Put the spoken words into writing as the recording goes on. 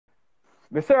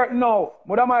Me certain now.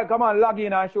 Mother might come and log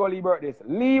in and show Lee Burt this.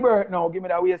 Lee Burt now, give me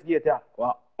that wastegate here.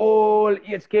 Well, all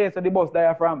HK so the bus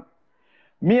diaphragm.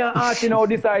 Me and Archie now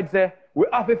decide say, we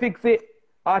have to fix it.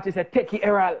 Archie say, take it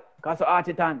Errol. Because so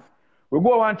Archie tan. We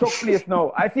go and chuck place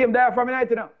now. I see him diaphragm in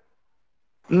it now.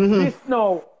 This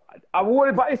now, I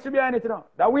will hold history behind it now.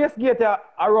 That wastegate here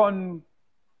around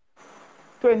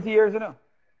 20 years now.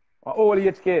 All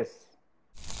HKs.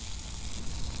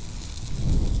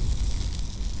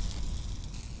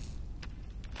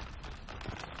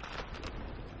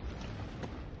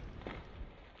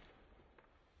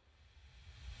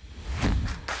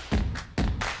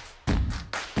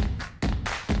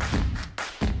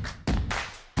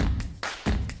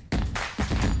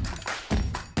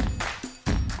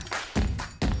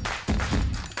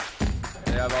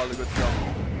 They have all the good stuff.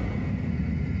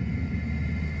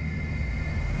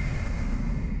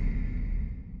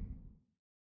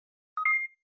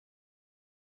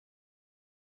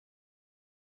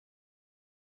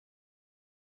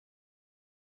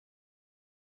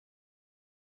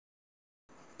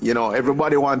 You know,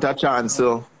 everybody want a chance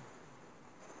to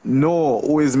know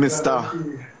who is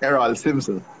Mr. Errol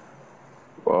Simpson.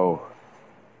 Wow.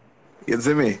 You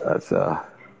see me? That's a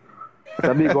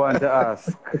big one to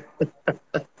ask.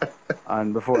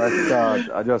 And before I start,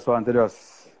 I just want to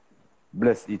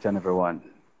bless each and every one.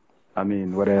 I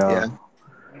mean, whether you're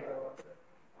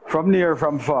from near,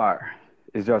 from far,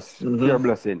 it's just pure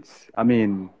blessings. I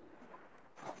mean,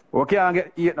 we can't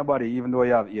hate nobody even though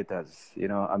you have haters. You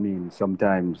know, I mean,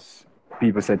 sometimes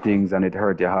people say things and it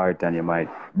hurt your heart and you might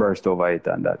burst over it,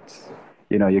 and that's,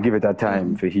 you know, you give it a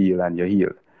time to heal and you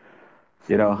heal.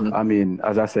 You know, I mean,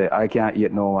 as I say, I can't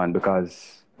hate no one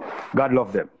because God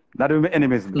loved them. Not even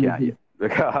enemies we can't hate.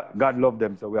 Because God loved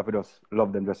them, so we have to just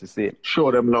love them just the same.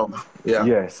 Show them love. Yeah.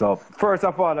 Yeah, so first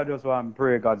of all, I just want to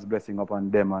pray God's blessing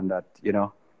upon them and that, you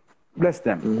know, bless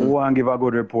them. Who want to give a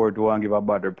good report, who want to give a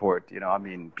bad report. You know, I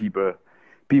mean, people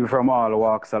from all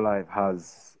walks of life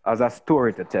has a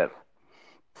story to tell.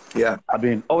 Yeah. I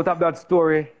mean, out of that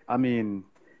story, I mean,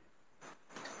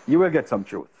 you will get some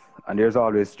truth. And there's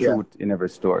always truth in every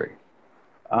story.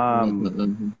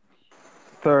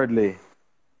 Thirdly,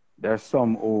 there's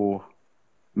some who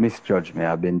misjudge me.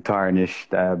 I've been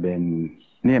tarnished. I've been,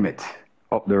 name it,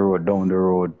 up the road, down the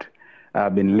road.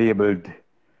 I've been labeled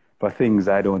for things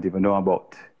I don't even know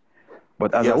about.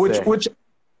 But as I say,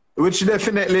 which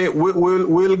definitely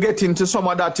we'll get into some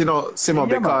of that, you know, Simo,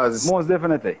 because most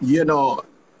definitely. You know,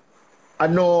 I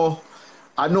know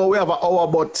we have an hour,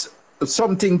 but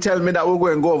something tell me that we're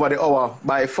going to go over the hour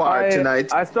by far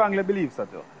tonight. I strongly believe so,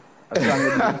 too. I strongly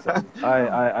believe so.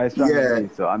 I strongly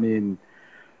believe so. I mean,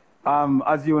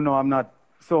 as you know, I'm not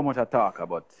so much a talker,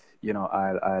 but you know,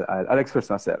 I'll express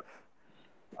myself.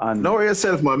 And know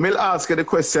yourself, man. We'll ask you the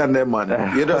question then,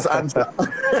 man. You just answer.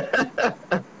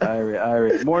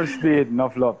 Irie. More speed,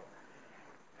 enough love.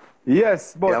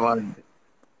 Yes, but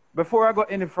before I go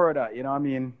any further, you know what I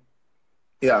mean?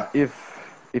 Yeah. If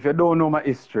you don't know my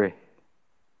history,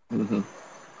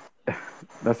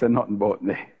 that's say nothing about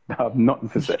me. I have nothing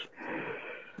to say.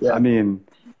 I mean,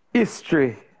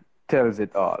 history tells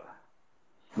it all.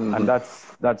 And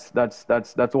that's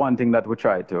one thing that we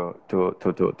try to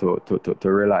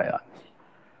rely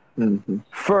on.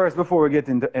 First, before we get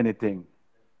into anything,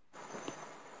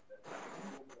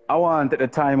 I want to take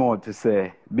the time out to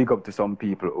say big up to some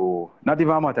people who, not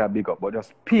even a matter of big up, but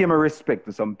just pay my respect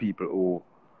to some people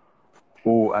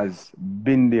who has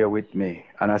been there with me.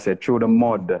 And I said through the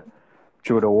mud,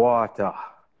 through the water,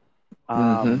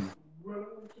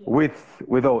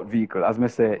 without vehicle. As I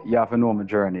say, you have to know my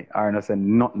journey. I don't say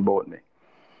nothing about me.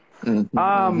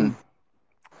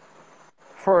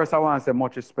 First, I want to say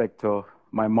much respect to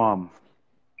my mom.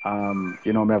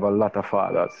 You know, I have a lot of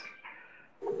fathers.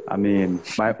 I mean,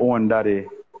 my own daddy,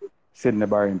 Sidney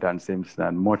Barrington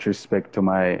Simpson. Much respect to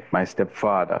my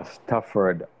stepfather,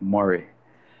 Stafford Murray.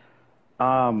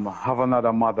 Have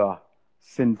another mother,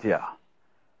 Cynthia.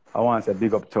 I want to say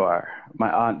big up to her.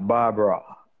 My aunt Barbara.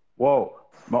 Whoa.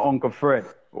 My uncle Fred.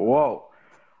 Whoa.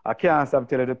 I can't stop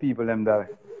telling the people them that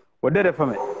were there for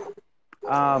me.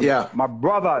 My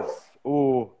brothers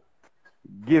who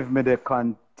give me the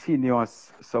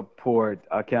continuous support.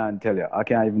 I can't tell you. I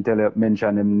can't even tell you,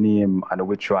 mention them name and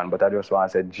which one, but I just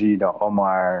want to say Gina,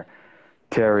 Omar,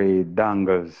 Terry,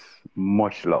 Dangles,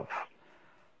 much love.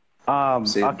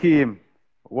 Akeem,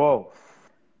 whoa.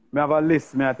 Me have a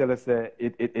list, me I tell you, say,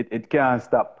 it can't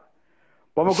stop.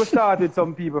 But we could start with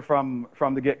some people from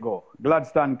the get-go.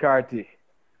 Gladstone Carty,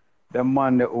 the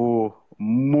man who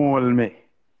mold me,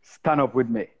 stand up with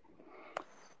me.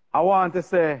 I want to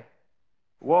say,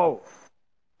 whoa.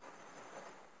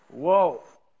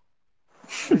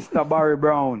 Mr. Barry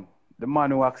Brown, the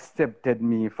man who accepted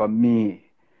me for me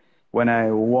when I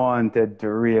wanted to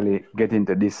really get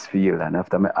into this field. And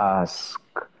after I ask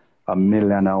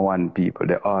 1,000,001 people,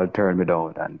 they all turned me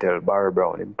down and tell Barry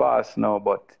Brown, he passed now,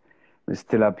 but we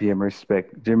still have him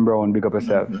respect. Jim Brown, big up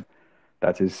yourself.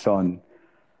 That's his son.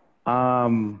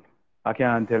 I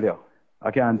can't tell you.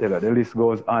 The list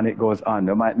goes on, it goes on.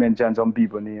 They might mention some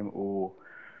people name who,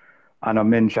 and I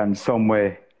mention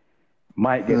somewhere,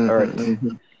 might get hurt.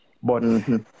 But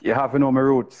you have to know my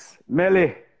roots.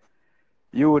 Melly,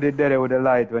 you did there with the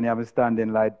light when you have a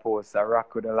standing light post. I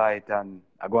rock with the light and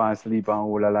I go and sleep and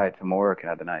hold the light for my working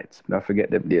at the nights. Don't forget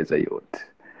them days of youth.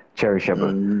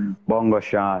 Cherishable. Bongo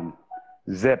Sean,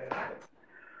 Zep,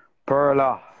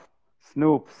 Perla,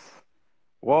 Snoops.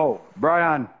 Whoa,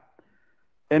 Brian.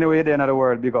 Anyway, the end of the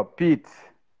world, big up Pete.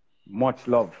 Much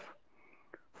love.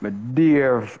 My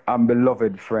dear and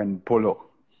beloved friend, Polo.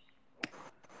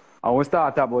 And we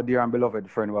start about dear and beloved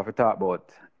friend, we have to talk about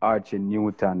Archie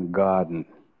Newton Garden.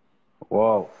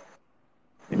 Wow.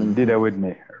 He did it with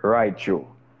me, right through.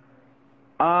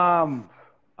 I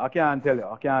can't tell you.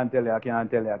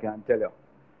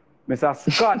 Mr.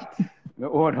 Scott, my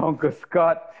own Uncle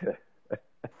Scott.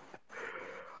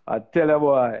 I tell you,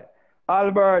 boy.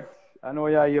 Albert, I know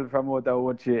you're ill from out of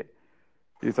Ochi.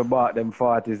 You used to bark them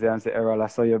 40s and say, Errol, I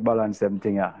saw you balance them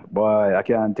thing. Boy, I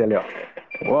can't tell you.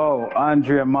 Whoa,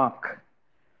 Andre Mack.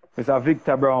 Mr.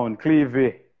 Victor Brown,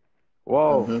 Clevey.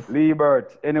 Whoa,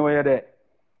 Liebert. Anyway, you're there.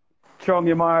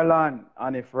 Chungy Marlon,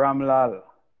 Anif Ramlal.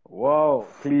 Whoa,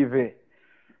 Clevey.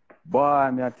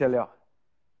 Boy, me I tell you.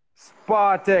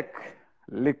 Spartek,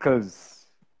 Lickles.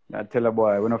 I tell you,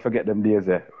 boy, we don't forget them days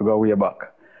there. We go way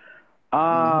back.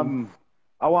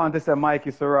 I want to say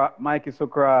Mikey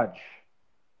Sukraj.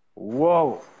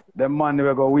 Whoa, them man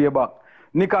we go way back.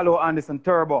 Nicolo Anderson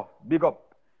Turbo, big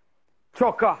up.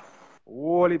 Chucker,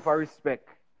 holy for respect.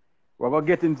 We're going to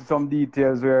get into some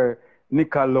details where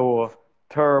Nicolo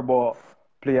Turbo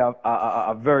play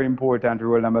a very important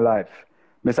role in my life.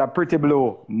 Mr. Pretty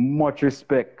Blue, much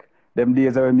respect. Them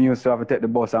days when we used to have to take the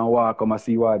bus and walk, come and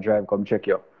see why I drive, come check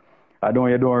you.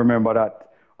 You don't remember that.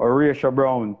 Horatio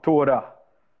Brown, Toda.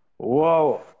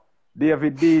 Whoa,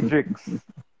 David Diedrichs.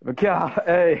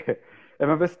 Hey,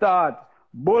 if we start,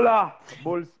 Bulla,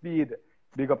 Bull Speed,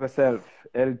 big up yourself.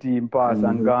 L-Team, pass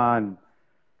and gone.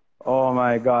 Oh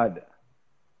my God.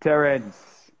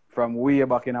 Terrence, from way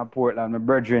back in Portland, my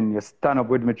brethren, you stand up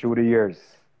with me through the years.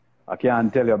 I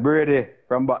can't tell you. Brady,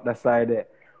 from back the side there.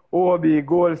 Obi,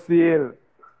 Gold Seal.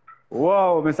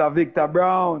 Whoa, Mr. Victor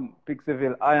Brown,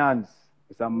 Pixieville Irons.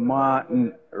 Mr.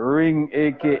 Martin, Ring,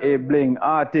 a.k.a. Bling,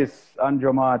 artist,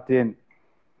 Andrew Martin.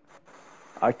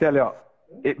 I tell you,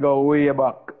 it go way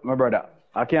back, my brother.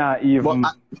 I can't even.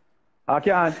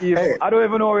 Hey, I don't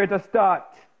even know where to start.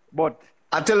 But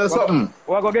I tell you something.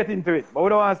 We're going to get into it. But we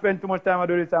don't want to spend too much time on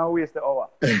this and waste the hour.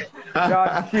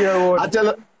 I tell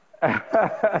you.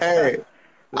 Hey,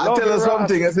 I tell you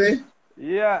something, you see?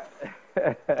 Yeah.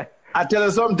 I tell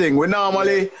you something. We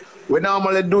normally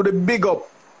do the big up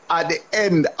at the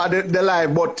end of the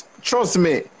live, but trust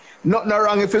me, nothing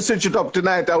wrong if you switch it up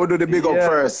tonight. I will do the big up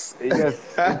first. Yes,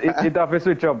 it have to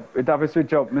switch up.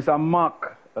 Mr.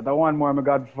 Mark, that's the one more, my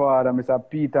godfather, Mr.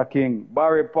 Peter King,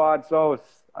 Barry Parts House.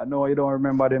 I know you don't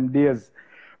remember them days.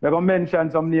 We're going to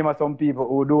mention some name of some people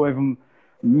who don't even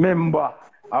remember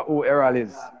who Errol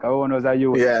is. Because who knows are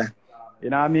you. Yeah. You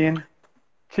know what I mean?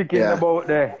 Chicken about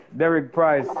there. Derek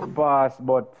Price passed,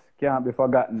 but can't be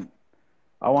forgotten.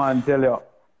 I want to tell you.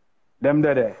 Them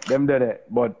there.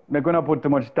 But we're going to put too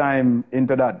much time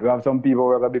into that. We have some people who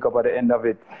are going to pick up at the end of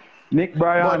it. Nick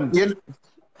Bryan.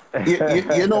 But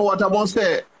you know what I want to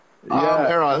say,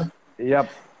 Errol? Yep.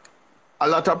 A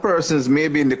lot of persons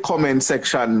maybe in the comment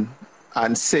section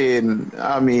and saying,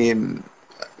 I mean,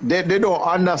 they don't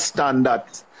understand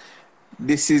that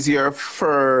this is your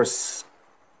first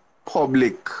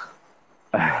public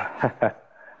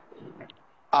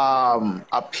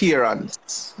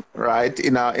appearance, right,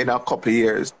 in a couple of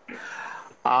years.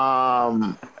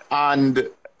 And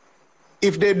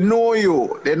if they know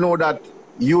you, they know that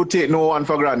you take no one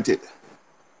for granted,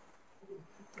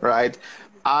 right?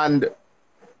 And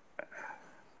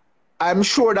I'm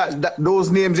sure that those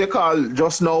names you call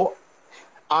just now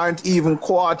aren't even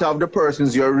quarter of the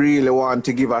persons you really want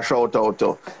to give a shout out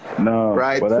to. No.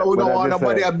 Right? So we don't want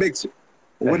nobody big.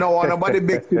 We don't want nobody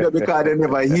big to them because they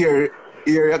never hear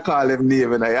you call them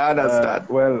name, and I understand.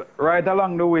 Well, right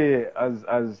along the way, as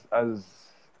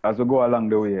we go along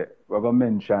the way, we're gonna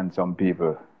mention some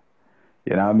people.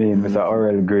 You know what I mean? Mr.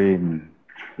 Orel Green,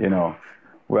 you know,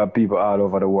 we have people all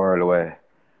over the world where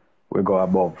we go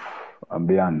above and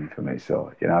beyond for me.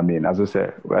 So, you know what I mean? As I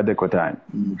say, we're take our time.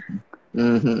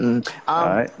 All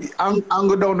right. I'm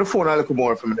go down the phone a little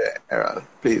more from there, Errol,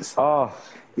 please. Oh.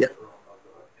 Yeah.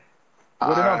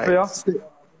 Good enough for you?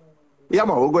 Yeah,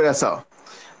 man, we're good as well.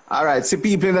 All right, see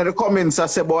people in the comments, I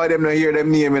say, boy, them not hear them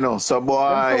name, you know. So,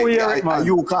 boy,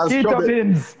 you can't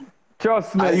struggle.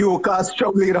 Trust me. You can't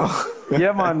struggle, you know.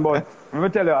 Yeah, man, but let me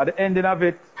tell you, at the ending of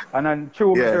it, and then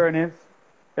through my journeys,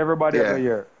 everybody over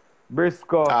here.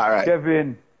 Briscoe,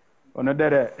 Kevin, on the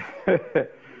dead.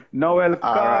 Noel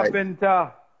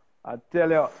Carpenter, I tell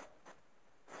you.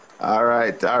 All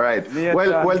right.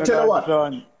 Well, tell you what.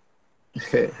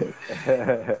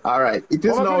 All right, it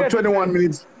is now 21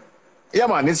 minutes. Yeah,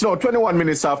 man, it's now 21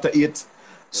 minutes after 8.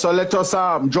 So let us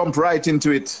jump right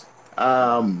into it.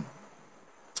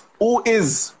 Who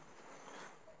is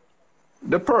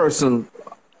the person,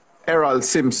 Errol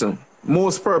Simpson?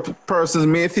 Most persons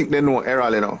may think they know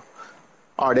Errol, you know,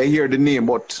 or they hear the name,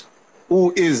 but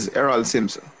who is Errol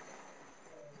Simpson?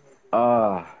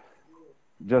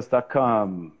 Just a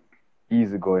calm,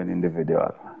 easygoing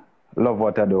individual. Love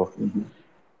what I do.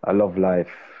 I love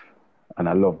life, and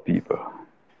I love people.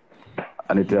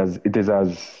 And it is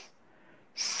as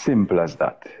simple as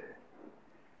that.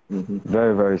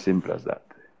 Very, very simple as that.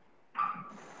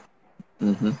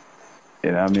 You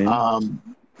know what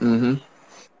I mean?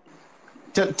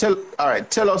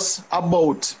 Tell us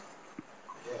about.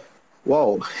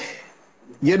 Wow.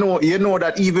 You know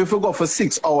that even if we go for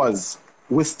 6 hours,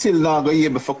 we still not going to be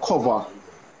able to cover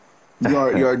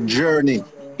your journey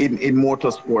in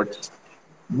motorsport.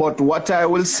 But what I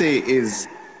will say is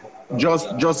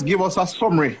just give us a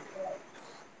summary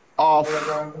of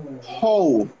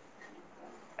how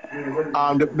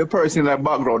the person in the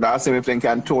background, I see if they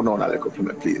can tone on a little for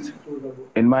me, please.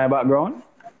 In my background?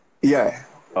 Yeah.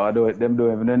 Oh, them do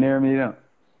it near me, you know.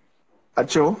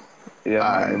 True?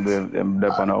 Yeah, them on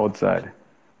the outside.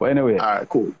 But anyway. All right,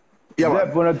 cool. Yeah,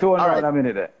 man. When I tone on a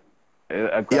minute there.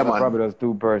 I probably those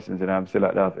 2 persons and I'm still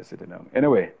at the office sitting down.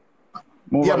 Anyway.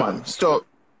 Move on. Man. So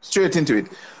straight into it.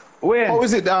 When? How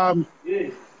is it? I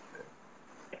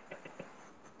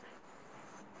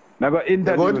got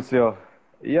introduce you.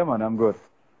 Yeah, man, I'm good.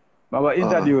 I got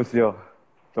introduce you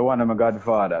to one of my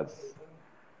godfathers.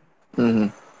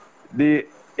 Him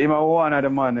one of the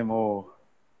man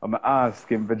I'm ask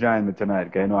him to join me tonight,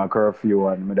 because you know I curfew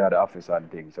and my dad office and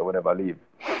things, so whatever I leave.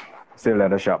 Still at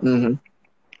the shop. We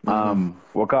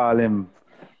call him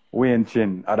Wayne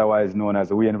Chin, otherwise known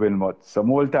as Wayne Wilmot. So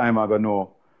more time I gonna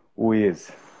know who he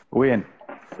is. Wayne,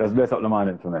 just bless up the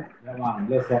morning for me. Yeah, man,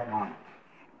 bless up, man.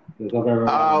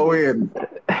 Wayne.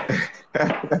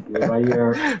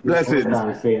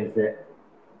 Blessings. Saying that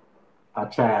a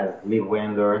child live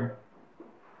when learn.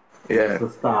 Yeah. To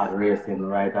start racing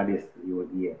right at this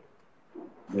year.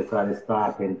 This is the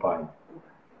starting point.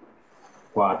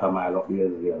 Quarter mile up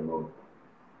Yearsville Road.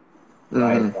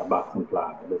 Right at boxing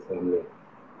plant at the same way.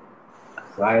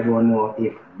 So I don't know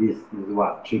if this is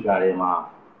what triggered him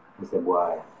off. He said,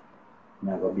 boy, I'm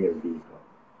not going to be a vehicle.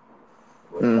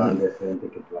 But on the same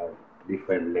take it like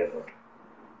different level.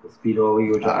 The speed over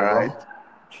usually. Alright.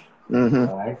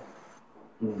 Alright.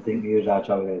 I don't think we usually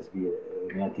travel at speed.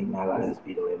 I don't think I got the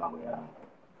speed away my way around.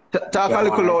 Talk a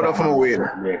little louder from away.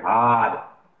 Break hard.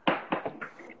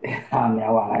 And I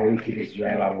want to reach this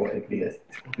driver about the place.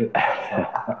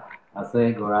 I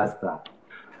say go Rasta.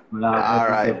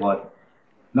 Alright. But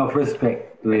enough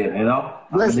respect to him, you know?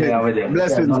 Blessings.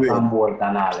 Blessings. Not on board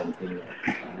and all them things.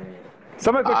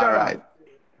 So my question.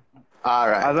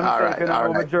 Alright. As I'm saying,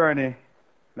 on my journey,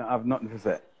 I have nothing to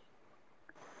say.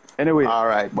 Anyway.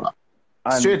 Alright.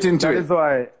 Straight into it. That is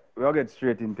why we'll get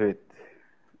straight into it.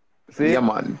 See? Yeah,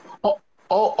 man.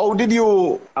 How did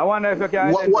you... I wonder if you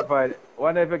can identify it.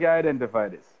 Wonder if you can identify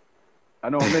this. I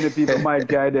know many people might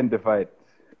can identify it.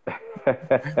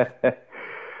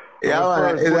 Yeah,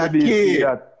 man. Is that key?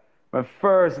 My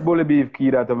first bully beef key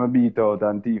that I beat out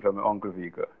and thief from my uncle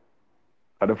vehicle.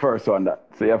 The first one that.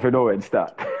 So you have to know where it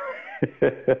starts.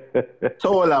 So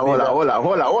hold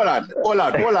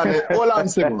on,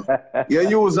 Simon. You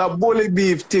use a bully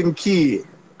beef thing key.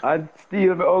 I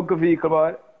steal my uncle vehicle,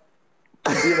 boy.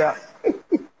 See that?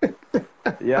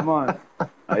 Yeah, man.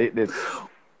 I eat this.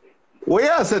 What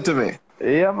you said to me?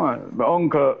 Yeah, man. My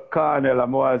uncle Carnell,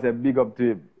 I'm always a big up to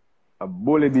him. A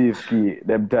bully beef key,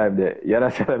 them time there. You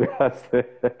understand?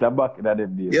 The back in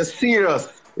them days. You're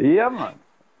serious? Yeah, man.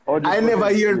 I never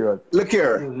hear. Serious. Look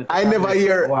here. I never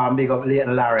hear. I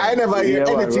never hear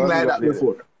anything like that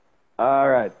before. All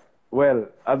right. Well,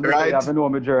 as I say, I have to know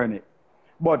my journey.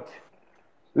 But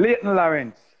Leighton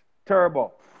Lawrence,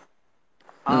 Turbo,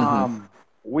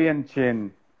 Wayne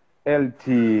Chin,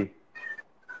 LT,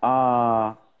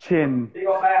 Chin,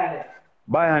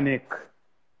 Bionic,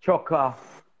 Chocker,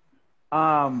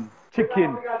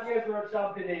 Chicken.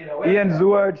 Ian's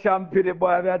World Champion,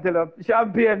 boy, I tell you.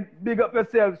 Champion, big up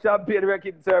yourself, Champion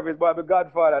Wrecking Service, boy, my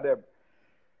godfather them.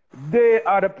 They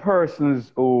are the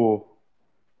persons who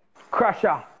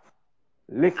Crusher,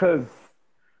 Lickers.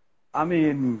 I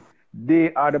mean,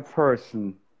 they are the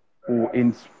person who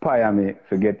inspire me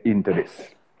to get into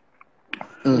this.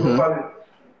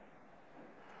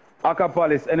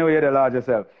 Akapolis, anyway, the large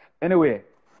yourself. Anyway,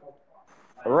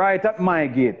 right at my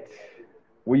gate,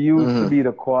 we used to be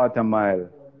the quarter mile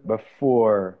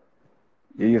before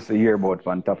you used to hear about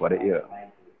on top of the hill.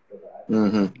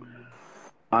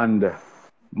 And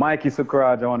Mikey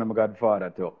Sukraj, one of my godfather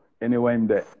too. Anyway, I'm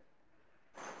there.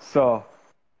 So,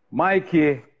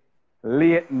 Mikey,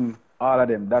 Leighton, all of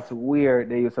them, that's where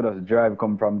they used to just drive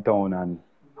come from town and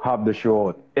have the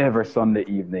show every Sunday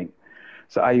evening.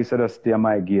 So I used to just stay at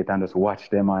my gate and just watch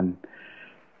them, and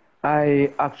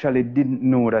I actually didn't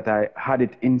know that I had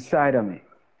it inside of me.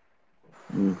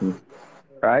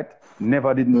 Right?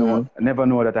 Never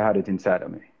know that I had it inside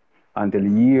of me. Until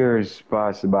years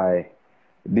pass by,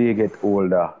 they get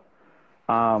older.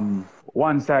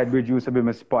 One side bridge used to be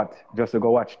my spot just to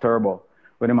go watch Turbo.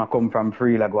 When them come from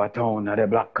Freel, I go to town, and the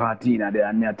black Cartina there,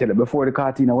 and me I tell you, before the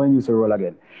Cartina, when you used to roll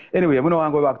again. Anyway, we don't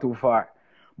want to go back too far.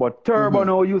 But Turbo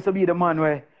now used to be the man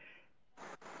where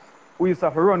we used to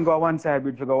have to run go one side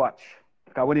bridge to go watch.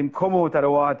 Because when him come out of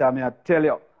the water, me I tell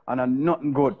you, and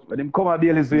nothing good. When him come out of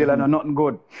Bailey'sville, and nothing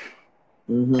good.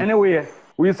 Anyway,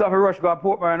 we used to have to rush go to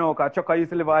Portmore now, because Chucker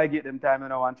used to live at Highgate them time, you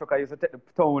know, and Chucker used to take the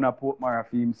town of Portmore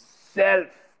for himself.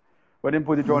 When him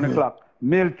put it on the clock.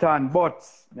 Milton,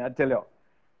 Butts, me I tell you.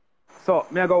 So,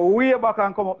 me I go way back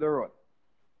and come up the road.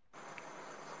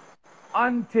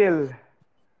 Until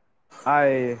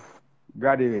I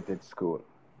graduated school.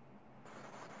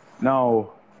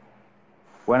 Now,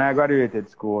 when I graduated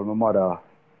school, my mother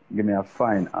gave me a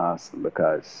fine ass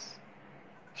because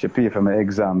she paid for my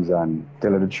exams, and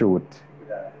tell her the truth,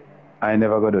 I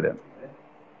never go to them.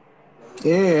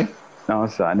 Yeah. No,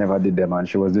 sir, I never did them, and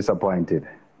she was disappointed.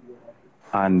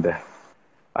 And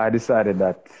I decided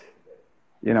that,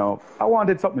 you know, I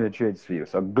wanted something in the trades field.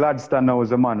 So Gladstone now was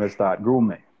the man who started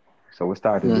grooming me. So we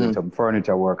started doing some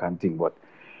furniture work and things. But,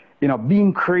 you know,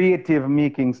 being creative,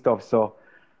 making stuff. So,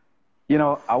 you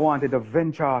know, I wanted to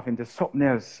venture off into something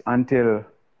else until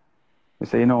I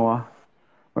say, you know what,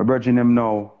 my virgin them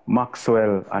now,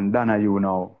 Maxwell and Dana, you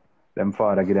know, them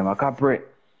father give them a corporate.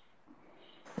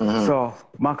 So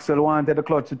Maxwell wanted the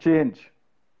clutch to change.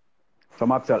 So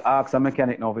Maxwell asked a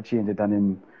mechanic now to change it, and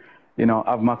him, you know,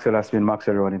 have Maxwell spin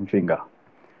Maxwell around him finger.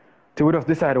 So we just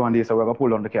decided one day, so we're going to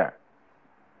pull on the car.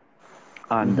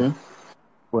 And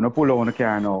when we pull on the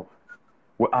car now,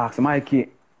 we asked Mikey,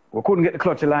 we couldn't get the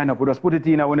clutch to line up. We just put it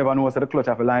in and we never know so the clutch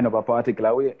have to line up a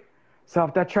particular way. So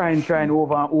after trying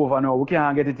over and over now, we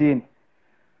can't get it in.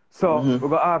 So we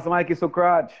go ask Mikey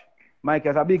Sukraj. Mikey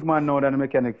is a big man now than the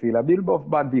mechanic feel. A big buff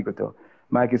bad people too.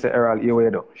 Mikey said, Errol, here we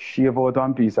do. Shave out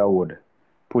one piece of wood,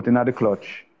 put in at the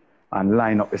clutch, and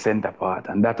line up the center part.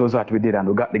 And that was what we did, and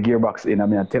we got the gearbox in.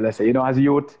 And I tell us, you know, as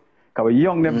youth, because we're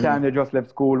young them time, they just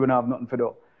left school, we don't have nothing to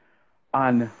do.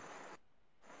 And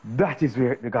that is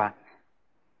where it began.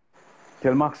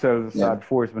 Till Maxwell started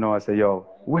force me now, I say, yo,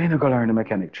 when you going to learn the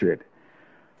mechanic trade?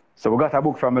 So we got a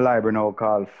book from the library now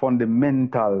called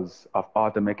Fundamentals of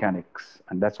Auto Mechanics.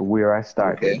 And that's where I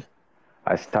started. Okay.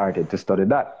 I started to study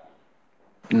that.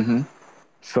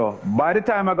 So by the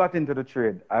time I got into the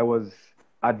trade, I was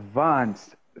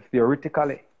advanced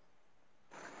theoretically.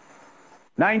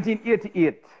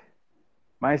 1988,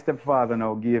 my stepfather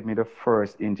now gave me the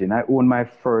first engine. I owned my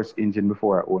first engine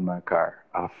before I owned my car.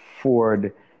 A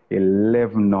Ford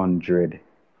 1100A.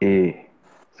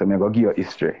 So I'm going to give you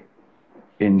history.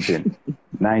 Engine,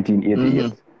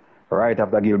 1988, right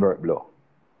after Gilbert Blow.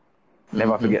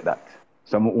 Never forget that.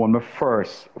 So I owned my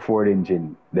first Ford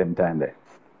engine them time there.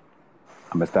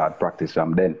 I'm going to start practice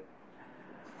from then.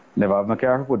 Never have my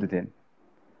car to put it in.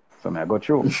 So I go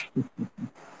through.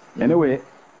 Anyway,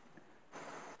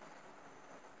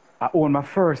 I owned my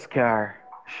first car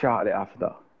shortly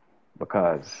after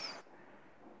because,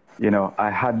 you know, I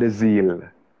had the zeal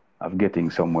of getting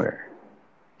somewhere.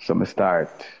 So I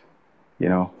start, you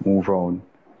know, move around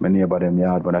my neighbor them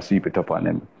yard when I sweep it up on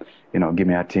them, you know, give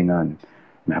me a thing and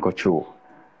I go through.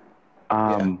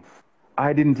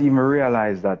 I didn't even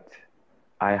realize that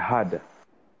I had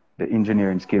the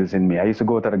engineering skills in me. I used to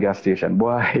go to the gas station.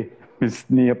 Boy, Miss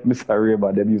Snape, Mr.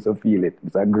 Raber, them used to feel it.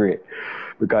 Mr. Gray.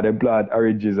 Because they plant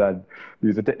oranges and they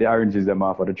used to take the oranges them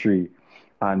off of the tree.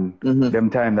 And them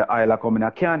time the aisle come in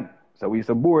a can. So we used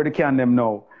to bore the can them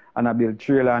now, and I build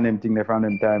trailer and them thing there from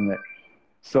them time there.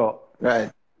 So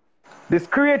Right. this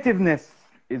creativeness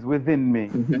is within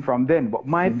me from then. But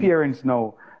my parents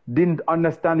now didn't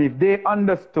understand. If they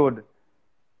understood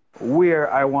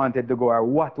where I wanted to go or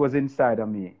what was inside of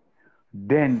me,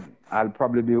 then I'll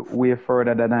probably be way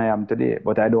further than I am today.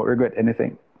 But I don't regret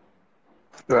anything.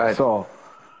 Right. So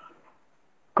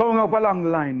coming up along the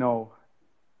line now,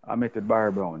 I met with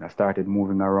Barry Brown. I started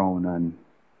moving around, and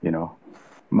you know,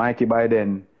 Mikey by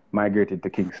then migrated to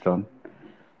Kingston.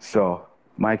 So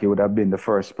Mikey would have been the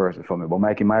first person for me, but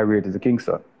Mikey migrated to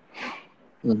Kingston.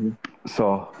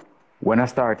 So when I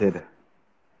started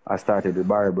with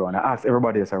Barry Brown. I asked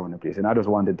everybody else around the place, and I just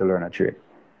wanted to learn a trade.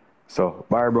 So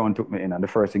Barry Brown took me in, and the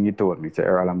first thing he told me, he said,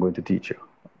 Errol, I'm going to teach you,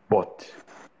 but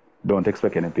don't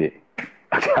expect any pay.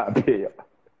 I can't pay you.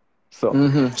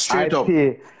 So Straight up.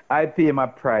 I pay my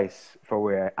price for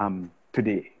where I am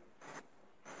today.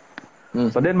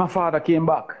 So then my father came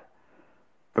back,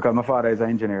 because my father is an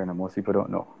engineer, and most people don't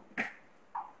know.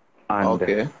 And,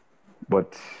 okay.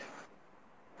 But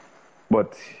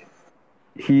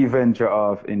he ventured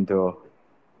off into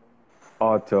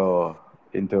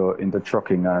into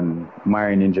trucking and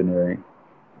marine engineering.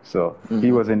 So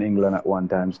he was in England at one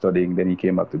time studying, then he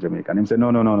came back to Jamaica. And he said,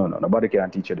 no, nobody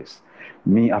can teach you this.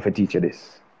 Me have to teach you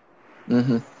this.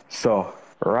 So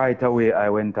right away I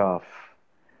went off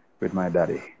with my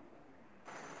daddy.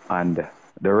 And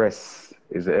the rest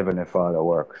is the Heavenly Father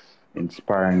works,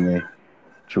 inspiring me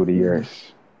through the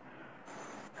years.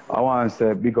 I want to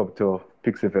say big up to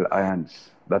Pixelville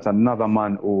Irons. That's another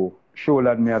man who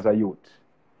shouldered me as a youth.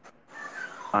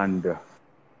 And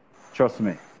trust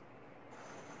me,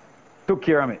 took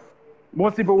care of me.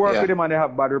 Most people work with him and they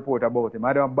have bad report about him.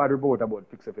 I don't have bad report about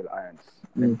Pixelville Irons.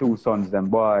 Them two sons, them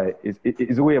boy,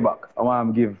 is way back. I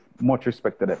want to give much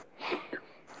respect to them.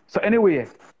 So anyway,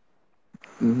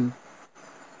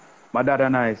 my dad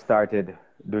and I started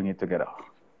doing it together.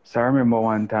 So I remember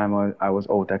one time I was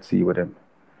out at sea with him.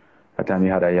 That time he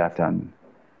had a yacht and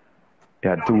he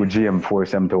had two GM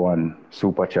 471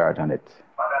 supercharged on it.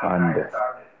 And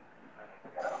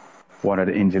one of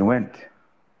the engine went.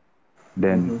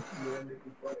 Then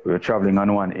we were traveling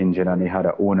on one engine and he had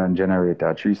a Onan generator,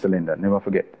 a 3-cylinder, never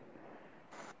forget.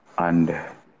 And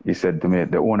he said to me,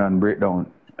 the Onan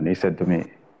breakdown. And he said to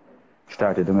me,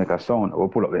 started to make a sound. We'll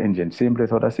pull up the engine, same place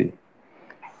what I see.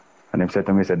 And he said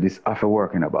to me, he said, this have to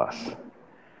work in a boss.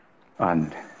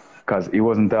 And because he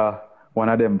wasn't one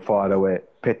of them father where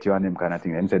pet you and them kind of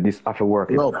thing. And he said, this have to work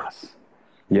in a boss.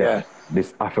 Yeah,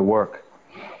 this have to work.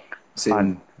 See.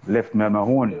 And left me on my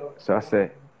own. So I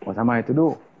said, what am I to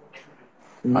do?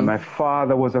 And my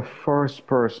father was the first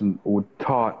person who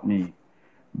taught me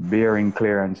bearing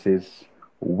clearances,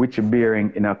 which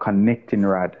bearing in a connecting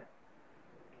rod.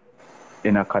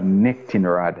 In a connecting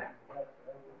rod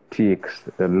takes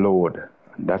the load.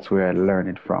 And that's where I learned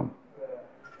it from.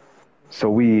 So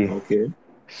we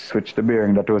switched the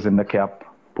bearing that was in the cap,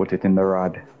 put it in the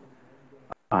rod,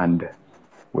 and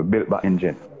we built the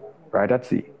engine right at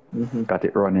sea. Got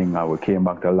it running, and we came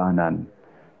back to land, and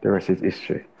the rest is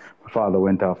history. My father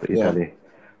went off to Italy.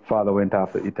 Father went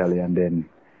off to Italy, and then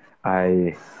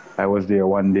I was there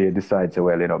one day, decided,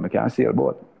 well, you know, I can't sail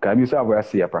boat. Because I used to have where I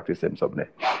see I practice them someday.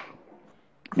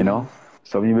 You know?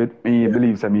 So me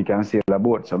believes that me can sail a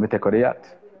boat, so me take out the yacht.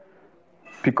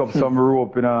 Pick up some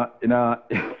rope in a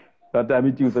that time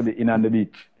it used to be in on the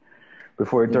beach.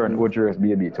 Before it turned Ocherous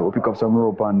Bay Beach. So we pick up some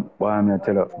rope and what I'm gonna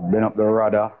tell you, bend up the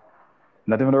rudder.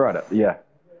 Not even the rudder,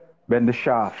 bend the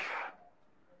shaft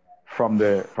from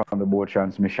the boat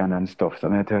transmission and stuff. So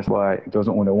I'm gonna tell you why it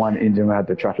wasn't only one engine we had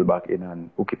to throttle back in and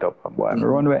hook it up and boy, I'm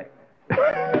runway.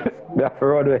 We have to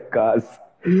run away because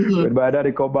when my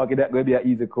daddy come back, it's gonna be an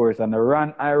easy course. And the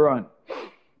run, I run.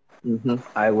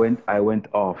 I went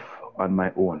off on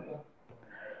my own.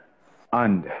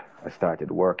 And I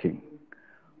started working.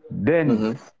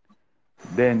 Then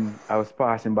I was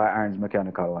passing by Irons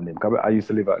Mechanical one day. Because I used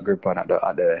to live at Griffin at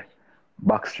the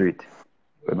back street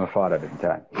with my father at the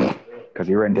time. Because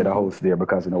he rented a house there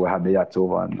because, you know, we had the yachts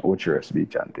over on Ocherous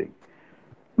Beach and thing.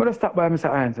 But I stopped by Mr.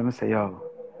 Irons and I say, yo,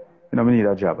 you know, I need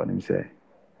a job. And he say,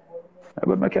 a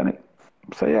good mechanic?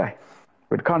 I say, yeah,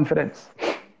 with confidence.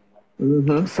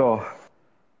 So,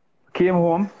 came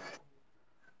home.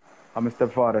 And my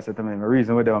stepfather said to me, the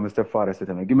reason why my stepfather said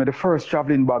to me, give me the first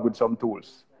traveling bag with some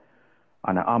tools.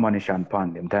 And an ammunition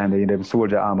pan. Them time they them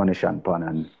soldier ammunition pan.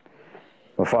 And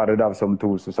my father would have some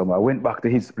tools to some. I went back to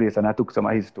his place and I took some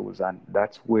of his tools. And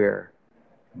that's where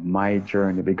my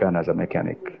journey began as a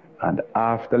mechanic. And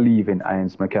after leaving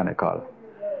Irons Mechanical,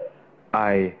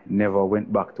 I never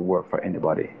went back to work for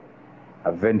anybody.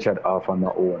 I ventured off on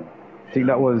my own I think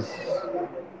that was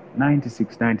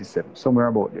 96, 97, somewhere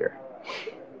about there.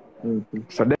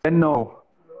 So then now,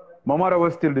 my mother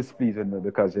was still displeased with me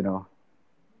because, you know,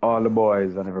 all the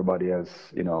boys and everybody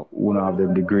else, you know, one of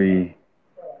them degree,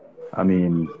 I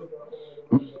mean,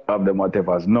 of them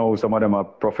whatever. No, some of them are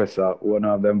professor, one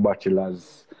of them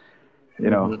bachelors, you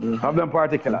know, have them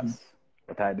particulars.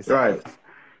 But I decided. Right.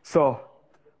 So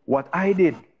what I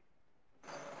did,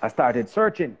 I started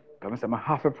searching. Because I said, I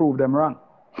have to prove them wrong.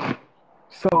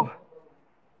 So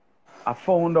I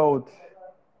found out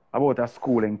about a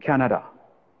school in Canada,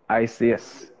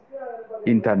 ICS,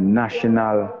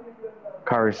 International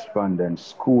Correspondence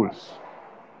Schools.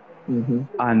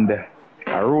 And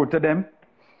I wrote to them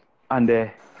and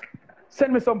they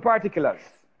sent me some particulars.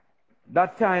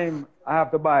 That time I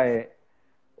have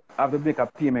to make a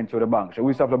payment to the bank. So we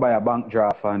used to have to buy a bank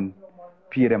draft and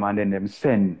pay them and then them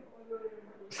send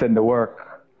the work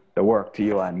to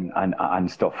you and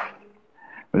stuff.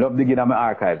 I love digging at my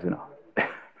archives, you know. I'm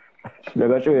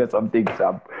gonna show you some things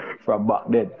from back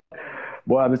then.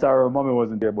 But I'm sorry, mommy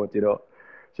wasn't there, but you know,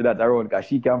 she that around because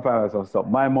she can find us some stuff.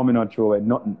 My mommy not throw away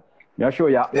nothing. I'll show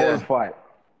you an old file.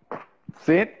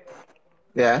 See it?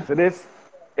 Yeah. So this,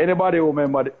 anybody who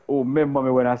remember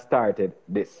me when I started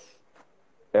this,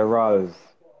 Errol's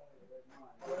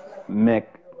Mech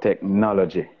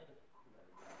Technology.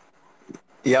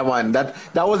 Yeah, man. That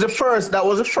was the first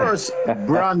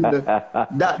brand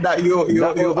that you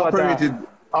operated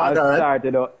I under.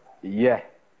 started out, yeah.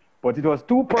 But it was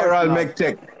too personal. Errol Mech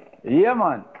Tech. Yeah,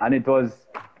 man. And it was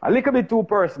a little bit too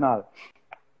personal.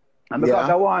 And because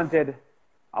I wanted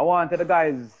the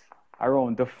guys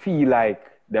around to feel like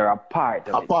they're a part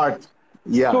of it.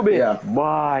 Yeah. Stubby. Yeah.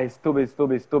 Boy, Stubby. I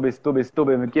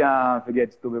can't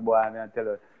forget Stubby, boy. I tell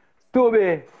you.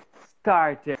 Stubby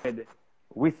started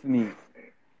with me.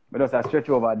 But I stretch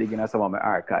over digging at some of my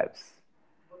archives.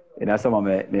 You know, some of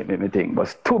my things. But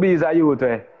Stubby is a youth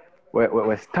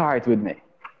where start with me.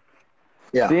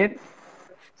 Yeah. See it?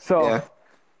 So,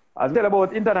 I'll tell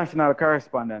about international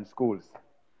correspondence schools.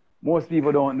 Most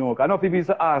people don't know. I know people used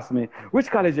to ask me, which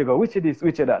college you go, which of this,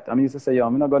 which of that. I used to say, yo,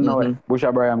 I'm not going to know it. Bush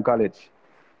Abraham College.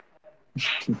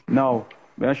 Now,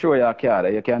 I'm show you a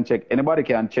card. You can check. Anybody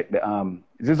can check the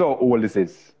this is how old this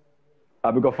is.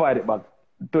 I'll go find it back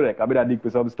today. I'll be that dig for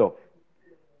some stuff.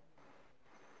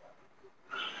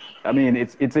 I mean,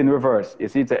 it's in reverse. You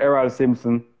see, it's a Errol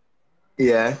Simpson.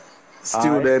 Yeah.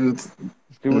 Student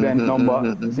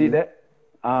number. See that?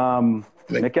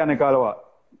 Mechanical what?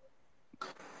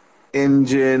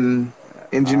 Engineer.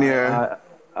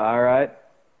 All right.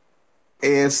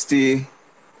 AST.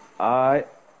 All right.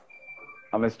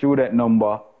 I'm a student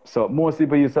number. So most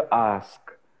people used to ask,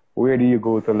 where do you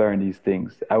go to learn these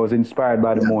things? I was inspired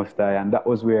by the Most High, and that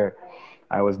was where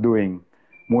I was doing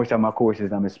most of my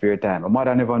courses in my spare time. My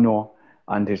mother never knew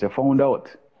until she found out.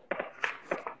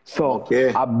 So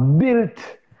I built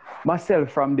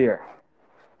myself from there.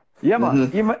 Yeah,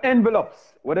 man. Even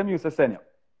envelopes, what them used to send you.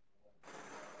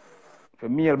 To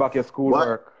mail back your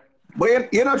schoolwork.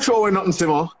 But you're not throwing nothing,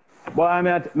 Simo. But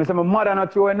I say my mother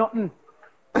not throwing nothing.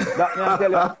 That me I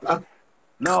tell you.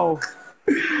 No.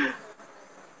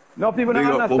 No, people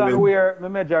don't understand where my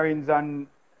majorings and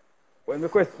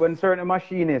when certain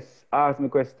machinists ask me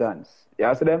questions. You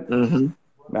ask them?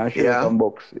 I show you some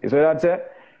books. You see what I say?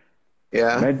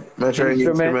 Yeah. Measuring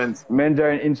instruments.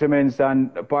 Measuring instruments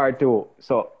and part 2.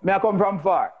 So, I come from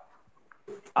far.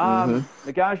 I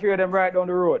can't show them right down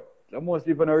the road. So most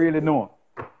people don't really know.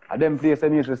 And them place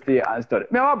them used to stay and study.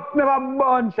 I have a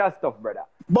bunch of stuff, brother.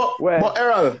 But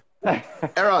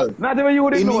Errol, not even you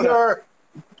wouldn't know that.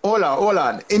 Hold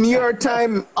on. In your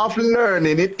time of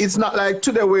learning, it's not like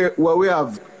today where we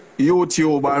have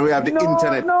YouTube and we have the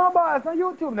internet. No, boss, no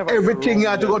YouTube never. Everything you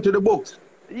have to go to the books.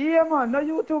 Yeah, man, no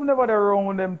YouTube never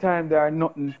around them time there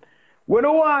nothing. When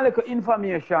you want like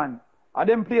information, at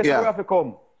them places where you have to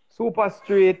come. Super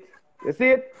Street, you see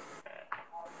it?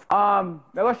 I'm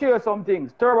gonna show you some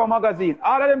things. Turbo Magazine.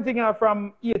 All of them things are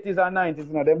from 80s and 90s,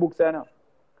 you know, them books, you know.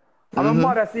 And my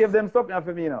mother saved them stuff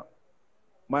for me, you know.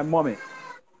 My mommy.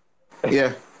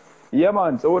 Yeah. Yeah,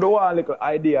 man. So we don't want like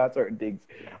idea of certain things.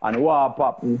 And war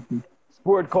pop.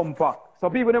 Sport compact. So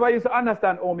people never used to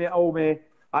understand how me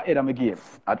ahead of my game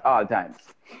at all times.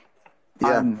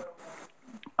 Yeah. And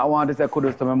I want to say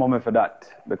kudos to my mommy for that.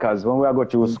 Because when we go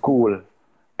to school,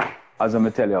 as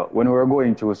I'm tell you, when we were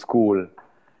going to school,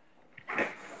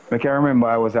 I can remember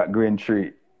I was at grade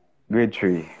 3,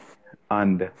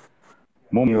 and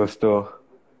mom used to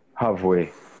have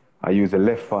way. I use the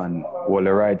left hand or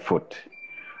the right foot.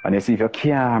 And you see, if you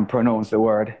can't pronounce the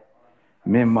word,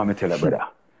 me and mommy tell her, brother,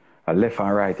 a left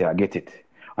and right, I get it.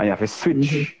 And you have to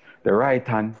switch the right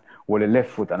hand hold the left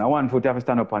foot. And one foot you have to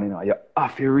stand up on, you know. You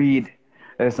have to read.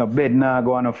 There's no bed now,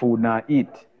 go on no food now, eat.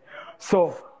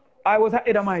 So I was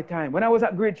ahead of my time. When I was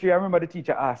at grade 3, I remember the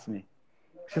teacher asked me.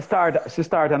 She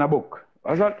started on a book.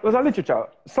 It was a literature,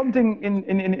 something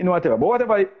in whatever, but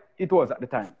whatever it was at the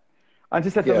time. And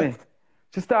she said to me,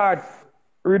 she started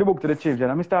read the book to the children,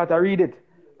 and I started to read it.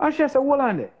 And she said, hold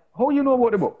on there, how you know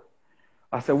about the book?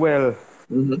 I said, well,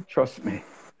 trust me.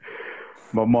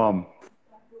 My mom,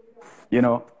 you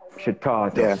know, she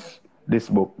taught us this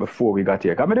book before we got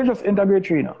here. Because they just enter grade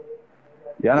 3 now.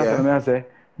 You understand what I say?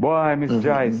 Boy, Miss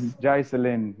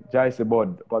Joycelyn, Joyce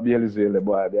Bud, Papi Elizabeth,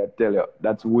 boy, I tell you,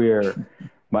 that's where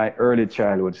my early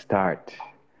childhood start.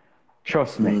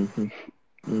 Trust me.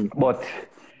 But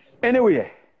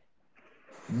anyway,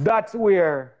 that's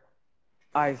where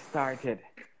I started.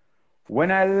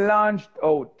 When I launched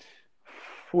out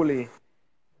fully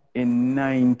in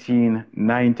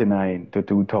 1999 to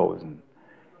 2000,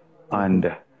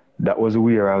 and that was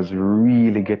where I was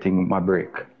really getting my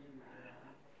break.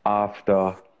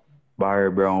 After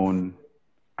Barry Brown,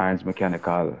 Irons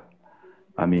Mechanical,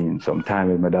 I mean, some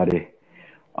time with my daddy,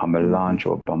 I'm a launch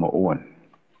up on my own.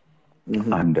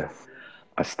 And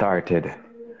I started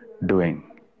doing.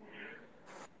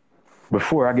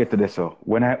 Before I get to this, so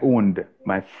when I owned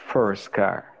my first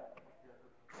car,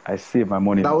 I saved my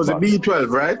money. That was a B12,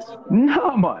 right?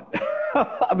 No, man.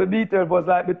 The B12 was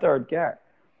like the third car.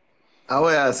 How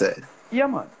would I say? Yeah,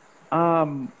 man.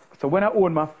 So when I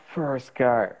owned my first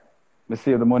car, I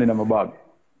saved the money in my bag.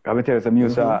 I will tell you some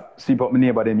used to sweep up my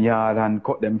neighbor them yard and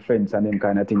cut them fence and them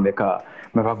kind of thing. I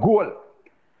have a goal.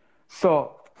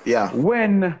 So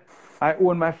when I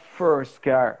owned my first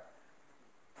car,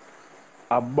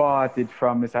 I bought it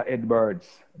from Mr. Edwards,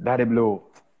 Daddy Blue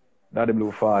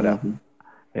father.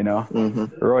 You know,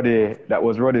 Roddy, that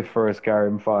was Roddy's first car,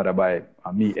 him father buy,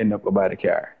 and me end up to buy the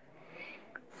car.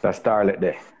 The Starlet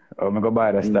there. I'm going to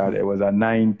buy the Starlet. It was a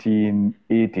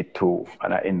 1982,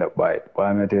 and I end up buy it. But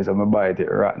I'm going to tell you something, I buy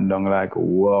it rotten down like,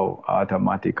 wow,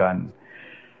 automatic, and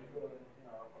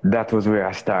that was where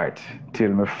I start.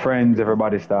 Till my friends,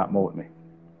 everybody start mouth me.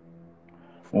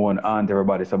 One aunt,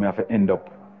 everybody, so I have to end up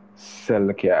sell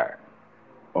the car.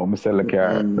 Oh, I sell the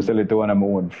car. I sell it to one of my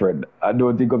own friend. I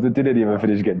don't think up to today they even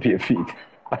finish getting paid feet.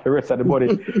 The rest of the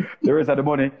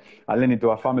money, I lend it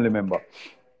to a family member.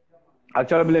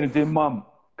 Actually, I lend it to his mom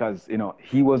because, you know,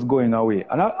 he was going away.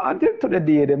 And until to the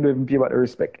day, they don't even pay about the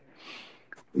respect.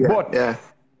 But,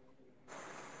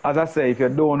 as I say, if you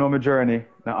don't know my journey,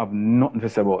 I have nothing to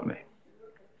say about me.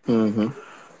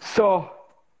 So,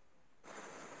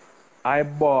 I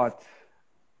bought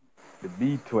the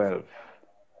B12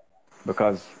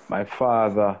 because my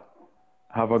father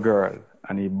have a girl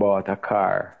and he bought a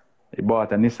car. He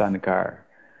bought a Nissan car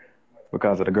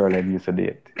because of the girl he used to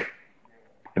date.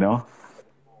 You know?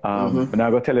 But now I'm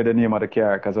going to tell you the name of the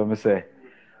car because I'm going to say,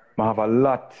 I have a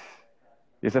lot.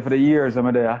 You say for the years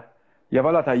I'm there, you have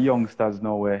a lot of youngsters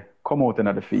now where come out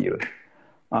into the field.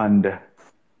 And I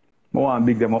want to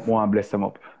big them up, I want to bless them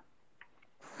up.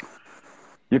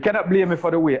 You cannot blame me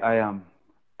for the way I am.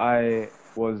 My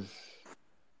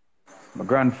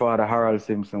grandfather, Errol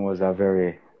Simpson, was a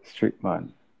very strict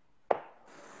man.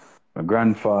 My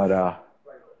grandfather,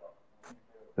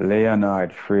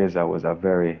 Leonard Fraser, was a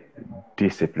very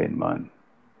disciplined man.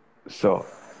 So,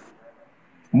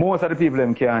 most of the people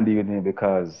them can't deal with me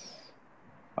because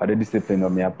of the discipline that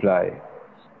me apply.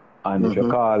 And if you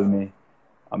call me,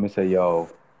 and me say, yo,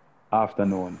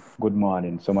 afternoon, good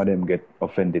morning, some of them get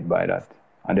offended by that.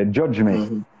 And they judge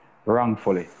me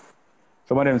wrongfully.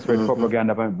 Some of them spread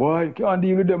propaganda for me. Boy, you can't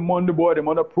deal with them Monday, boy, them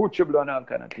unapproachable and all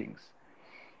kind of things.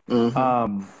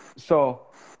 So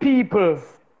people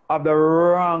have the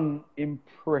wrong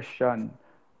impression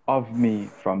of me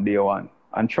from day one.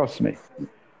 And trust me,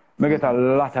 I get a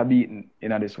lot of beating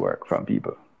in this work from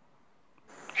people.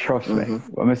 Trust me.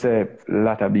 When I say a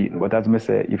lot of beating, but as I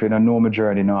say, if you don't know my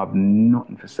journey, I have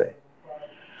nothing to say.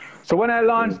 So when I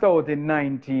launched out in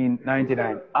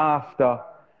 1999, after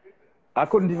I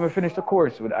couldn't even finish the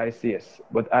course with ICS,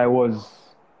 but I was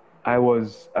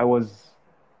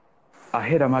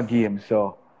ahead of my game.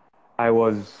 So I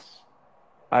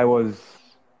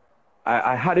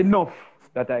had enough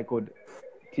that I could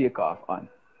take off on.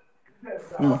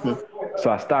 So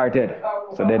I started.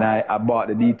 So then I bought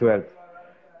the D12.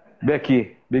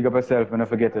 Becky, big up herself when I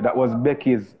forget it. That was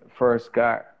Becky's first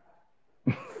car.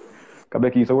 Because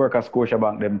Becky used to work at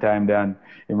Scotiabank them time then.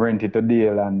 He rented to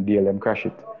Dale and Dale them crash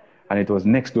it. And it was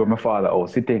next door my father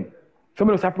house sitting.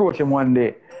 Somebody just approached him one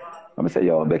day. And I said,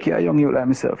 yo, Becky, I young you like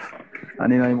myself.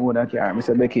 And then I own a car. I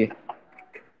said, Becky, I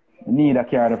need a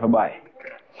car to buy.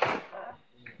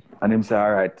 And him said,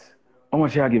 all right, how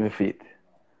much you give me feet?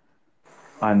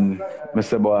 And I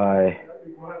said, boy, I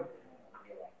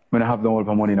don't have no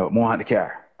more money now. I want the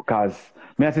car. Because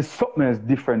I say something is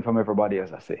different from everybody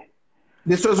else, I say.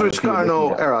 This was which car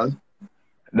now, Errol?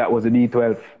 That was the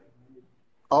B12.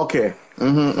 Okay.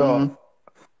 So,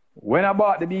 when I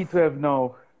bought the B12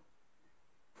 now,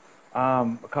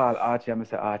 I called Archie and I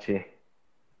said, Archie,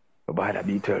 I buy that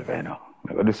B12 right now.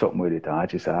 I'm going to do something with it. And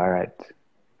Archie said, all right.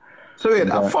 So wait,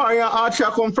 how far your Archie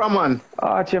come from, man?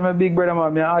 Archie, my big brother,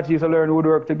 man. Me and Archie used to learn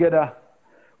woodwork together.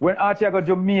 When Archie got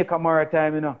Jamaica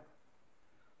Maritime, you know,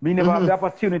 me never have the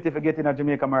opportunity for getting a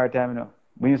Jamaica Maritime, you know.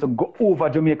 We used to go over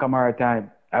Jamaica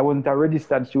Maritime. I wasn't a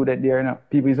registered student there, you know.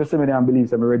 People used to say me there and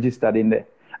believe I'm registered in there.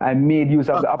 I made use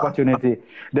of the opportunity.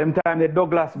 Them time the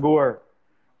Douglas Gore,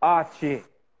 Archie,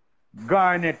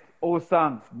 Garnet,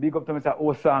 Osang. Big up to Mr.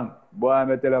 Osang. Boy,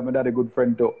 I tell you, my dad a good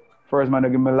friend too. First man to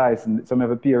give me a license, so I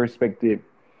have a pay respect to him.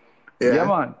 Yeah,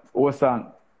 man.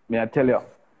 Osang, may I tell you.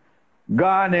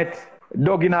 Garnet,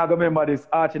 Dougie not gonna remember this,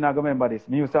 Archie not gonna remember this.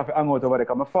 Me used to have to hang out over there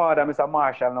because my father, Mr.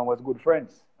 Marshall, now was good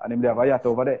friends. And him they have a yacht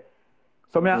over there.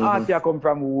 So me and Archie come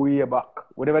from way back.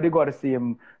 Whenever they go to the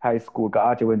same high school, because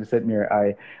Archie went to St.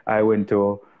 Mary, I went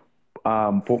to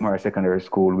Portmore Secondary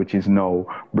School, which is now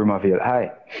Brimavale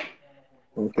High.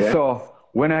 Okay. So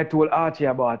when I told Archie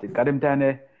about it, because them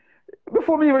time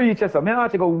before me even reach us, me and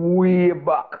Archie go way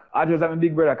back. Archie was my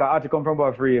big brother, because Archie come from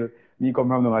Buffalo, me come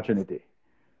from Nova Trinity.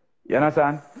 You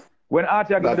understand? When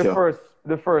Archie got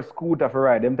the first scooter for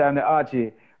ride, them time the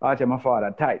Archie my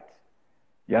father tight.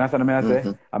 You understand what I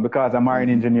say? And because I'm marine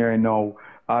engineering now,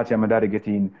 Archie and my daddy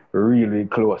getting really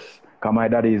close. Because my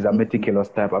daddy is a meticulous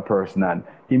type of person and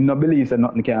he no believes that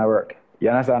nothing can work. You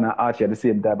understand? And Archie are the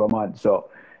same type of man.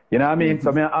 So, you know what I mean?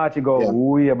 So me and Archie go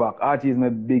way back. Archie is my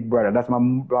big brother. That's my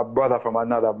brother from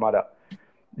another mother.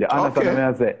 You understand what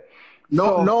I say?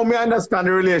 No, me understand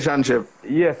the relationship.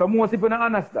 Yeah, so most people don't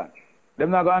understand.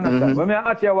 Them not going to understand. When me and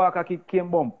Archie walk, I came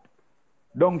bump.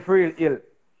 Down Frail Hill.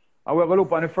 And we're going to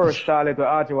look on the first starlet where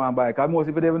Archie want to buy. Because most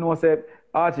people even know say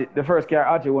Archie, the first car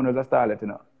Archie won was a starlet, you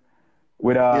know.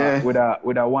 With a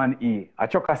 1E. A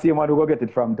Chuck see him who go get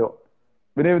it from too.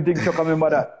 But I don't even think Chuck remember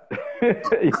that.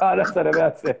 Yeah, that's what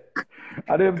I say.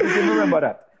 I don't even think he remember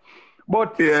that.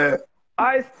 But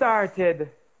I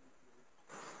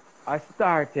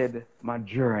started my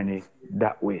journey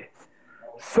that way.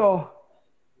 So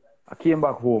I came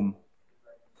back home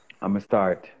and I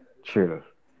start chill.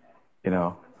 You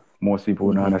know, most people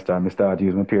wouldn't understand. I start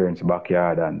using my parents'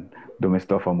 backyard and do my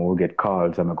stuff and we'll get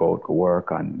calls and I go out to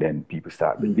work and then people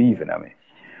start believing in me.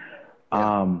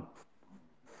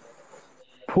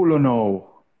 Pulo now,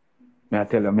 I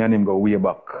tell you, me and him go way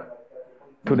back.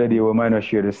 To the day we might not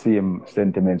share the same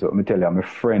sentiments, but I tell you, I'm a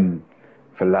friend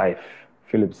for life,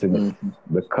 Philip Simmons,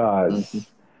 because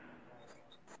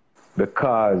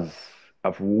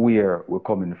of where we're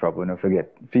coming from. When I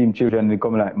forget, film children, they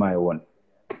come like my one.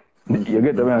 You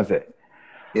get the way I say?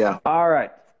 Yeah. All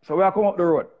right. So we are coming up the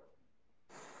road.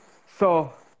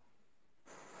 So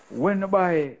when I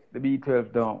buy the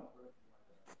B12 down,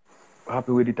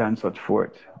 happy with it and such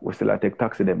forth. We still take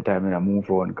taxi them time and I move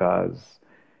on because,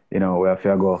 you know, we have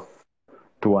to go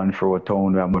to and fro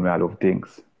town where I'm doing a lot of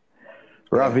things.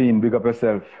 Ravine, big up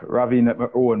yourself. Ravine at my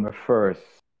own, my first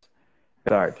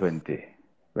SR20.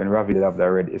 When Ravine have the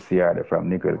red SCR from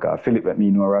Nickel, because Philip let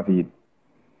me know Ravine.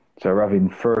 So Ravine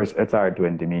first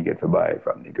SR20 me get to buy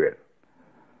from Nickel.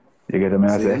 You get what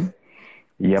I say?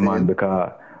 Yeah, man,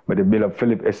 because but they build up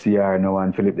Philip SCR now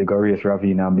and Philip they go race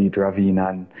Ravine and beat Ravine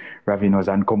and Ravine was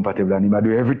incompatible and he might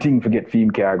do everything to get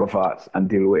Fim car go fast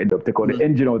until we end up take out the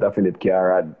engine out of Philip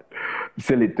car and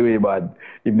sell it to him bad.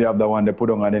 If they have the one they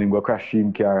put on and then him go crash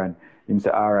Fim car and him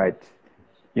say, all right,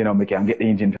 you know, me can get the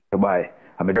engine to buy.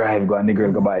 And me drive go and the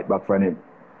girl go buy it back from him.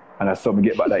 And I saw me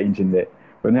get back that engine there.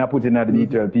 When I put in at the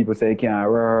detail, people say it can't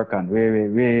work and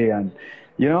way and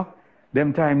you know,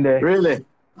 them time there. Really?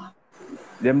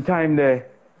 Them time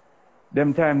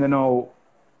they know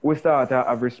we start to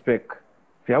have respect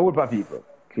for old people.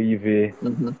 Clevey,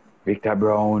 Victor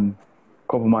Brown,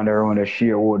 couple man around the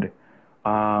Sherwood.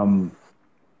 And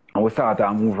we start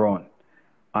to move around.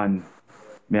 And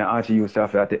me and Archie used to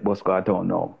have to take bus car town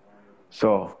now.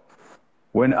 So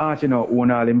when Archie now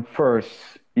own all him first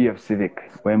EF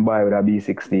Civic, when buy with a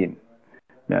B16,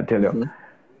 me I tell you,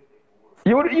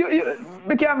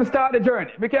 we can't start the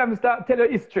journey. We can't start tell you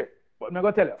history. But I'm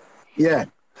going to tell you. Yeah.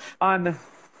 And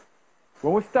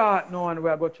when we start now and we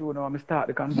go through now, I start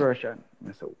the conversion.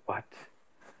 I say, what?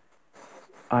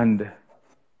 And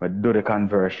we do the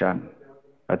conversion.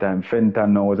 At time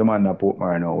Fenton now was a man at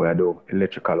Portmore now where I do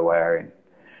electrical wiring.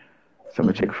 So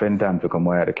I check Fenton to come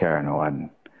wire the car now and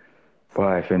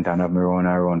Boy, Fenton have me round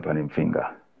and round on him finger.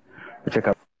 I check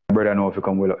a brother now if you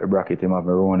come with the bracket, him have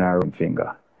me round and round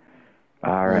finger.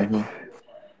 Alright.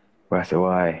 But I say,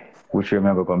 why? Which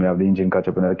remember come, me have the engine catch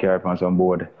up in the car on some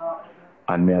board.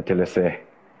 And me I tell you, say,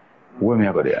 where me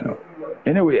I go there now?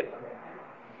 Anyway,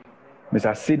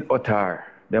 Mr. Sid Otar,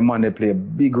 them man they play a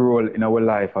big role in our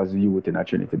life as youth in a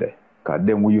Trinity today. Because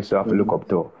them we used to have to look up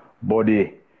to.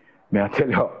 Buddy, me I tell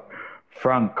you,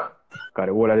 Frank, because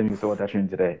the whole of them used to go to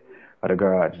Trinity today at the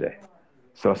garage there.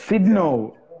 So Sid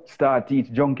now start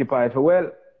teach Junkie Pie for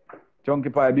well. Junkie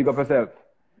Pie, big up yourself.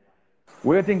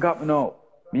 What do you think up now?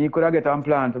 Me could have get on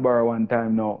plan to borrow one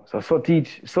time now. So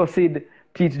Sid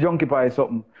teach Junkie Pie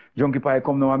something. Junkie Pie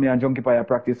come now and me and Junkie Pie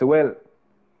practice well.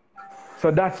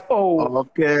 So that's how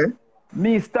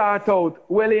me start out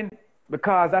welling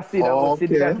because I see that Sid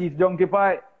that teach Junkie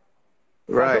Pie.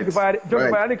 Right.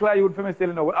 Junkie Pie, I think like you would for me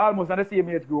still know. We're almost on the same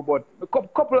age group, but a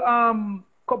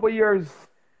couple years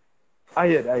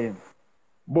ahead of him.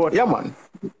 But yeah, man.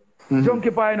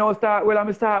 Junkie Pie now start well, and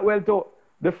I start well too.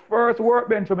 The first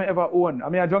workbench I ever own. I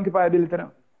mean, a Junkie Pie built it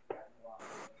now.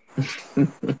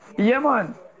 Yeah,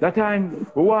 man. That time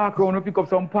we walk around, we pick up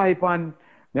some pipe and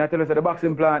I tell us that the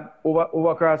boxing plant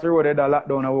over across the road there, that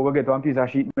lockdown, and we get one piece of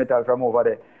sheet metal from over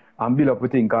there and build up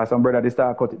with thing, because some brother they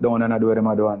start cut it down and I do what them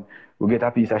I do, and we get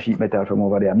a piece of sheet metal from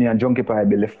over there. Me and Junkie Pie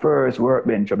build the first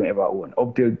workbench I ever own.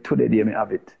 Up till today, I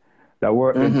have it. That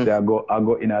workbench I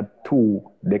go in a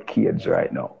 2 decades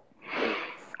right now.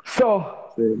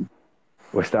 So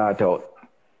we start out.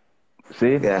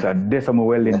 See? Yeah. So this is my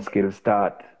welding skills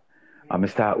start. And I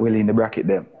start welding the bracket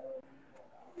them.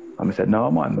 And I said,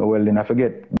 no man, my welding I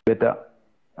forget better.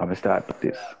 And I start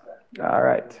this.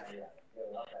 Alright.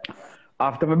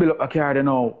 After I build up a car then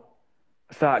now,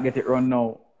 start get it run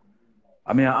now.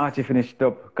 I mean Archie finished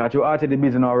up. Because you Archie the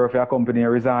business now for your company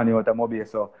and resign out of Mobile.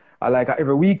 So I like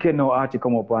every weekend now Archie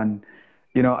come up and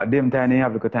you know, at them time they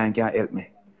have a good time can't help me.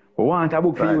 We want a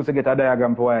book for you to get a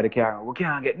diagram for wire the car. We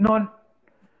can't get none.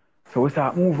 So we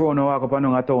start move around and walk up and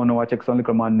down a town now. I check some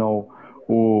little man now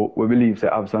who we believe say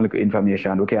have some little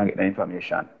information. We can't get the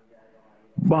information.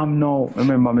 Bam now,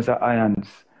 remember Mr. Irons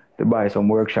to buy some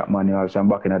workshop manuals and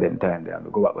back in at them time there.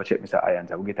 We go back and check Mr.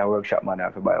 Irons and we get a workshop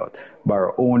manual to buy out.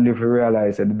 But only if we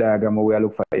realize that the diagram we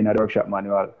look for in a workshop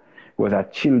manual was a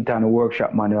Chilton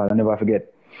workshop manual. I never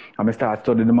forget. And I start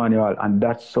studying the manual, and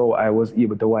that's how I was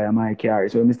able to wire my car.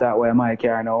 So when I start wire my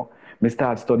car now, I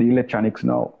start studying electronics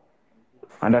now.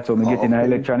 And that's how I get in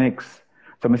electronics.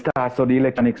 So I start studying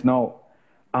electronics now.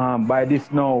 By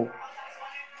this now,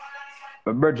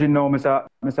 Virgin now,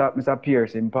 Mr.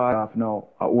 Pierce in part of now,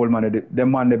 a old man, the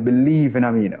man they believe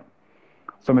in me now.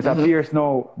 So Mr. Pierce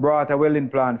now brought a welding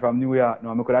plan from New York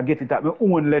now. I could get it at my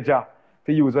own ledger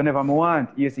to use whenever I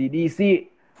want, ACDC.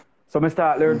 So I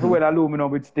start learning to weld aluminum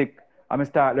with stick, and I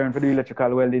start learning to do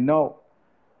electrical welding now.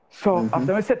 So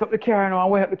after I set up the car now, I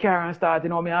went up the car and start, you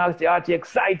know, I was actually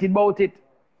excited about it.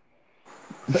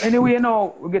 So anyway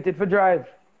now, we get it for drive.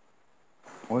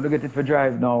 When we get it for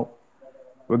drive now,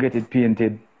 we get it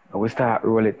painted, and we start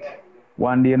roll it.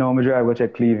 One day now, I drive, we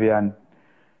check Clevie, and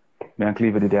me and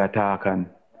Clevie did their talk, and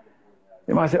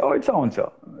he must say, oh, it sounds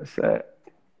so. I say,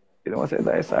 you know, I say,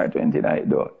 that's SR20 night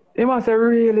though. He must say,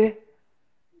 really?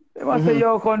 He must say,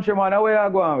 yo, countryman, where you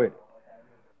going with?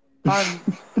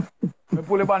 And I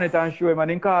pull the bonnet and show him,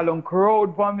 and he call on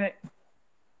crowd for me.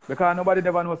 Because nobody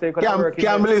never knows say you could work.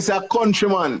 Can't believe it's a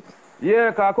countryman. Yeah,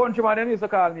 because countryman, they used to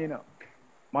call me, you know.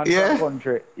 Man from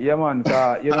country. Yeah, man,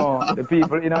 because, you know, the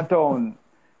people in a town,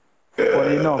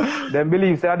 funny enough, them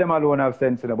believe say them alone have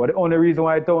sense, you know. But the only reason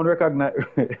why town recognize,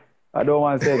 I don't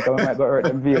want to say it because I might go hurt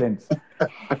them feelings.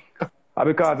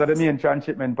 Because of the main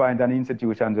transshipment point and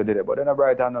institutions who did it, but then a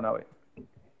bright hand on away.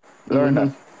 Learn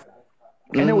that.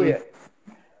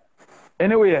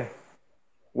 Anyway,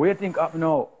 what do you think up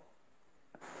now?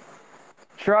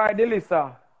 Try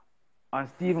Delisa and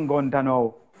Stephen Gunter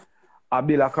now, a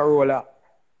Bill a Corolla.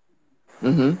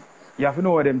 You have to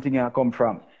know where them things come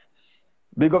from.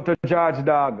 Big up to George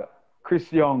Dog,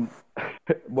 Chris Young,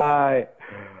 boy,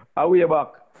 a way back.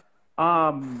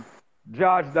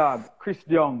 George Dog, Chris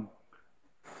Young,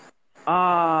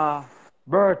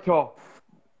 Berto.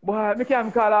 Boy, I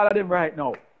can't call all of them right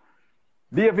now.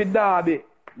 David Darby.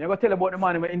 I'm going to tell you about the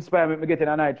man who inspired me to get in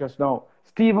a night just now.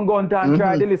 Stephen Gunter and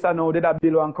Try Delisa now did a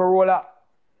Bill and Corolla.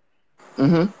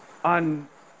 And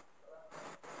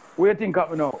what do you think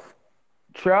of me now?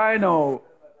 Try now.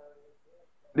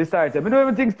 Decide. I don't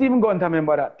even think Stephen Gunter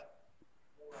remember that.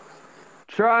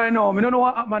 Try now. I don't know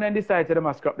what happened and decide to them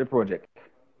to scrap the project.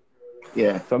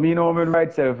 Yeah. So me know my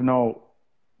right self now.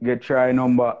 Get Try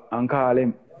number and call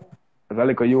him as a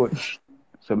little youth.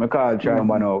 So I call try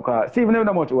number now. Cause Stephen never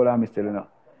know much older than me still, you know.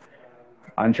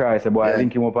 And try say, boy,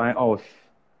 link him up on the house.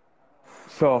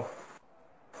 So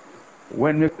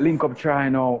when we link up try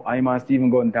now, I'm and Stephen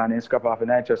go down and scrap off a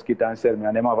nitrous kit and sell me,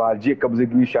 and them have all Jacob's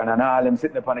ignition and all them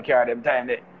sitting up on the car them time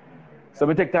there. So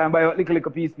we take time buy a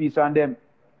little piece from them.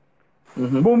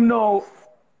 Boom now.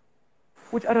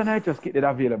 Which other nitrous kit did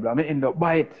available? I end up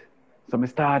buy it. So I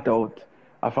start out.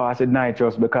 I said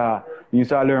nitrous because you used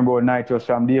to learn about nitrous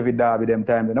from David Darby them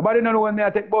times. Nobody know when me I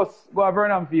take bus, go to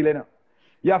Vernon Field, you know.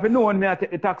 You have to know when me I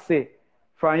take the taxi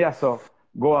from Yasso,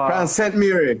 go from St.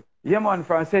 Mary. Yeah man,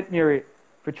 from St. Mary.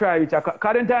 For try which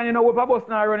because then time you know what a bus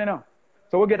now running now.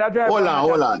 So we get a driver.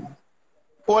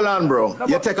 Hold on, bro. No,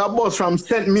 you take a bus from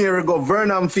St. Mary, go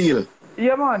Vernon Field.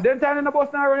 Yeah man, then time in the bus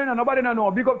now running now, nobody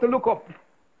know. Big up to look up.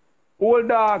 Old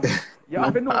dog. You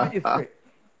have to know the history.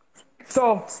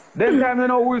 So, then time you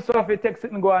know we used to have to take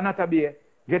something and go to Natabay,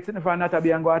 get something from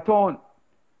Natabay and go to town.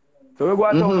 So we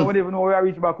go to town and we don't even know where I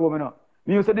reach back home, you know.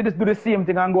 Me used to do the same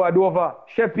thing and go to Dover,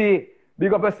 Sheppy,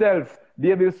 big up yourself,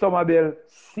 David Somerville,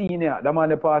 Senior, the man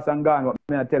that passed and gone, but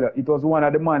me I tell you, it was one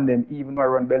of the man them, even though I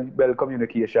run Bell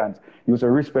Communications, you used to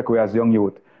respect we as young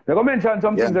youth. I'm going to mention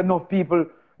some things that enough people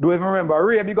don't even remember.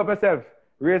 Ray, big up yourself.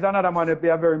 Ray is another man that play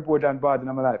a very important part in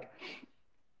my life.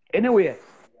 Anyway,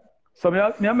 so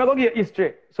I'm going to get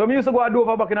history. So I used to go to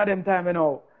Dover back in them time, you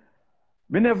know.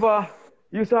 I never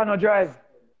used to no drive.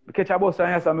 I catch a bus and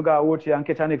yes, I go to Ochi and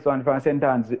catch a next one from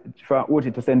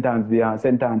Ochi to St. Anne's Bay and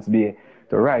St. Anne's Bay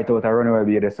to right out and run away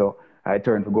Bay there. So I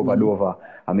turn to go to Dover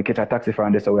and I catch a taxi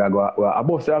from this. So I go a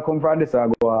bus I come from this, I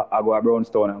go to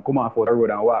Brownstone and come off out the road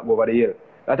and walk over the hill.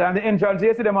 That time the entrance,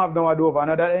 you see them have now at Dover,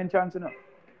 another entrance, you know.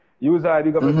 Use I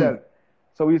big up yourself.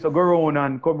 So we used to go around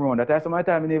and come around. That time, some of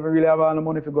the time, I didn't even really have all the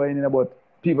money to go in, but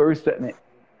people respect me.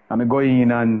 And I go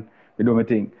in and I do my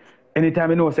thing.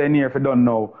 Anytime I know say near if I done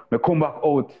now, I come back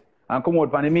out and come out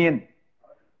from the main.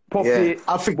 Puffy,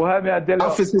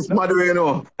 office is mad, you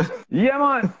know. Yeah,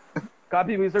 man. Because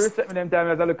people used to respect me them time.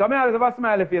 I said, look, come here, I have a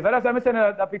smiley face. And that's why I send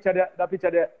that picture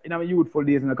there in my youthful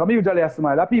days. You know. Come usually I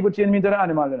smile. That people change me into the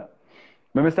animal, you know.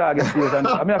 When I start getting serious, and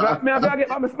I get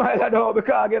my smile now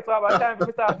because I get so much time for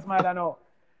me start smiling now.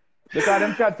 Because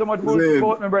them chat so much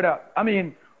about me, brother. I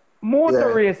mean,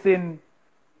 motor racing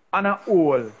on a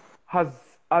whole has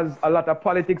a lot of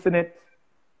politics in it.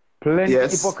 Plenty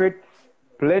hypocrites.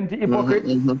 I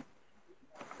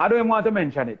don't even want to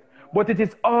mention it. But it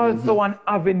is also an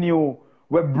avenue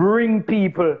where bring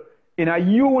people in a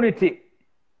unity.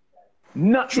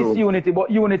 Not disunity, but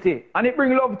unity. And it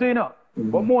bring love to you know.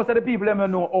 But most of the people let me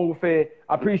know how to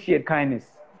appreciate kindness.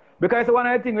 Because one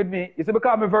of the things with me is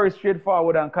because I'm very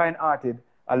straightforward and kind-hearted,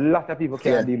 a lot of people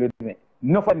can't deal with me.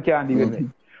 None of them can deal with me.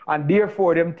 And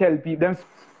therefore, them tell people, them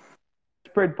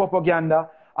spread propaganda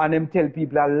and them tell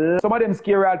people, some of them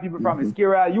scare all people from me,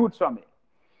 scare all youths from me.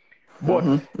 But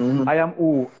I am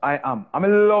who I am. I'm a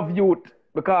love youth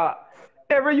because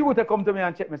every youth that come to me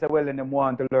and check me say, well, then them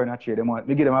want to learn a trade. They want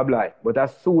me give them a blind. But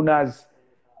as soon as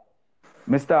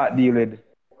I start dealing with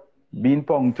being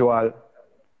punctual,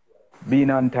 being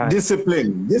on time.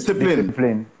 Discipline.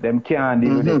 Them can't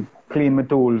deal with it. Clean my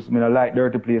tools. I don't like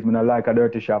dirty place. I don't like a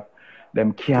dirty shop.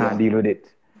 Them can't deal with it.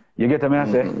 You get what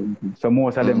I say? So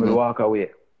most of them will walk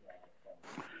away.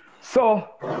 So,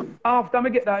 after I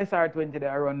get that SR20 that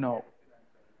I run now,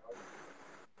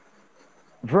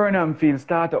 Vernon Field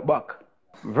startup back.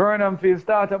 Vernon Field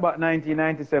startup back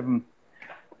 1997.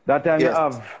 That time you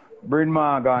have Bryn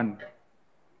Morgan,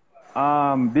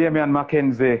 Damian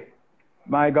McKenzie.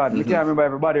 My God, we can't remember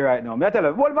everybody right now. I tell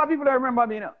you, what about people that remember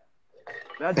me now?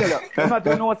 I tell you, I'm not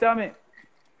going to know what's me.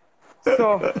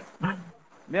 So,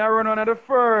 me I run one of the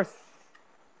first.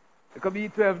 It could be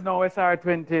 12 now,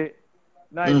 SR20,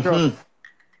 Nitros.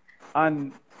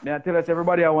 And me I tell us,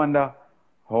 everybody I wonder,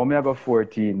 how me I go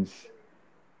 14s?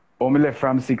 How me left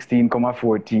from 16, come at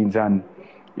 14s, and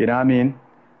you know what I mean?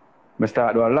 I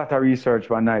start doing a lot of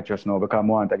research on Nitros now because I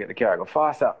want to get the car go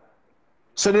faster.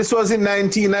 So this was in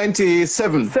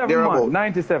 1997?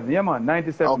 97, yeah man,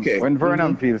 97. Okay. When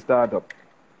Vernon Field started up.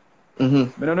 I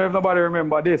don't know if nobody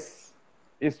remember this.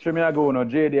 History me ago no,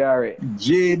 JDRA.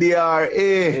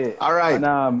 JDRA. All right.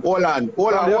 And, hold on,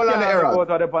 Errol. Go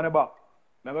to the on the back.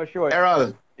 I'm going to show you.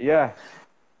 Errol. Yeah.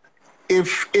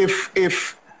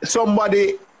 If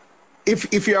somebody,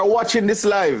 if you're watching this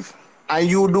live and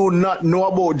you do not know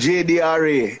about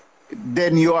JDRA,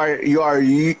 then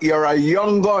you're a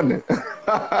young gun.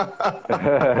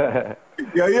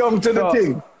 You're young to the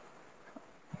thing.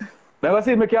 Let us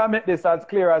see if we can make this as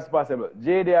clear as possible.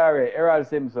 JDRA, Errol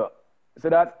Simpson. So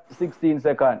that 16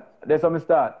 seconds. That's how we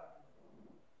start.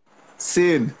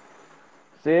 Scene.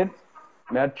 See?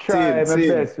 I try my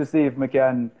best to see if I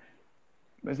can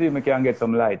get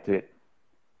some light to it.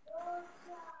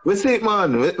 We see it,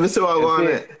 man. We see what going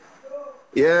on.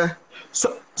 Yeah.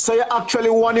 So you actually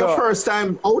won your first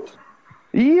time out?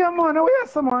 Yeah, man. Oh,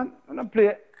 yes, man. I'm gonna play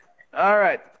it. All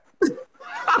right.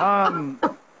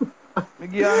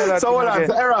 So hold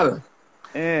on, Errol.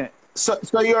 Yeah. So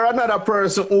you're another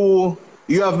person who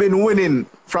you have been winning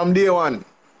from day one.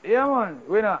 Yeah, man.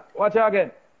 Winner. Watch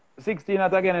again. 16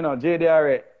 at again, you know.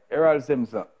 JDRA. Errol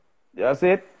Simpson. You see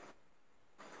it?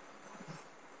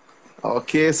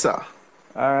 Okay, sir.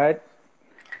 All right.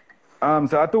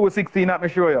 So I took 16 at me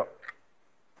show you.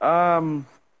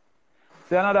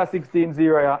 See another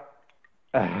 16-0,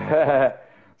 yeah.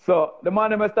 So the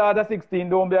man who start at 16,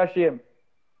 don't be ashamed.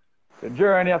 The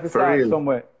journey have to start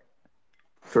somewhere.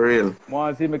 For real. I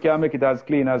want to see if I can make it as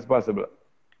clean as possible.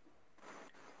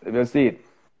 If you see it.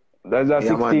 There's a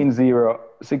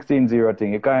 16-0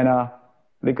 thing. It kind of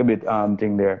little bit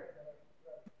thing there.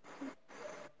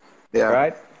 Yeah.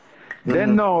 Right?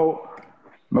 Then now,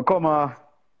 I come a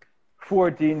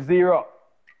 14-0.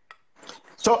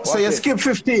 So you skip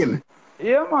 15?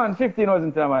 Yeah, man. 15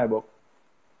 wasn't in my book.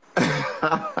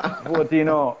 14,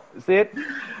 no. See it?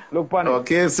 Look upon it.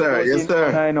 Okay, sir. 14, yes,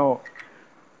 sir. I know.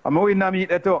 I'm going to meet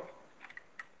that too.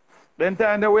 Then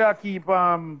time that we keep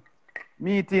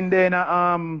meeting there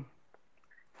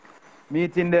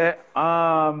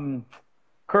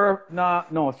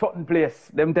certain place.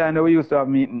 Them time that we used to have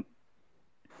meeting.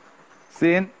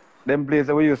 See? Them place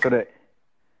that we used to do.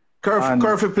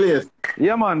 Curfew place.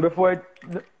 Yeah, man, before it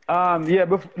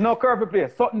curfew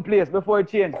place, certain place before it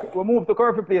changed. We moved to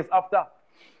curfew place after.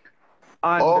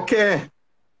 And okay.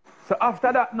 So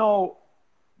after that now,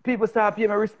 people start paying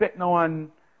me respect now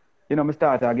and me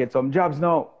start to get some jobs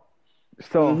now.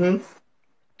 So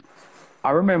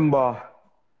I remember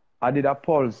I did a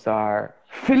Pulsar.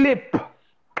 Philip.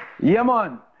 Yeah,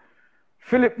 man.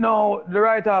 Philip now, the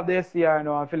writer of the SCR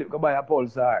now, and Philip go buy a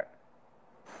Pulsar.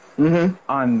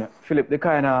 And Philip, they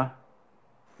kind of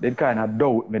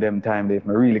doubt me them time if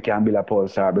I really can build a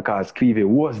Pulsar because Clevie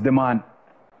was the man.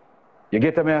 You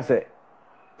get what I say?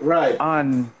 Right.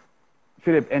 And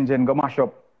Philip engine go mash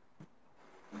up.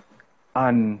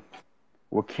 And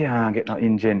we can't get no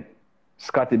engine.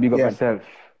 Scotty, big up yourself.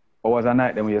 It was a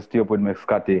night then we stay up with me,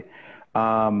 Scotty.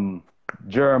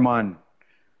 German.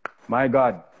 My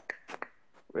God.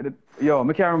 Yo,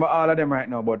 I can't remember all of them right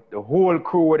now, but the whole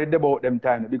crew were did about them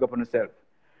time, they big up on themselves.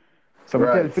 So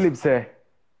I tell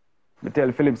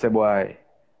Philip say, boy,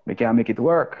 we can't make it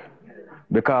work.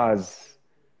 Because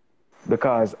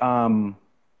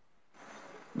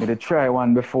me did try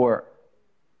one before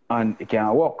and it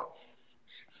can't work.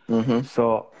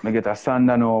 So I get a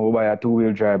Sander now, we buy a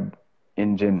 2-wheel drive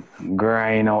engine,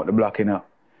 grind out the block,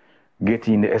 get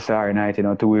in the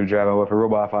SR90, 2-wheel drive, and we have to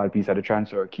rub off all piece of the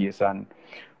transfer case and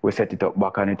we set it up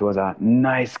back and it was a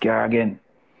nice car again.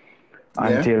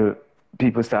 Until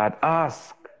people start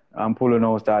ask and Polo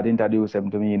now start introduce them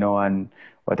to me, and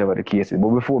whatever the case is. But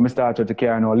before me start with the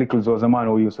car, Lickles was a man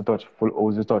who used to touch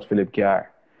Philip car.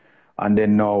 And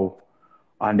then now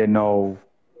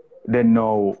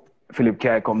Philip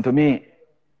car come to me.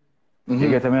 You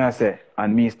get what I say?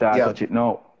 And me start touch it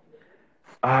now.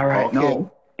 All right,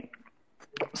 now.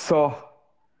 So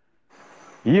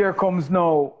here comes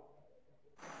now,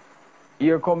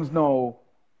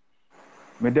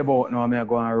 me debut now, me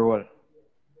go and roll.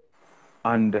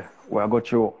 And we go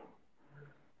through.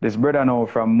 This brother now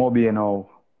from Moby now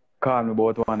called me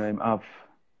about one of him have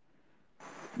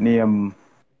named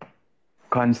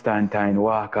Constantine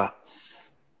Walker.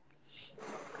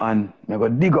 And I go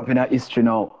dig up in that history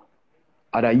now.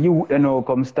 And the youth they now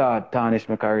come start tarnish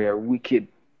my career wicked.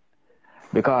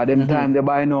 Because them time they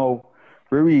by now,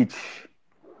 we reach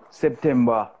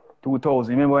September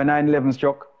 2000. Remember when 9/11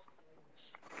 struck?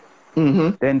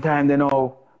 Then time they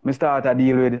know, me start to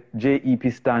deal with JE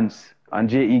Pistons. And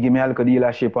JE give me a little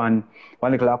dealership and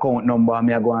one little account number and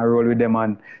me I go and roll with them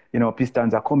and,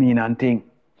 Pistons are coming in and thing.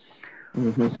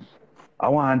 I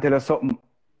want to tell you something.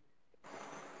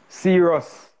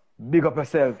 Serious, big up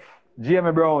yourself.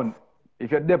 Jamie Brown,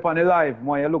 if you're deep on the live,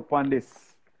 when you look on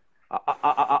this,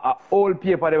 old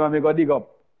paper them and me go dig up.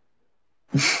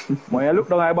 When you look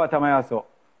down at the bottom of your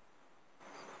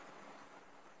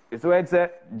it's where it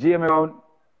said, Jamie Brown,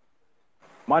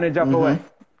 manager for what?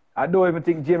 I don't even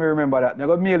think Jamie remember that. I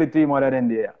got mail it to him other than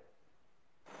there.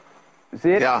 You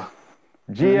see it? Yeah.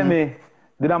 Jamie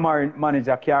did a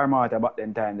manager car market back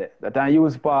then time there. That time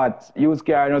use parts, use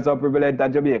car and also privileged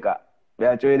at Jamaica. We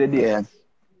are showing the dates.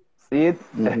 See it?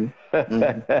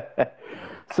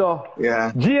 So,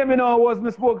 Jamie now was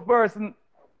my spokesperson.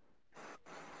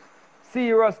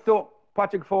 Serious too.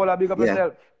 Patrick Fowler, big up Yeah.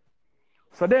 yourself.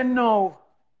 So then now,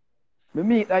 we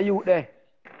meet a youth there.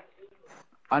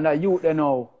 And a youth there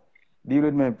now, deal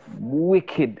with me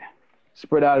wicked.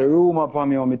 Spread all the rumor upon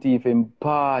me on my teeth in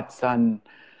parts and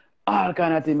all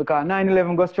kind of thing. Because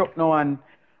 9/11 got struck now and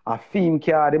a theme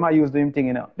car, they might use them thing,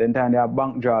 you know. Then time they have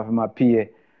bank draft for my pay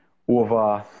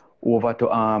over to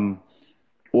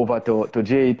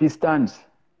JP stands.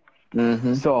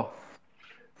 So,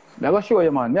 I'm going to show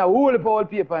you, man. I have a whole old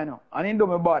paper, you know, and it do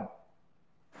me bad.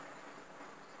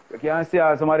 You can see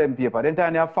how some of them paper. Then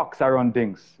time they have facts around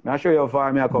things. I'll show you how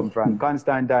far I come from.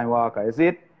 Constantine Walker, you see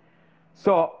it?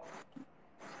 So,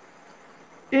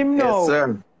 him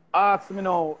now ask me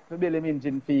now to build him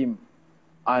engine theme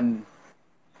and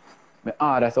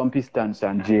I order some pistons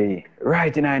and J.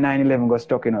 Right in 9/11 got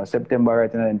stuck, you know, September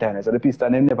right in the time. So the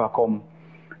piston them never come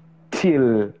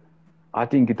till I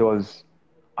think it was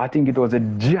a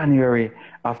January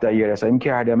after a year. So him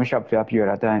carried them shop for a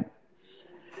period of time.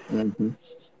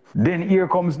 Then here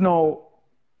comes now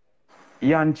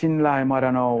Yan Chinlai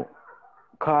mother now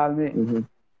call me.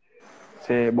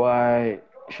 Say, boy,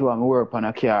 she want me work on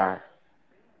a car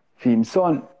for him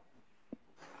son.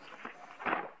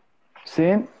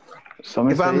 See? So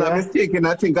if I'm not mistaken,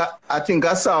 I think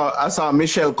I saw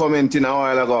Michelle commenting a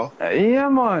while ago. Yeah,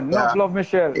 man. Enough love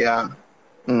Michelle. Yeah.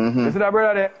 You see that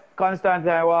brother there,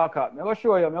 Constantine Walker. I'm going to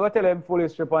show you. I'm going to tell him full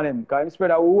history on him. Because him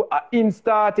spread who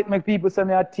start it make people say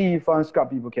me a thief and scrap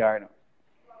people carrying.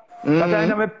 That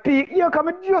time I peak. Yeah, because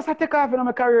I just take off in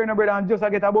my career, brother, and just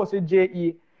get a bus with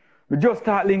JE. We just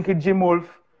start linking Jim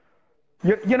Wolf.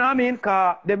 You know what I mean?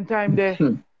 Because them time there,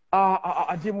 Jim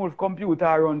Wolf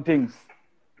computer run things.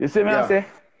 You see me I say?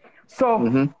 So,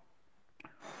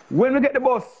 when we get the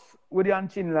bus with the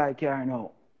Anchin like here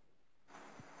now,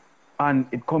 and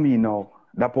it come in now,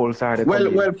 the pole side.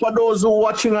 Well, for those who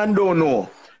watching and don't know,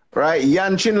 right,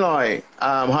 Yan Chinloy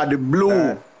had the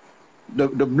blue, the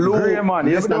blue. Grey, man.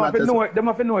 Yeah, they have to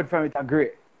know it from it, a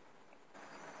grey.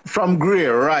 From grey,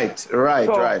 right. So, right.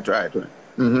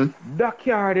 That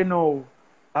car, you know,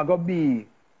 I got be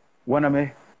one of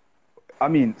my,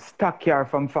 stock car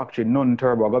from factory,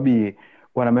 non-turbo, I got be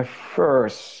one of my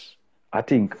first, I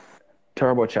think,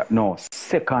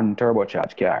 second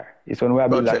turbocharged car. It's when we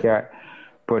build that car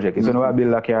project. It's when we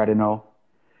build that car, you know.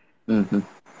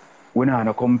 We don't have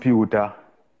no computer.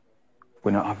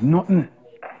 We don't have nothing.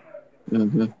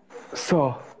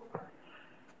 So,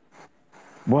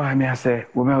 boy, I say,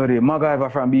 we may do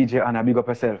MacGyver from BJ and I big up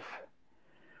yourself.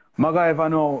 MacGyver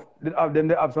now, they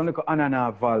have some little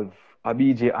Anana valve, a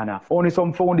BJ Anna. Only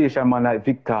some foundation man like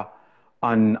Victor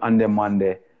and them man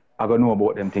there, I gonna know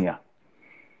about them thing.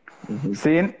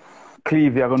 Seeing?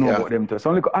 Cleve, I gonna know about them too.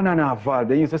 Some little Anana valve,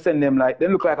 they used to send them like, they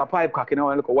look like a pipe cock, you know,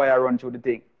 and look a wire run through the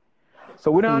thing.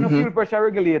 So we don't have no fuel pressure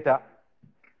regulator.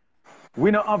 We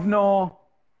don't have no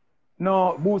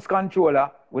boost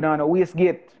controller. We don't have no waste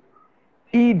gate.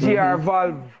 EGR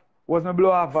valve was my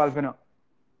blow-off valve, you know.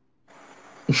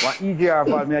 What EGR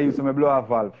valve me I use my blow-off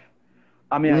valve.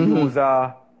 And I use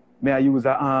them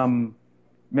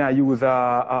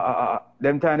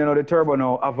time you know the turbo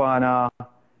now have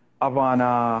an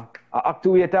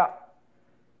actuator.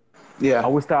 Yeah.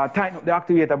 And we start tighten up the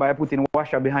actuator by putting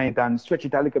washer behind it and stretch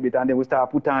it a little bit and then we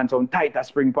start put on some tighter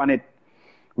spring on it.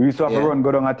 We used to have to run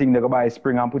go down a thing they go buy a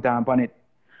spring and put on it.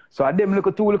 So at them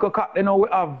two little cut, you know, we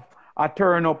have a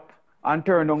turn up and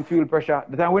turn down fuel pressure.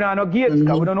 The time we don't have no gates,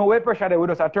 because we don't know where pressure there, we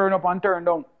just a turn up and turn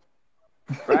down.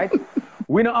 Right?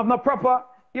 We don't have no proper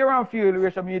air and fuel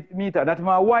ratio meter. That's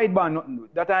my wideband nothing.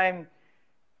 That time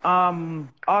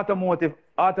autometer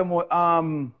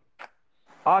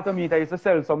used to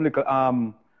sell some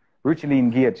little rich lean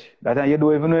gauge. That time you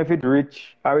don't even know if it's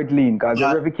rich or it's lean. Because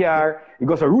every car, it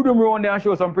goes a rhythm around there and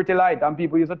show some pretty light. And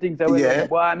people used to think, say,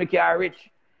 boy, my car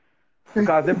rich.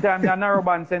 Because them time the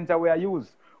narrowband sensor we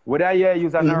use. Whether you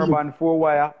use a narrowband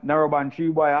 4-wire, narrowband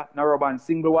 3-wire, narrowband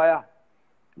single wire.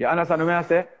 You understand what I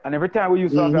say? And every time we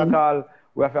use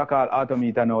we have to call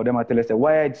autometer now. Them tell us,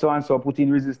 wire it so and so, put in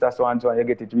resistor so and so, and you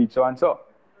get it reach so and so.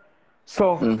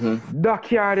 So, that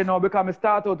car there now, because I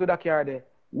start out with that car there,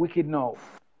 wicked now.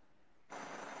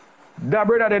 That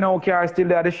brother there now car still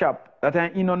there at the shop. That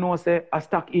time he don't know say a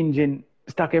stock engine,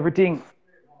 stock everything.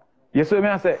 You see what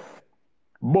I say?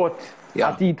 But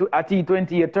a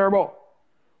T28 turbo.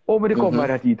 How me come by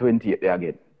that T28 there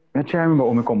again? I try to remember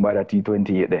how me come by that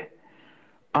T28 there.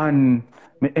 And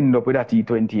me end up with that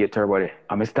T28 turbo there.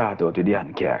 And I start out with the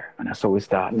hand car. And that's how we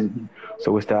start.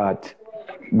 So we start,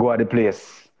 go at the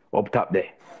place up top there.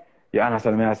 You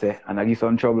understand me I say? And I give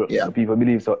some trouble. So people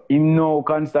believe. So him now,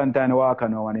 Constantine Walker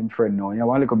now and him friend now. You know,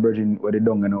 one little virgin with the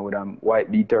dung now with them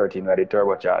white B13 with the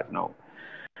turbocharge now.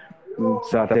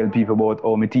 So I tell people about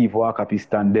how my thief walk a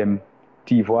piston, them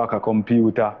thief walk a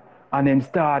computer, and them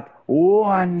start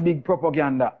one big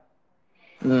propaganda.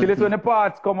 Till it's when the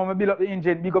parts come and I build up the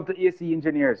engine, big up the AC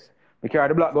engineers. I carry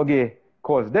the black go gay.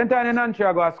 Cause then time in Nancy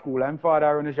I go to school, I'm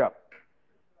father run the shop.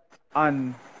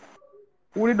 And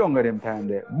who did down there them time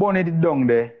there? Bonnie did down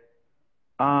there.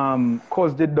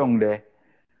 Cuz did down there.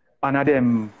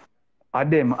 And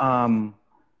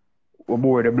we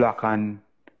bore the black and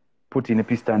put in the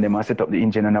piston them and set up the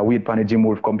engine and I wait for the Jim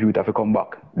Wolf computer to come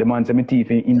back. The man said me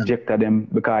teeth injector them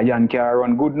because Jan can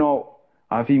run good now.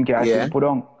 And him can put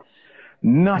on.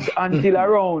 Not until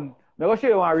around. I'm going to show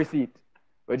you one receipt.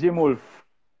 Where Jim Wolf.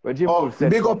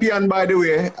 Said big up Jan, by the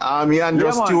way. Jan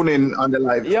just tune in on the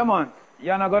live. Yeah, man.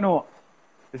 Jan not going to know.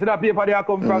 You see that paper there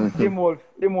come from Jim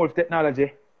Wolf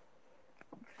Technology.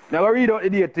 Now I read out the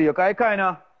date to you,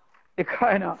 because it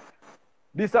kinda,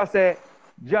 this I say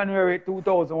January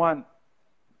 2001.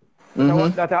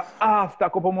 That after, a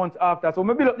couple months after. So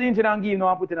I build up the engine and give him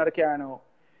and put it in the car now.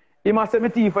 He must send me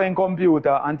teeth for him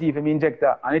computer and teeth for me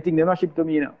injector. And I think they not ship to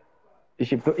me now. They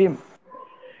ship to him.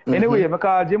 Anyway, I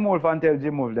call Jim Wolf and tell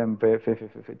Jim Wolf them for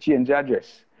change the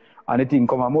address. And the thing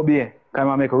come and mobile. Come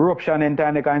and make a eruption in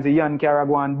time they can say Jan carry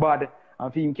go on bad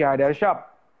and him carry their shop.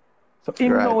 So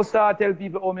him now start tell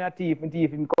people, oh, me a thief, me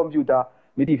thief him computer,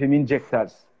 me thief him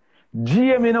injectors.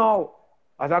 Jamie now,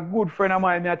 as a good friend of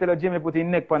mine, me I tell Jamie put his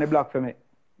neck on the block for me.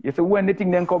 You see, when the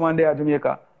thing then come on there,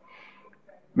 Jamaica,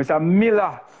 Mr.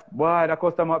 Miller, boy, the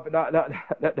customer,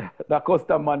 that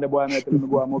customer man, the boy, I tell him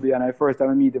go on mobile, and the first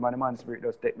time I meet him, and the man spirit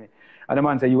just take me. And the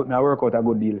man say, you I work out a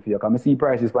good deal for you, because I see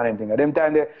prices for them thing. At them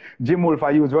time, the Jim Wolf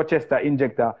I use Rochester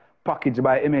injector packaged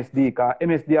by MSD, because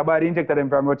MSD I buy the injector them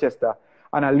from Rochester.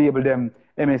 And I label them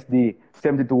MSD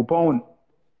 £72.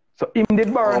 So in the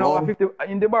bar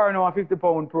now a 50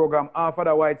 pound program after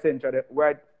the white Central,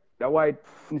 the white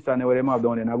Nissan where they have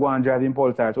down there, I go and drive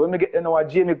impulsor. So when we get you know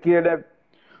Jamie clear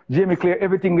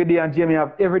everything we do and Jamie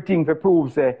have everything to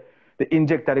prove say the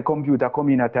injector, the computer come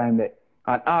in at time there.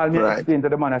 And all me explain to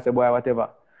the man, I say, boy, whatever.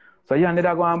 So you ended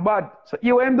up going bad. So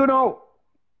you what him do now?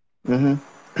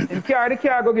 The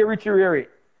car go get Richie Rary.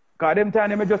 Because them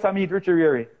time they just meet Richie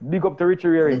Rary. Big up to Richie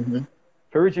Rary.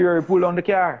 So Richie Rary pull on the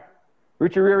car.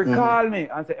 Richie Rary call me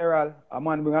and say, Errol, a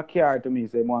man bring a car to me.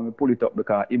 Say, man, me pull it up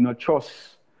because he not trust.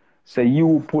 Say,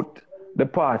 you put the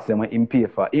parts them in pay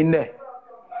for in there.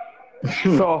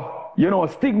 So, you know,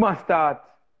 stigma start.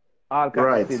 All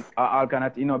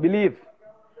cannot, you know, believe.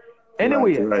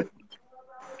 Anyway,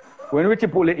 when Richie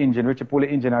pull the engine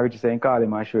and Richie say, call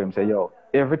him and show him, say, yo,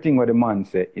 everything what the man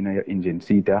say in your engine,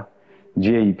 seater,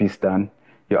 JE piston,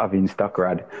 you have in stock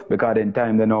rod. Because in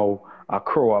time they know a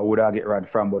crow would have get rod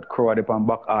from, but crow they on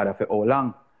back order for how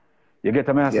long. You get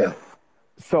to me, I say?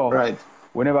 So,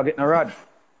 whenever get no rod,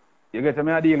 you get to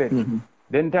me, I deal it.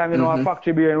 Then time you know a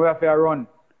factory bearing where I run.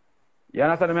 You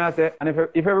understand me, I say? And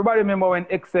if everybody remember when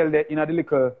Excel there in the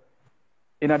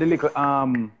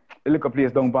little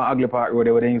place down on Ugly Park Road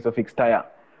there where they used to fix tire.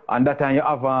 And that time you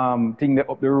have thing there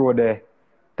up the road there,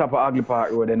 top of Ugly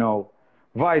Park Road there now.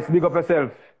 Vice, big up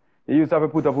yourself. You used to have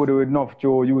to put up with enough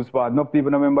to use part. Enough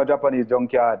people remember Japanese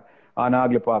junkyard and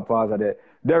Ugly Park Plaza there.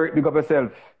 Derek, big up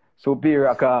yourself.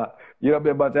 Superior car. You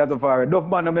remember that far. Enough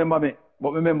man remember me,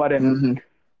 but remember them.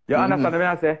 You understand me,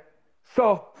 I say?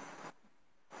 So,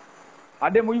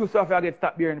 and then we used to have to get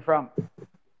stop bearing from.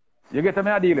 You get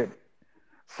me, I deal it.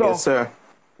 So, yes, sir.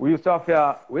 We used to have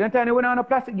to, we don't have no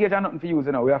plastic gauge and nothing to use,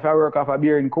 you know. We have to work off a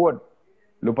bearing code.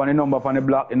 Look on the number on the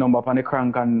block, the number on the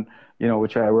crank, and, you know, we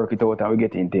try to work it out and we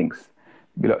get in things.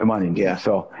 Build up the money. Yeah.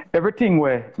 So, everything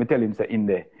where me tell him say in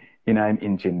there, in I'm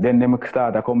inching. Then they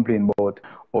start to complain about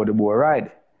how the boy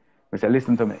ride. I say,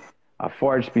 listen to me. A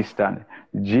forged piston,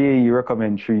 JE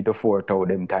recommend 3 to 4 thou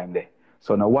them time there.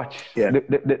 So now watch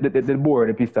the bore,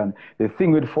 the piston. The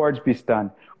thing with forged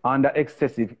piston, under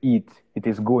excessive heat, it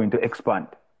is going to expand.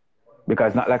 Because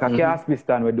it's not like a cast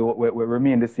piston will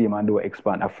remain the same and do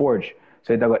expand. A forge.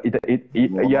 So you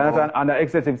understand, under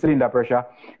excessive cylinder pressure,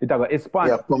 it will expand.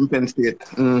 Yeah, compensate.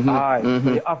 So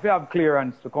you have to have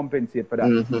clearance to compensate for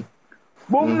that.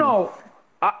 Boom now,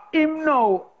 him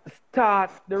now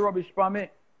start the rubbish for me.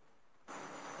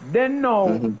 Then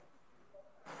now,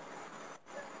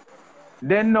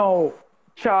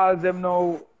 Charles them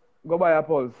now go buy a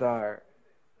Pulsar.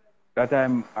 That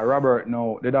time Robert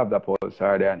now they have the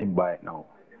Pulsar there and him buy it now.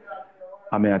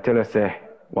 I mean I tell you say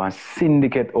one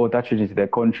syndicate out of Trinity, the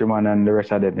countryman and the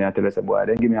rest of them, I tell you say boy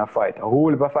then give me a fight. A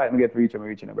whole heap of fight me get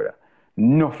reaching brother.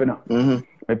 Nothing.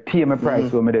 I pay my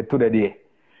price for me there to the day.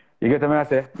 You get me I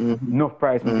say? Enough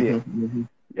price me pay.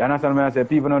 You understand me I say?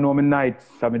 People don't know me nights,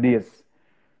 some days.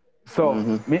 So,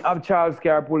 me have Charles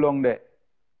car pull down there.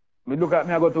 Me look at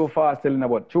me, I go too fast telling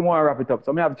about 2 more wrap it up.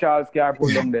 So, me have Charles car pull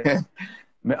down there.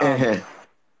 me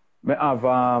have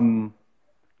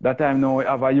that time now we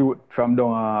have a youth from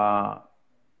down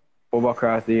over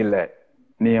across the hill there.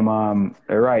 Name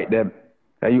right there.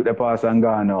 The youth the pass and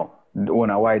gone now. The one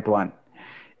a white one.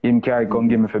 Him carry come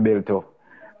give me for bill too.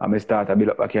 And me start to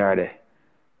build up a car there.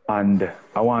 And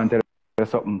I want to tell you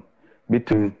something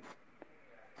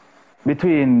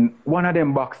between one of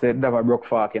them boxes that have a broke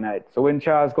fork in it. So when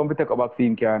Charles come to take a back for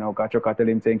him car now, because Chuck tell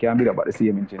him saying he can build up at the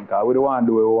same engine car. We don't want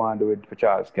to do it for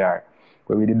Charles' car.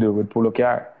 What we did do with Polo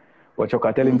car. But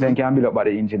Chuck tell him saying he can build up at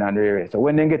the engine and the rear. So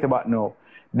when they get back now,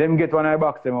 them get one of the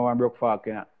boxes them have a broke fork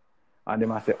in it. And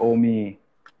them say, oh me.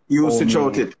 You switch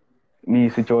out it. Me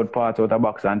switch out parts out of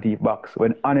box and teeth box.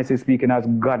 When honestly speaking, as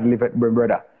God liveth,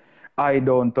 brother, I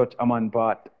don't touch a man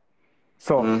part.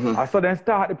 So I saw them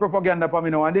start the propaganda for me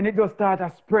now, and then it just start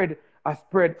to spread.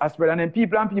 And then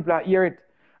people are hear it.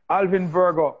 Alvin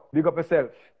Virgo, big up yourself.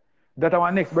 That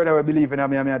our next brother will believe in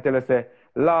me, and I tell her say,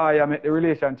 lawyer make the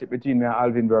relationship between me and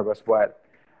Alvin Virgo spoil.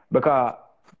 Because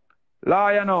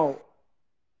lawyer now,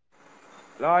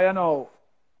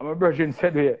 I'm a virgin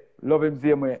said we love him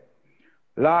same way.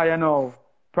 Lawyer now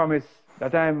promise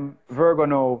that I'm Virgo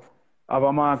now have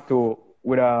a Mark 2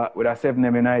 with a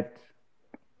 7M night.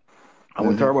 And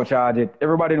we turbocharge it.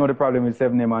 Everybody know the problem with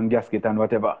 7M and gasket and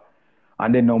whatever.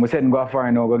 And then now we said go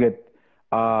far now go get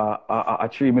a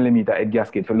 3mm head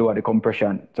gasket for lower the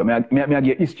compression. So I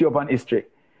get history upon history.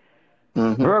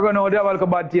 Virgo now they have a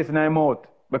bad taste in my mouth.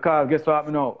 Because guess what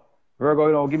happened now? Virgo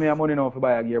you know give me your money now to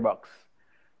buy a gearbox.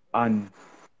 And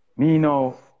me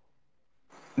now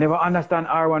never understand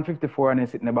R154 and then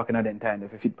sit in the back in the time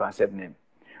if you fit past 7M.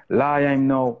 Lawyer him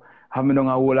now, have me down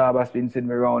a whole harbor spin, sit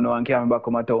me around now and carry me back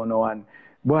come a town now and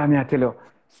boy me I tell you,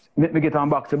 make me get one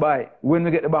box to buy. When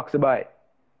we get the box to buy,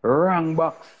 wrong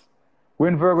box.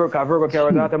 When Virgo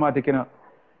carries automatic, you know.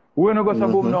 When we go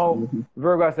some boom now,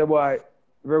 Virgo say boy,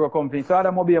 Virgo company. So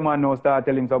that mobile man now start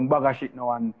telling some bag of shit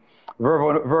now and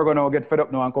Virgo now get fed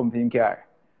up now and come to him car.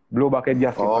 Blow back a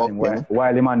gasket on him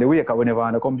while him on the wake up whenever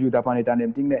on the computer upon it and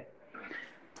them thing there.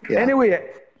 Yeah. Anyway,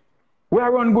 we are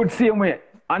run good same way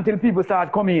until people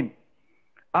start coming.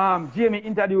 Jamie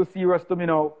introduced Serious to me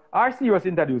now. Our Serious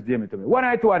introduced Jamie to me. One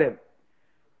or two of them.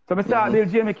 So I start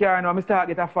build Jamie car now, I start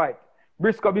get a fight.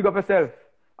 Briscoe, big up yourself.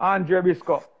 Andre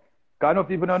Briscoe. Because enough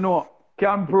people don't know.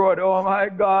 Camp Road, oh my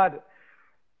God.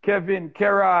 Kevin,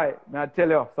 Kerai, I tell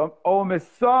you, my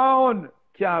sound.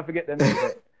 Can't forget the name.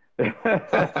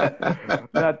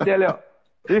 I tell you,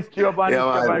 history of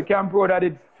and Camp Road I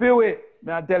did feel it.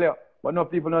 I tell you, but no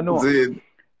people don't know.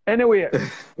 Anyway,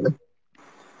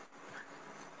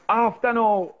 after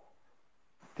now,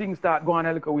 things start going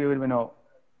a little way with me now.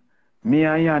 Me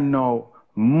and Ian now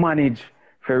manage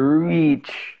to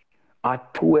reach a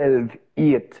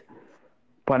 12.8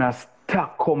 on a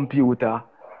stock computer,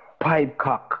 pipe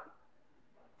cock,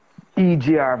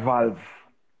 EGR valve.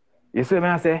 You see what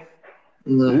I say?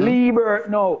 Liebert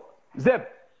now.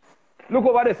 Zep, look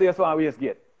over there so you saw a waste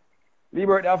gate.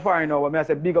 Liebert they're fine now. When I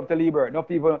say big up to Liebert, no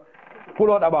people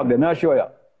pull out the bag there. I'll show you.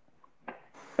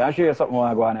 I'll show you something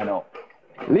I go on now.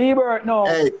 Liebert now.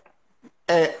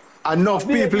 Hey, enough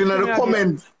people in the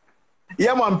comments.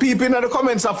 Yeah man, people in the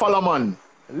comments are follow man.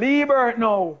 Liebert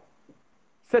now.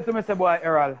 Said to me, say boy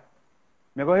Errol,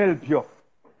 me go help you.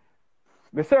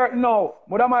 Me certain now,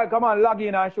 Mother Mike come on log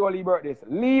in and show Liebert this.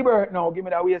 Liebert now, give me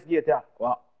that waste gate here.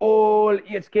 Well, all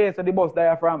HK so the bus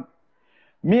diaphragm.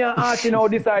 Me and Archie now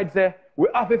decide say, we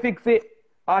have to fix it.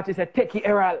 Archie say, take it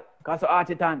Errol, because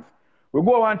Archie tan. We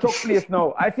go and truck place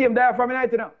now. I see him diaphragm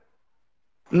tonight, you know.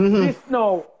 This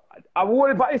now, I whole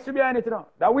heap of history behind it, you know.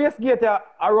 That waste gate here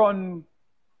around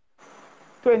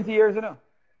 20 years, you know.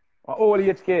 All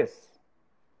HKs.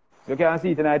 You can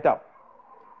see it in the top.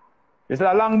 It's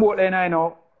a long boat there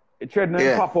now. It tread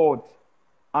and pop out.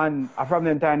 And from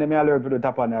them time, I learned to the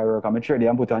top on the work. I'm tread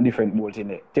and put on different bolts in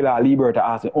there. Till I Liebert to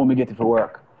ask me, how me get it for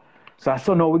work.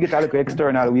 So now we get a little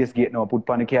external waste gate now, put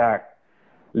on the car.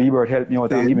 Liebert help me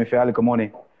out and give me a little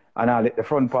money. And I let the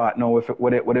front part now with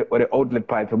the outlet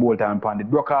pipe for bolt and pan.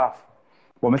 It broke off.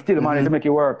 But I still managed to make it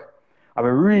work. I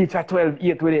will reach a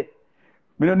 12.8 with it.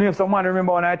 I don't know if someone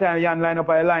remember one time Jan line up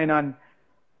a line and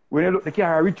when you look the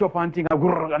car, I reach up and thing,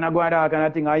 and I go dark and I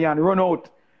think I run out.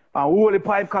 And hold the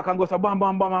pipe cock and go so bam,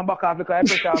 bam, bam, and back off, look like I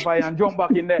pressure fire and jump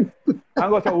back in there. And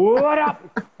go so, what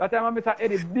up? That time Mr.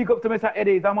 Eddie, big up to Mr.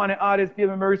 Eddie. He's a man who always give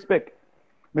me respect.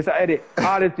 Mr. Eddie,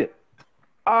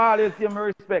 always give me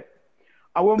respect.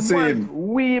 And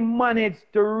we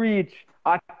managed to reach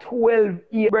a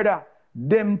 12.8, brother,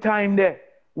 them time there,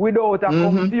 without a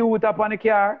computer upon the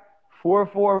car,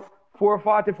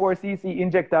 444cc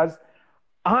injectors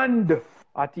and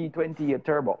a T28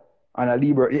 turbo. And a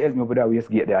Libra, it helped me with that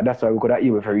wastegate there. That's why we could have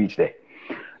able to reach there.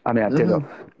 I mean, I tell you.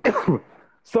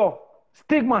 So,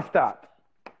 stigma start.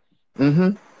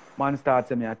 Man starts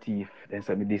saying me a thief, then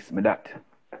say me this, me that.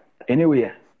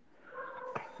 Anyway,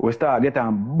 we start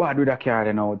getting bad with the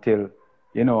car now till,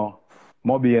 you know,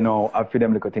 maybe, you know, I feel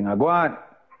them little thing I go on.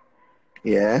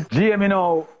 Yeah. Jamie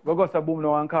now, go to boom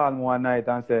now and call me one night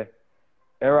and say,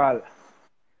 Errol,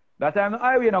 that time the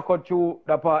highway not cut through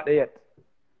the part there yet.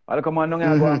 I'll come on down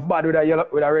and go bad with a yellow,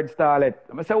 with a red starlet.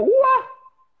 I say, what?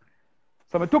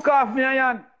 So I took off me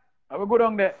and I will go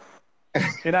down there.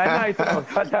 In a night,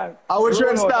 that time. I was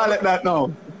red starlet that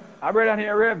now. I brought on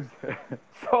here revs.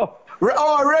 So.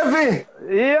 Revy!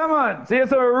 Yeah, man. See,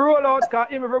 so roll out, because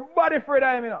everybody afraid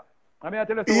of him, you know. I mean, I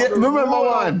tell you, so remember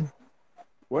one.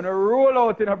 When I roll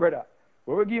out, you know, brother,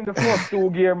 when we give him the first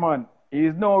 2 gear, man,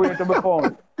 he's nowhere to be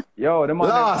found. Yo, the man,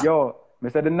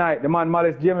 Mr. The night, the man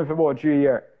malice Jamie for about 3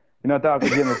 years. You know, talk to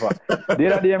Jamie for.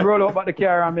 The other day, him roll out back the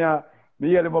car and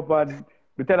me yell him up and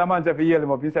we tell a man if he yell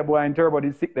him up. He said, boy, in turbo,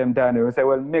 he's sick them time. We say,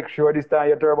 well, make sure this time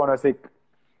your turbo not sick.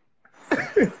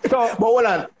 So, but hold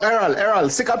on, Errol,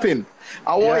 sick up in.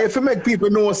 I want you to make people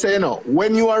know, say, you know,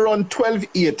 when you are around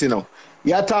 12-8, you know,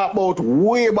 you talk about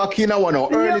way back in one,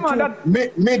 early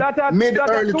mid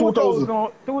early 2000.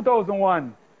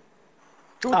 2001.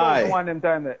 2001 them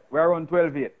time that we're around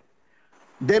 12-8.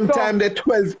 Them so, time they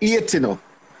 12-8, you know.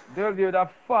 12-8 are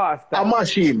fast. A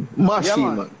machine,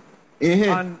 man.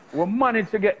 And we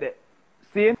managed to get there.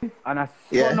 See? And I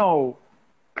saw now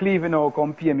Clevie now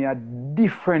come pay me a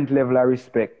different level of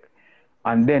respect.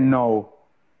 And then now,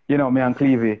 you know, me and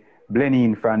Clevie blend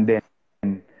in from then.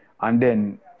 And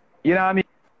then, you know what I mean?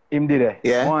 Him did it.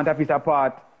 Yeah. Want a piece of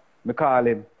part, me call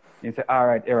him. He say, all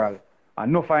right, Errol.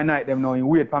 And no fine night them now, he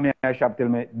wait for me in my shop till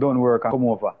me done work and come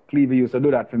over. Clevie used to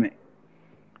do that for me.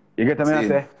 You get what I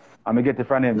say? And me get it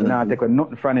from him. Now I take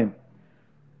nothing from him.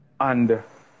 And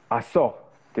I saw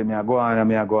till me I go on and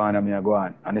me I go on and me I go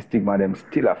on. And the stigma them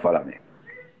still a follow me.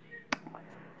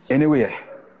 Anyway,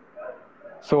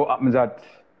 so happens that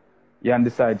Jan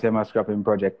decides to scrap him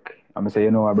project. And I say,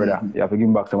 you know what, brother, you have to give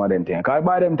me back some of them things. Because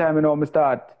by them time, you know, I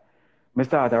start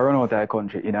to run out of the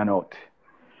country in and out.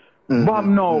 But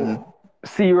now,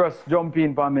 serious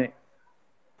jumping for me.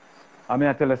 I mean,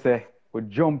 I tell you, say, we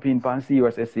jump in for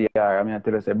serious SCR. I mean, I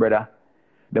tell you, say, brother,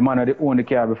 the man that owned the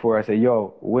car before, I say,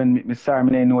 yo, when me sorry,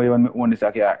 me know you when me own this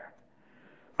car.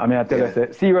 I mean, I tell you,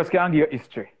 say, serious can give you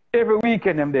history. Every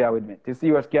weekend them there with me. The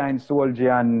serious can Soldier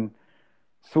and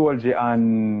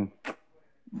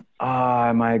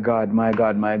my God. We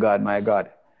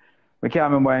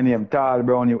can't remember my name. Tall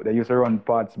Brown youth. They used to run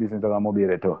parts business on a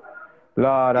mobile too.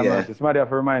 Lord have mercy. Somebody have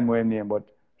to remind me of his name, but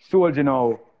Soldier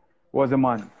now was a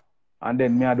man. And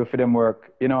then me I do for them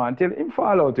work, you know, until him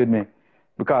fall out with me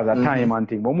because of time and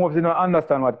thing. But most people don't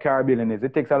understand what car building is.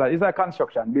 It takes a lot. It's like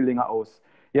construction, building a house.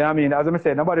 You know what I mean? As I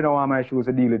said, nobody don't want my shoes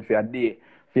to deal with for a day,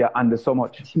 for under so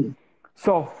much.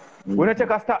 So when I take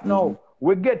a stop now,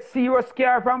 we get serious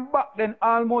car from back then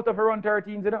almost for run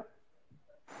 13s, you know.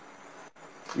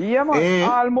 Yeah, man.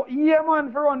 Yeah,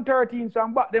 man, for run 13s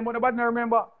from back then, but nobody don't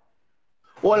remember.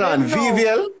 Hold on,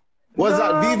 VVL? Was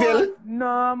that VVL?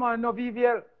 No, man, no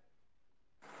VVL.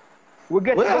 We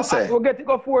get to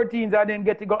go 14s and then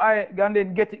get to go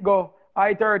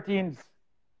I13s.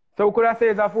 So we could have said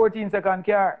it's a 14-second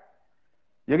car.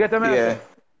 You get me? Yeah.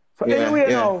 So anyway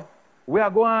now, we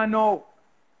are going now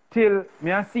till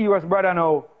me and Serious brother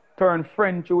now turn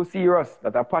friend to Serious,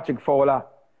 that are Patrick Fowler.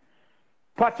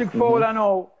 Patrick Fowler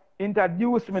now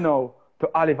introduced me now to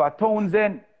Oliver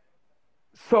Townsend.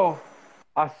 So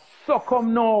I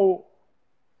succumb now,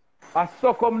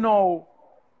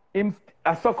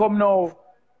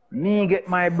 me get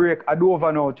my break at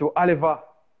over now to Oliver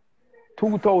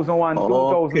 2001,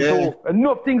 2002.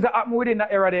 Enough things that happen within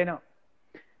that era there now.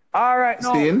 Alright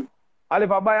now,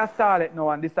 Oliver buy a Starlet now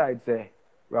and decide say,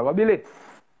 we are going to build it.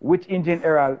 Which engine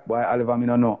Errol? Boy, Oliver, me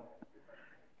don't know.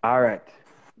 Alright.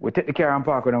 We take the car and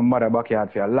park with my mother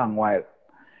backyard for a long while.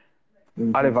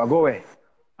 Oliver go away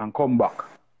and come back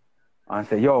and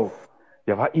say, yo,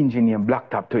 you have an engine named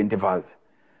Blacktop 20 valve.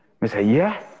 I say,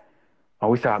 yeah.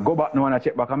 And we say, go back now and I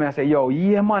check back. And I say, yo,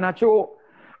 yeah, man, I true.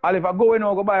 Oliver go away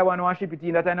now, go buy one and ship it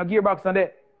in. That I know gearbox on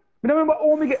there. I don't remember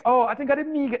how me get, I think I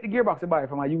didn't me get the gearbox to buy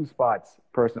from a used parts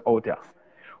person out there.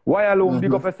 Why alone,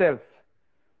 big up yourself.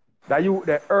 That you,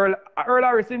 the Earl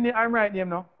Harris in the, I'm right name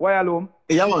now. Why alone?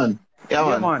 Yeah, man.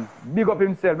 Yeah, man. Big up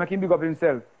himself, make him big up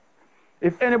himself.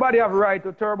 If anybody have right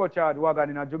to turbocharge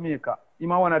wagon in Jamaica, he's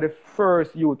one of the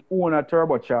first youth who own a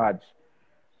turbocharge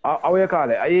how you call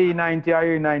it? A E90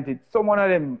 or E90. Some one of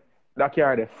them that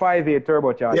carry the 5.8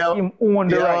 turbocharged. Yeah. Him own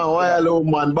the right. Hello,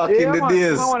 man, back in the man,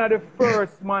 days. I'm one of the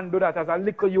first man do that as a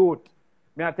little youth.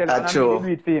 Me I tell you, and I do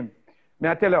it for him. Me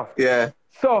I tell you. Yeah.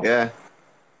 So, yeah.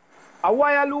 A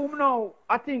wire loom now,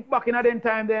 I think back in that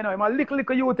time there, I'm a little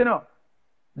youth, you know.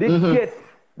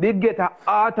 Did get an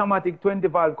automatic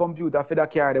 20-valve computer for the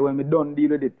car there when we done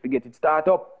deal with it to get it start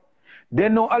up.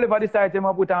 Then now Oliver decided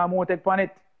to put a Motec on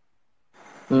it.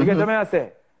 You get what I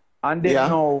say? And then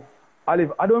now,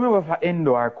 Oliver, I don't remember if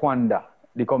Endo or Kwanda,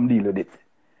 they come deal with it.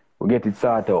 We get it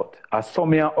started out. As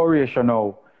some me and Horatio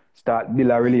now start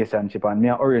build a relationship, and me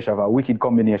and Horatio have a wicked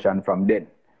combination from then.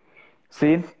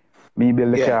 See? Me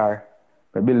build the car.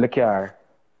 We build the car.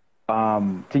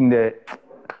 Thing that,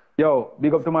 yo,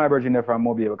 big up to my virgin there from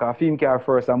Mobile. Because film car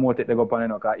first and Motec they go up on it.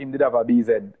 Because him did have a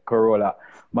BZ Corolla.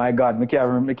 My God, me can't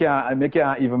even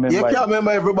remember. You can't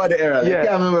remember everybody, Errol. Yeah. You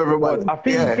can't remember everybody. But a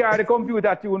film car, the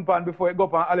computer tune pan before it go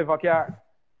up on Oliver car.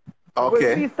 Okay.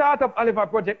 When we start up Oliver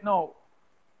project now,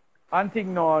 and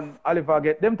thing now on Oliver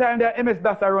get, them time there MS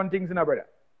DAS run things in a brother.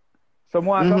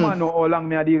 Someone know how long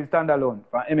me a deal standalone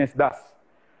from MS DAS.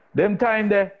 Them time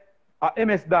there,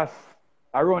 MS DAS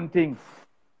run things.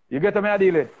 You get what I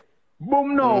deal with?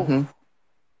 Boom now.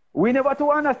 We never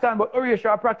to understand, but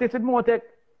Horatio practice with Motec.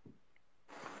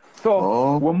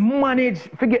 So we manage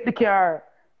to get the car.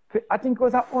 I think it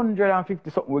was 150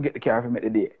 something we get the car for me the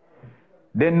day.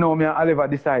 Then now me and Oliver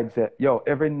decide say, yo,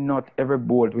 every nut, every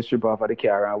bolt we strip off of the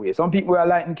car and away. Some people are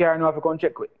lighting car and have to come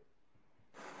check with.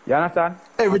 You understand?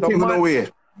 Everything in the way.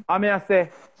 I mean I say,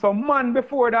 some man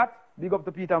before that, big up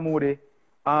to Peter Moody.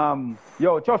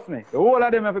 Yo, trust me, the whole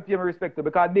of them have to pay me respect to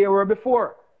because they were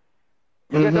before.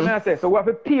 You get what I say? So we have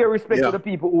to pay respect to the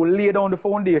people who lay down the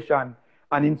foundation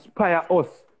and inspire us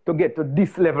to get to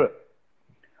this level.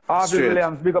 Harvey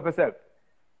Williams, big up yourself.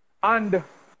 And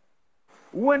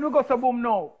when we go so boom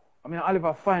now, I mean,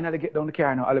 Oliver finally get down the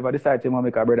car now. Oliver decided to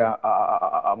make a brother,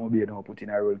 I'm going to be put in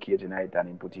a roll cage in it and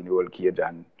him put in the roll cage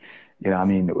and, you know what I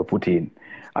mean, we put in.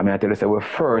 I mean, I tell you, say, we're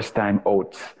first time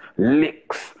out.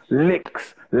 Licks. You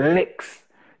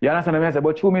understand what I say?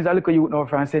 But two means I look at you now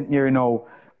from St. Mary now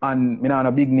and me not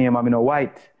a big name, I'm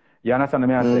white. You understand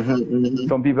what I say?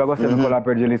 Some people are going to say me color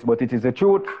prejudice, but it is the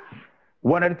truth.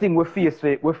 One of the things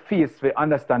we face for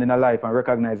understanding a life and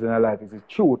recognizing a life is the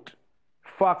truth.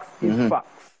 Facts is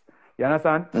facts. You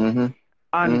understand?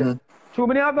 And too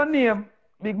many have a name,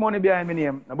 big money behind my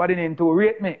name. Nobody need to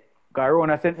rate me. Because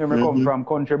Rona sent me come from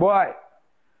country boy.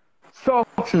 So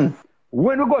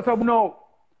when we go up now,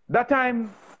 that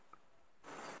time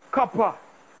Copper,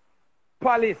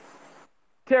 Palace,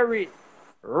 Terry,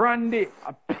 Randy,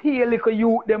 a pay little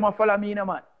youth, them a follow me,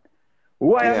 man.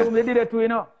 Why they did it to you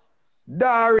know?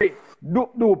 Dari,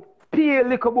 Doop, pay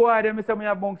little boy, them say me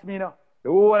a bunks me, you know. The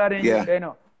whole of them, you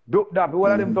know. Doop, the whole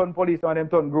of them turn police and them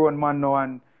turn grown man now.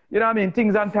 And, you know what I mean?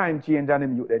 Things and time change and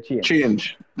them youth, they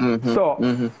change.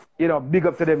 So, you know, big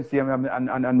up to them, see,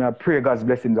 and I pray God's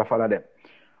blessings to follow them.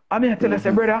 I mean, I tell you,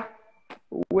 say, brother,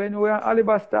 when we were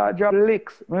Oliver start drop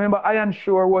licks, remember Iron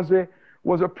Shore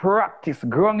was a practice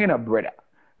growing up, brother.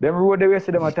 Them road the rest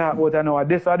of them I talk about I know.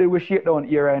 This how they will shake down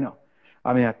here right now.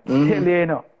 I mean I tell you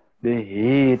know, they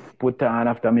hate put on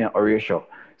after me and Horatio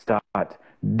start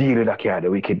deal with the car the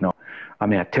wicked now. I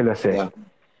mean I tell you say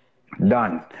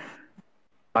done.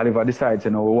 Oliver decides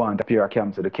you know we want a pair of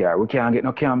cams to the car. We can't get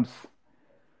no cams.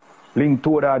 Link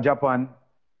to the Japan,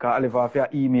 cause Oliver if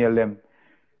you email them,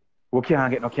 we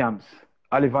can't get no cams.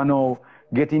 Oliver now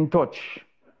get in touch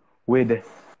with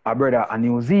a brother in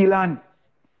New Zealand.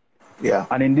 Yeah.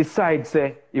 And then decide,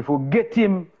 say, if we get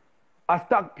him a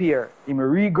stock pair, he will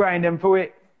regrind them for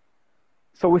it.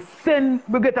 So we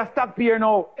get a stock pair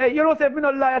now. Hey, you know, say, if we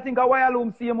not lie, I think a wire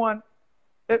loom same one.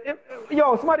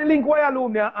 Yo, somebody link wire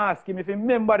loom there and ask him if he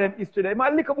remember them history there. My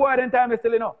little boy then time is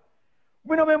still, you know.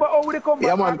 We don't remember how we come back.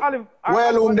 Yeah, man.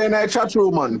 Wire loom then I chat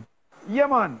room, man. Yeah,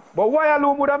 man. But wire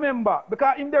loom would remember.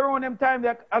 Because him there on them time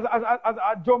there as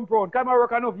a jump round. Because I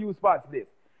work enough use spots this.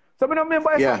 So we don't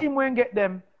remember if him when get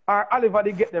them. Or Oliver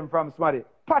they get them from somebody.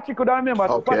 Patrick could remember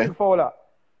Patrick Fowler.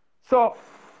 So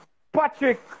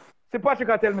Patrick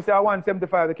I tell me say I want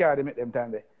 75 the car they make them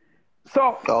time there.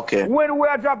 So when we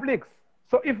are drop licks,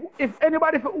 so if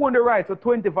anybody own the rights to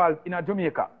 20 valve in a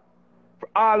Jamaica, for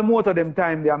all motor them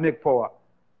time they make power,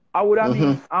 I would have me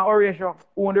and Horatio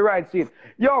own the rights to it.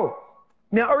 Yo,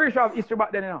 me and Horatio have history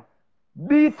back then, you know.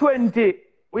 B20,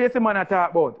 what you see man I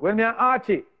talk about? When me and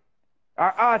Archie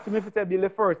me if say be the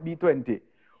first B20.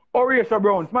 Horatio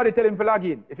Brown, somebody tell him to log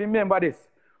in, if you remember this.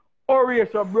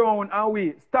 Horatio Brown and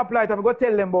we, stoplight, I'm going to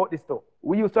tell them about this stuff.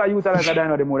 We used to utilize a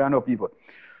dyno the more than enough people.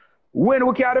 When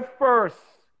we carry the first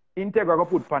Integra go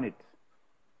put pan it.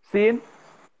 See?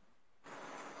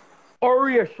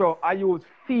 Horatio, I use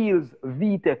Fields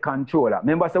VTech controller.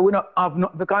 Remember, so we don't have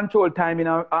not the control time in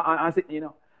and sit, you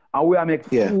know. And we are make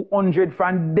 200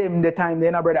 from them the time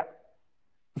then, brother.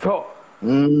 So, we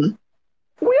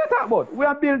are talking about. We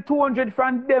are build 200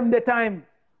 from them the time.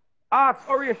 Ask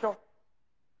Horatio.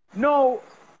 Now,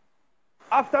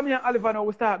 after me and Oliver now,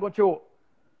 we start go through.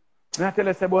 I tell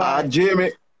you, say, boy.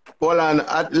 Jamie, hold on.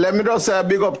 Let me just say a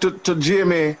big up to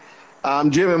Jamie.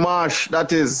 Jamie Marsh,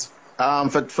 that is,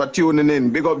 for tuning in.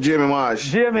 Big up Jamie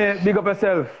Marsh. Jamie, big up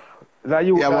yourself. As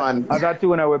you, man. As a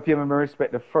tuner, we pay me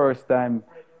respect the first time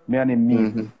me and him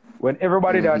meet. When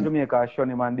everybody there in Jamaica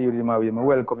shun him and deal with him, I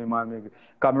welcome him and because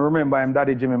I remember him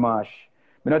daddy Jimmy Marsh.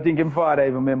 I don't think him father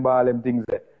even remember all them things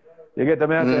there. You get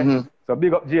what I say? So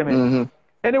big up Jamie.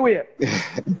 Anyway,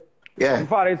 his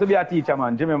father used to be a teacher,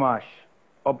 man, Jimmy Marsh.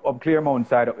 Up Claremont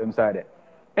side, up them side there.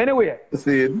 Anyway,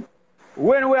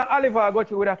 when we Oliver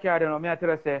got you with a car, you know, I tell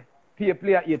you, say,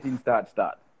 play at 18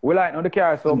 start. We like now the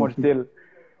car so much till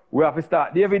we have to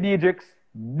start. David Dietrich,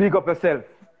 big up yourself.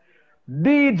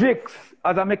 Dietrich,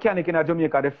 as a mechanic in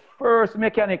Jamaica, the first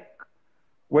mechanic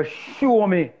will show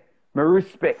me my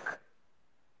respect.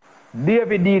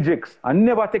 David Dietrich, I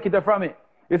never take it from me.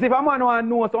 You see, if a man want to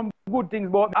know some good things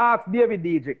about me, ask David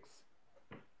Dietrich.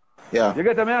 Yeah. You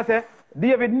get what I say?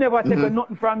 David never take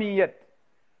nothing from me yet.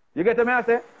 You get what I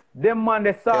say? Them man,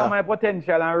 they saw my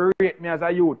potential and rate me as a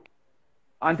youth.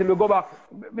 Until we go back,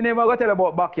 we never go tell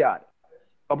about backyard.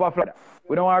 Up a Florida.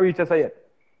 We don't want to reach us yet.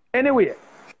 Anyway,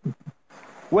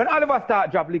 when Oliver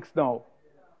start drop licks now,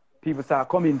 people start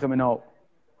coming to me now.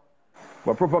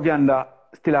 But propaganda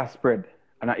still has spread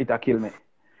and it a kill me.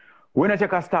 When I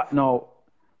check a start now,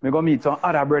 we go meet some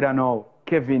other brother now,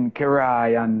 Kevin,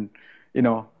 Kerai, and you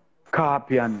know,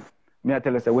 Carpian. Me I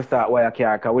tell you, say, we start wire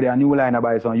car, because we have a new line to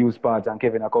buy some used parts, and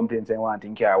Kevin a complain saying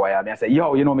wanting car wire. Me I say,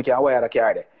 yo, you know me can wire the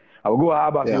car there. I will go to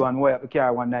Harbour and wire the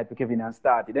car one night to Kevin and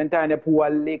start it. Then time they pour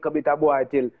a lick a bit of boy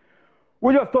till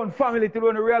we just turn family till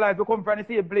when we realize we come from the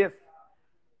same place.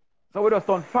 So we just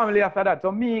turn family after that.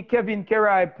 So me, Kevin,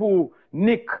 Kerai, Pooh,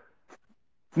 Nick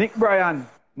Bryan,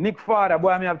 Nick father, boy,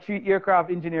 I have 3 aircraft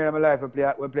engineers in my life. We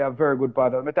play a very good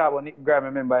part. I talk about Nick Bryan, I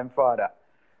remember him father.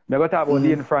 I go talk about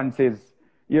Dean Francis,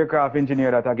 aircraft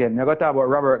engineer that again. I go talk about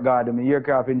Robert Gardner,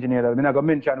 aircraft engineer that. I'm going to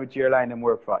mention which airline them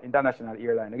work for, international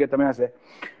airline. You get what I say?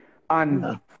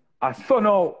 And so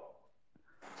now,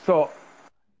 so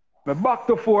me back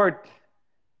to Fort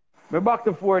at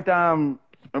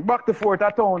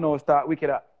town now start wicked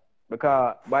up.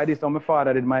 Because by this time my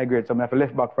father did migrate, so I have to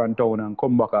left back from town and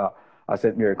come back at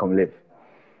St. Mary come live.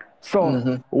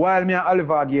 So while me and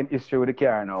Oliver gain history with the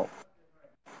car now,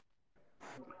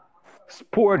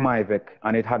 Sport Myvec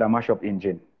and it had a mashup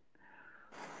engine.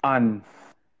 And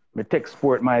me take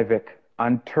Sport Myvec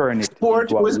and turn it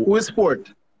Sport? Who's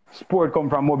Sport? Sport come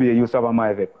from Mobile, used to have a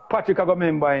Myvec. Patrick I go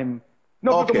remember him.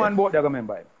 No people man both I go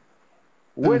remember him.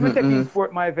 When we take in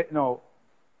Sport Myvec now,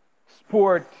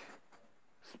 Sport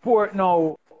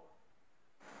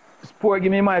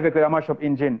give me Myvec with a mashup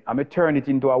engine and me turn it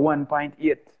into a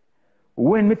 1.8.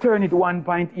 When me turn it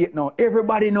 1.8 now,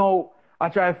 everybody know I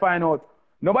try to find out.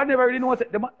 Nobody never really knows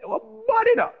it.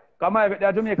 Nobody know. Because Myvec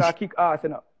there Jamaica kick ass, you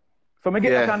know. So me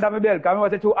get that under my belt. Because I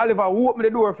say to Oliver, open the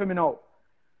door for me now.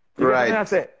 You get what I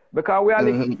say? Because we are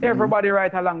like everybody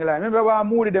right along the line. Remember when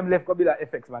Moody them left go be like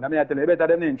FX, man. I mean I tell you, better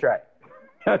than them try.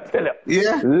 I tell you.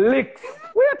 Yeah. Licks.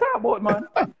 What you talking about, man?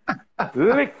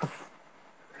 Licks.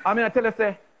 I mean I tell you,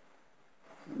 say,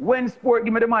 when Sport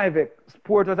give me the Myvec,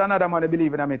 Sport was another man that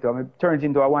believe in me too. I turned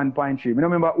into a 1.3. I don't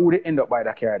remember who they end up by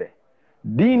the car there.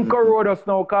 Dean Corodos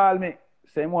now call me.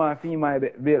 Say, I feel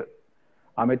Myvec bill.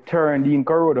 And I turned Dean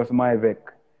Corodos Myvec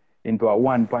into a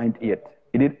 1.8.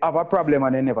 It did have a problem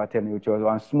and they never tell me which was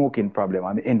one smoking problem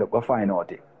and I end up going to find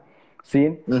out it.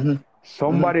 See?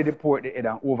 Somebody deport the head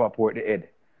and overport the head.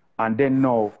 And then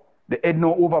now, the head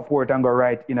now overport and go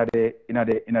right in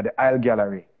the aisle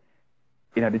gallery.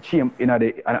 In the chamber,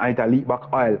 and it leak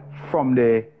back oil from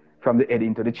the head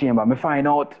into the chamber. I find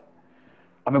out.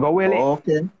 And I go, well,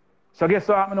 okay. So guess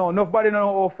what happened now? Nobody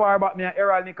know how far back me and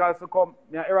Errol Nicholson come.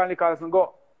 Me and Errol Nicholson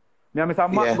go. Me and Mr.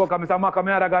 Mac go, because Mr. Mac is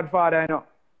my other godfather, you know.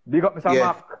 Big up Mr.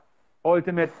 Mac.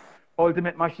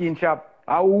 Ultimate machine shop.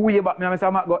 I way back me and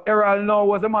Mr. Mac go. Errol now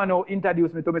was the man who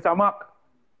introduced me to Mr. Mac.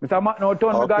 Mr. Mac now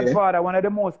turned my godfather, one of the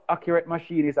most accurate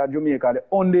machinists at Jamaica. The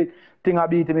only thing I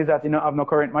beat him is that he don't have no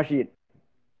current machine.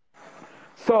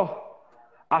 So,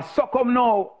 I succumb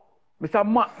now. Mr.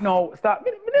 Mac now start.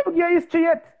 Me never get history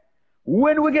yet.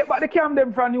 When we get back the camp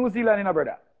them from New Zealand, you know,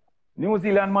 brother. New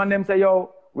Zealand man them say,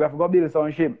 yo, we have to go build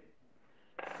some ship.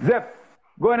 Zep,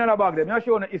 Go in the bag them. You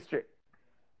show no history.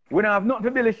 We don't have nothing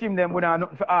to build a shim them. We don't have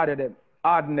nothing to order them.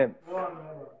 Harden them.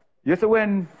 You see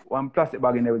when one plastic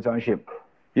bag in there with some shim.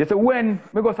 You see when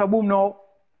me go to boom now.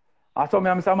 I saw me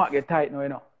and Mr. Mac get tight now, you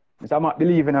know. Mr. Mac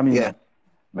believe in me. Yeah.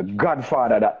 My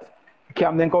godfather that.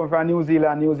 Cam then come from New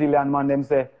Zealand man them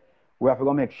say, we have to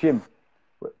go make shim.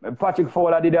 Patrick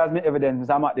Fowler did as me evidence,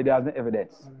 Mr. Mac did as me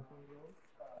evidence.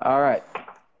 Alright.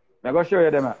 I'm going to show you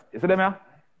them here. You see them here?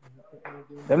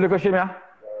 Them little shim here?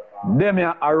 Them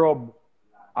here are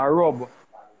rub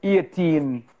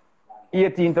 18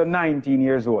 to 19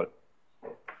 years old.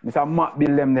 Mr. Mac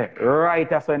build them there. Right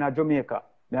as in Jamaica.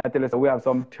 I tell you, so we have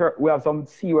some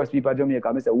serious people in Jamaica.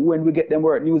 I say, when we get them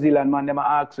work, New Zealand man, them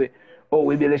ask me, oh,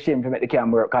 we'll build a shame to make the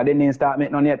camp work. Because they didn't start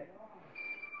making none yet.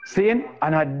 Seeing?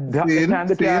 And at the time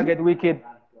the car get wicked,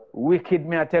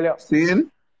 me I tell you. Seeing?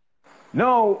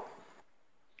 No.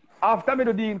 After me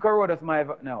do Dean Corodas,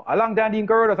 now. A long time Dean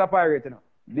Corodas a pirate, you know.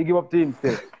 They give up to him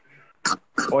still.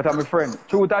 Out of my friend.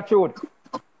 Truth or truth.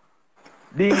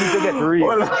 Dean need to get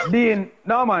real.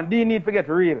 Dean need to get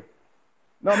real.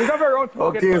 No, because very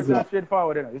outspoken, okay,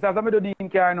 straightforward, you know. You see, after me do Dean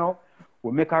car now,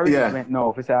 we make a arrangement now.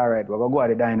 If we say, all right, we're going to go to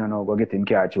the diner now, go get him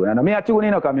car tune. And I tune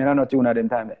in, because I don't tune at them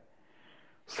time there.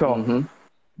 So,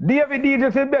 David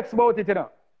DJ said best about it, you know.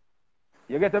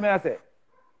 You get what I say?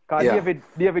 Because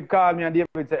David called me and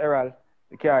David said, Errol,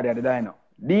 the car there, the diner.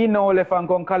 Dean now left and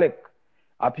come collect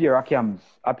a pair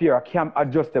of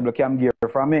adjustable cam gear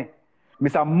from me.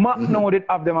 Mr. Mac now did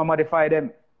have them and modify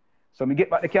them. So me get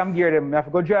back the cam gear them. I have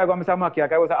to go drive on Mr. Mac here,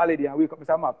 because I was a holiday and wake up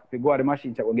Mr. Mac. We go to the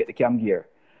machine check and get the cam gear.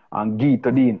 And give it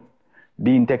to Dean.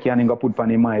 Dean take it and go put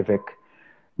on in my vec.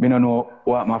 Me don't know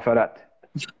what I'm after that.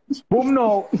 Boom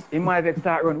now, in my vec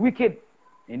start run wicked.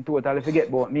 In total, forget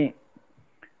about me.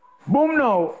 Boom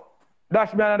now,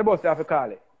 dash me on the bus, I have to call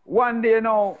it. One day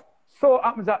now, so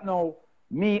happens that now,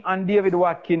 me and David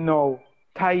Watkins now,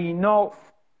 tie now.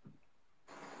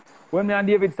 When me and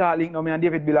David start link now, me and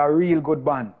David build a real good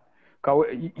band. Because,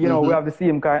 you know, we have the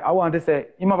same kind. I want to say,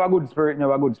 him have a good spirit, me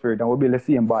have a good spirit, and we build the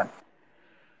same band.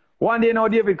 One day now,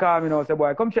 David called me now and said,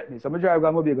 boy, come check me. So I drive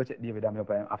and go check David and me up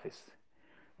in the office.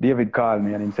 David called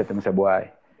me and he said to me, say,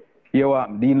 boy, you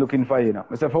what? Dean looking for you now.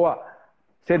 I said, for what?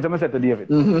 Said to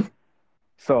David.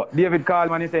 So David called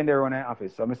me and he said they're running the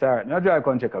office. So I said, all right, I drive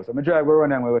come check out. So I drive go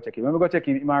run and go check him. When we go check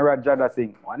him, my Rod Jada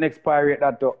sing. One next pirate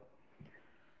that too.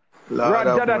 Rod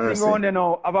Jada sing around there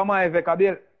now, have a my vec I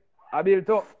built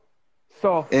too.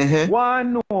 So,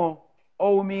 one know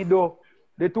how me do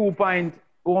the 2 point,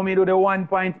 how me do the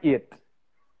 1.8.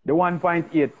 The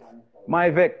 1.8. My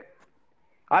vec.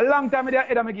 A long time I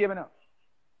did me game now.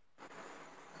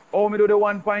 How me do the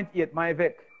 1.8, my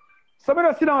vec. So I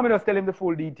just sit down and just tell him the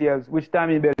full details, which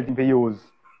time he built him to use.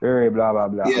 Blah, blah,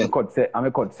 blah. Yeah. I'm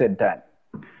a cut set time.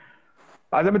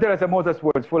 As I tell you,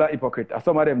 motorsports full of hypocrite.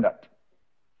 Some of them that.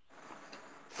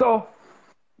 So,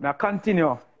 I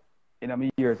continue in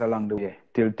my years along the way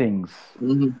till things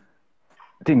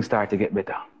start to get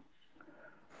better.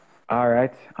 All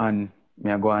right, and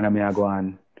me go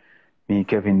on. Me,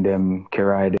 Kevin them,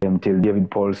 Kerai them till David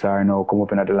Pulsar now come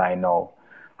up in the line now,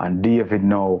 and David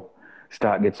now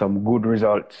start get some good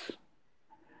results.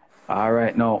 All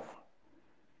right now,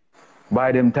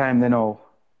 by them time they know,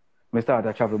 me start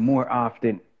to travel more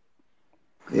often.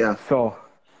 Yeah. So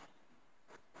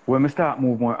when me start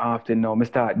move more often now, me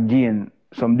start gain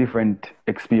some different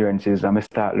experiences and I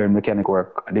start learn mechanic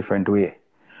work a different way.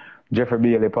 Jeffrey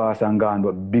Bailey passed and gone,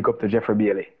 but big up to Jeffrey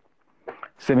Bailey.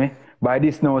 See me? By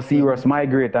this now, serious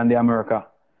migrate on the America.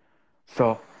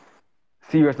 So,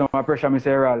 serious now, my pressure, me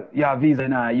say, Errol, yeah, visa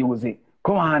now, use it.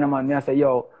 Come on, man. Me I say,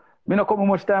 yo, me not come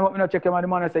much time, but me not check him on the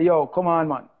man. I say, yo, come on,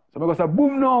 man. So me go say,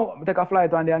 boom, now, I take a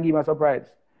flight one day and give me a surprise.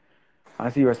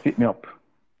 And serious pick me up.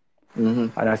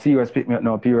 And I serious pick me up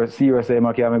now. Serious say,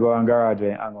 I can't go on garage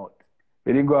and hang out.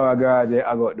 We didn't go on garage and hang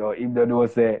out though. If they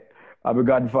don't say, I'm a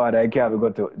godfather, I can't go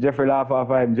to. Jeffrey laugh off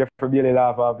him, Jeffrey Bailey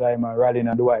laugh off him, and Raleigh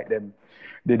and Dwight, them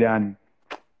did and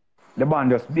the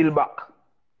band just build back.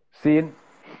 See?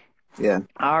 Yeah.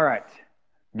 All right.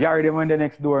 Gary them went the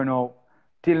next door now.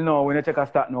 Till now, when you check a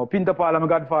start now, Pinto Paul, I'm a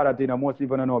godfather, you know, most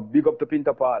people don't know. Big up to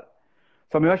Pinto Paul.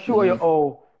 So I'm going to show you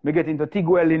how I get into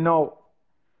Tigwelly now.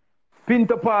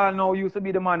 Pinto Paul now used to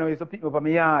be the man who used to pick me up at my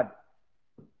yard.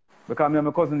 Because me and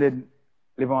my cousin did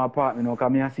live in my apartment now,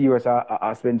 because me and Serious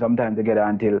I spend some time together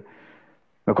until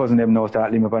my cousin them now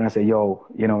start living up and I say, yo,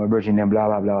 you know, my virgin them, blah,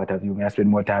 blah, blah, what have you. Me I spend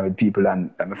more time with people and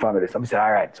my family. So I say,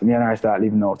 all right. So me and I start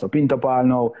living now. So Pinto Paul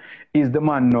now is the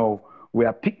man now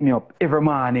where pick me up every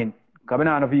morning. Because I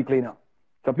don't have a vehicle now.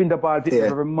 So Pinto Paul picked me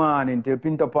every morning till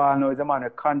Pinto Paul now is a man who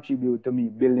contribute to me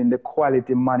building the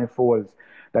quality manifolds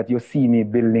that you see me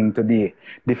building today,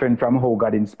 different from how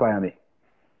God inspired me.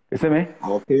 You see me?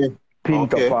 Okay.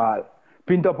 Pinto Paul.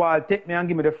 Pinto Paul take me and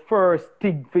give me the first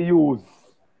thing for use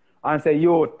and say,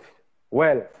 youth,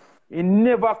 well, he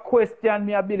never questioned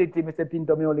my ability. Me say,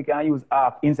 Pinto, me only can use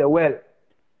half. He say, well,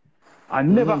 I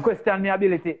never question my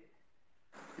ability.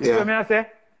 You see what I say?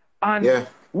 And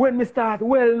when me start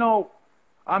well now,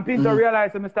 and Pinto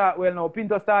realize when me start well now,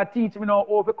 Pinto start teach me now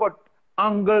how to cut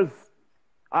angles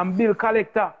and build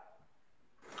collector.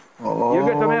 Oh, you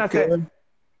get what I say?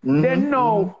 Then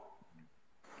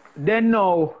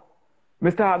now,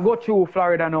 me start go through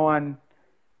Florida now and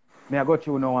me I go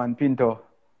through now and Pinto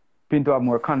have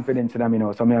more confidence in me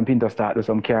now. So me and Pinto start do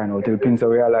some care now till Pinto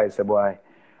realize, say, boy,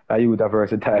 I use a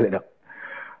versatile enough.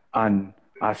 And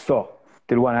I saw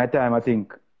till one time I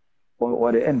think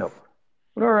what they end up.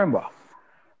 I don't remember.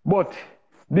 But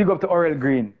big up to Errol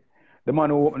Green, the man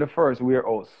who opened the first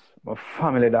warehouse. My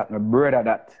family that, my brother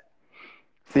that.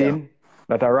 Seeing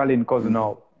that a rallying cousin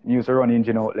now. He used to run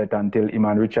engine outlet until him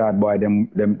and Richard Boyd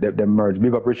them merged.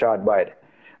 Big up Richard Boyd.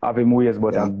 Have him ways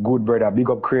but a good brother. Big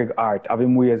up Craig Hart. Have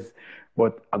him ways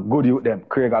but a good youth them.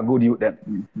 Craig a good youth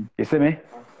them. You see me?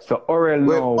 So Errol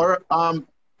now.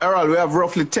 Errol, we have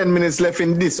roughly 10 minutes left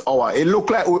in this hour. It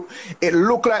look like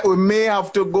we may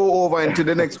have to go over into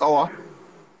the next hour.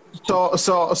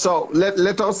 So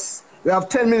let us. We have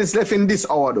 10 minutes left in this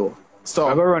hour though. So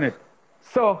I go run it.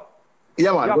 So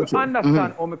yeah, man. You have to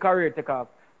understand how my career take off.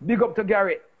 Big up to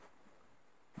Gary.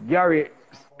 Gary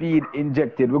speed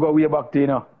injected. We go way back to, you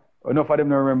know. Enough of them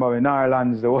don't remember in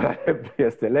Ireland, the whole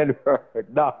place, the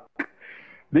Ledford, Doc.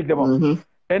 Big them up.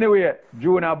 Anyway,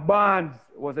 Junior Barnes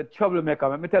was a troublemaker.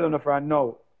 Let me tell him friend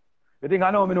now. You think I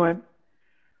know him?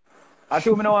 I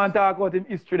told me no want to talk about him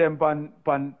history them pan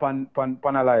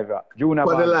alive. Junior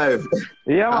Barnes. Alive.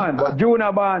 Yeah, man. But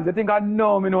Junior Barnes, you think I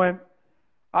know him?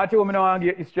 I told me no want to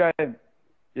get history of him.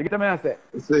 You get what I say?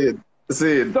 See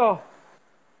it. So,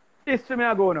 history me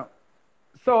I go now.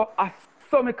 So, I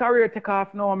saw my career take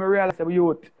off now and I realize that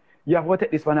you have to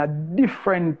take this one at a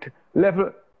different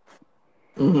level.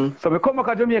 So, I come back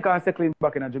to Jamaica and settle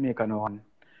back in Jamaica now and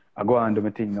I go and do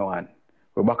my thing now and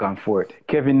go back and forth.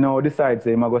 Kevin now decides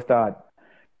he's going to start.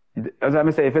 As I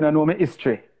say, if you don't know my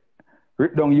history,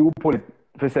 rip down you pull it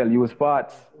for sell use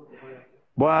parts.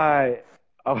 Boy,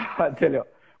 I tell you,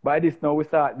 by this now we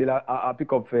start build a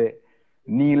pick up for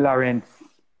Neil Lawrence.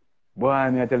 Boy,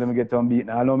 I tell him I get some beat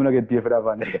now. I know I don't get paid for that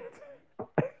van.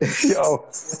 Yo.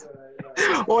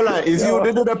 Hold on, is you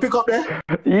did the pick up there?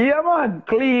 Yeah, man.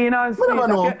 Clean and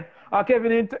sweet.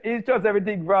 Kevin, he trusts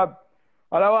everything from.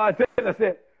 And I want to tell you,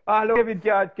 say, all Kevin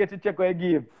can catch a check when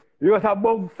he give. You got a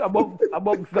box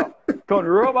stuff. Turn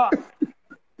rubber.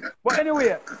 But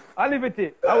anyway, I leave it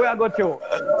here. How I got you.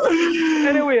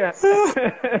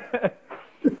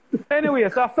 Anyway,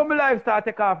 so some lives start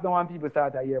to take off now and people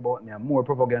start to hear about me and more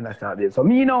propaganda start there. So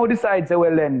me now decide, say,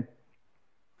 well then,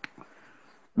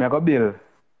 I go build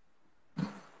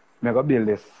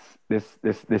this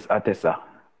Atessa.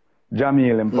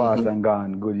 Jamil and pass and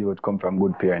gone, good youth come from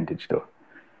good parentage too.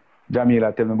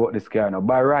 Jamila tell me about this car now.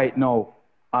 But right now,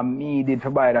 I'm needed to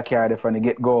buy the car from the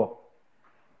get-go.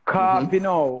 Copy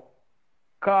now.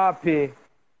 Copy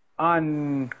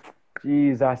and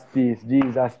Jesus peace.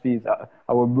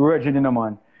 Our brethren in the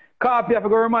man. Copy, I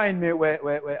forgot to remind me where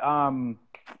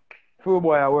Full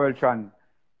Boy Worldtron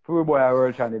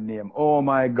the name. Oh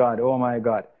my God.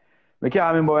 I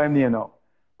can't remember his name now.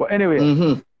 But anyway,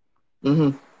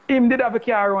 him did have a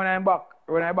car when I'm back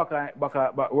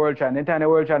Worldtron. Then time the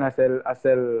Worldtron I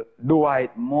sell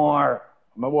Dwight more.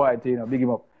 My boy, you know, big him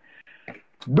up.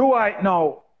 Dwight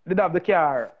now did have the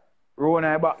car when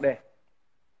I'm back there.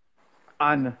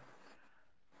 And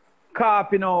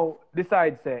Copy now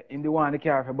decides say him the want the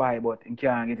car for buy, but he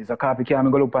can't get it. So Copy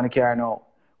can't go look on the car now.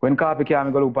 When Copy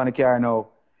can't go look on the car now,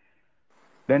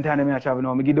 then time I travel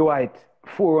now, I give Dwight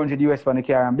 $400 for the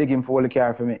car and big him for all the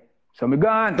car for me. So me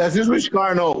gone. That's just which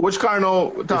car now? Which car now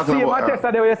talking about? See, my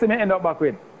Tesla there you see me end up back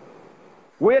with.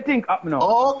 What you think up now?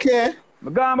 Okay. I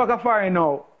gone back a foreign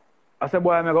now. I said,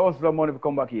 boy, I'm going to hustle some money to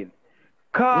come back in.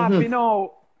 Copy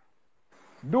now.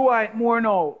 Dwight more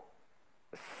now.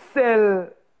 Sell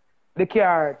the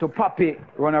car to Papi.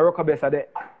 Run a rockabessa there.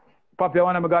 Papi,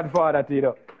 one of my godfather to you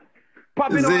know.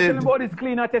 Papi now tell me about this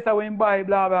cleaner Tesla when buy,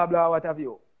 blah, blah, blah, what have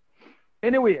you.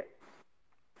 Anyway.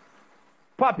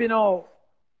 Papi now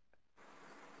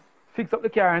fix up the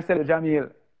car and sell to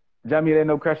Jamil. Jamil ended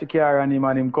up crash the car and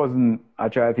him cousin I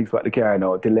try to fix back the car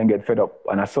now till then get fed up.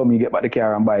 And I saw me get back the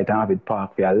car and buy it and have it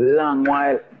parked for a long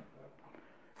while.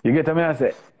 You get what I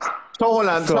say? So hold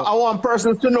on. So I want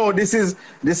persons to know this is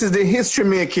the history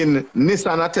making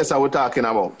Nissan Atessa we're talking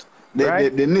about.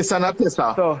 The Nissan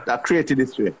Atessa that created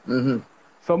history.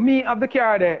 So me have the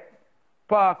car there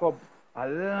park up a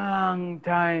long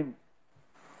time.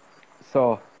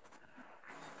 So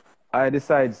I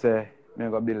decide say me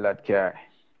go build that car.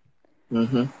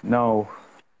 Now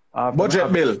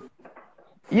budget bill.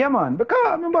 Yeah man,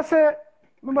 because remember say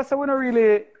we don't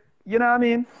really, you know what I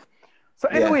mean? So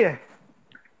anyway,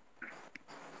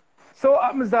 so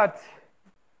happens that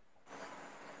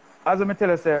as I tell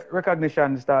you, say,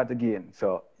 recognition start again.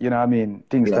 So, you know what I mean?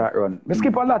 Things start run. We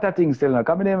skip a lot of things still now.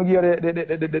 Come in, give you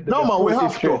the no, man, we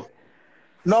have to.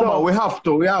 No, man, we have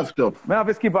to. We have to. I have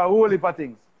to skip a whole heap of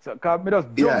things. So, because me just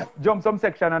jump some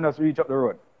section and just reach up the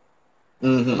road. So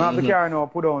I have the car now,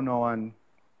 put on now and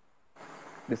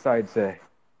decide, say,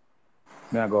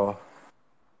 I go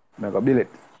build it.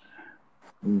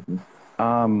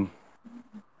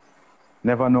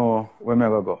 Never know where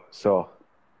I go. So,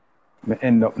 I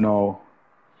end up now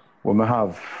when I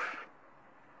have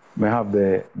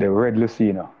the red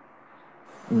Lucina.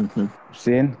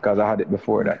 Seeing? Because I had it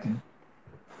before that.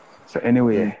 So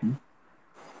anyway,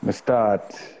 I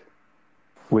start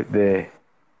with the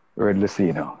red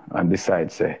Lucina and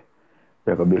decide say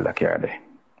we're gonna build a car there.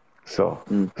 So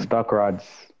stock rods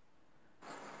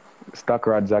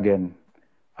again.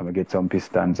 I'm gonna get some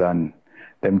pistons and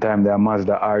them time the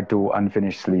Mazda R2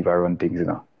 unfinished sleeve I run things, you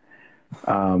know.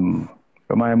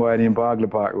 My boy in Bagley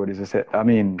Park Road used to say, I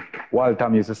mean,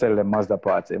 Waltham used to sell them Mazda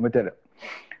parts, let me tell you.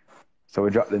 So we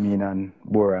drop them in and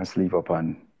bore and sleeve up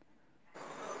and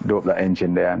dope the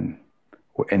engine there and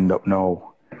we end up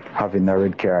now having a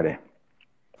red car there.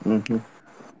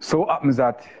 So what happens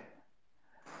that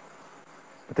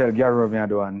I tell Gary what I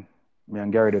do and me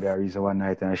and Gary did a reason one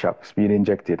night in the shop, speed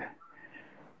injected.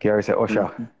 Gary said,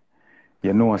 Usher,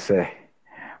 you know say,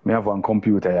 me have one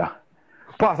computer here.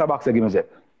 Pass a box again, Zep.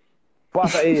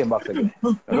 Pass a AM box again.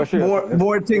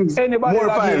 More things, anybody more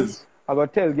files. I go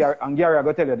tell Gary, and Gary I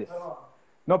go tell you this.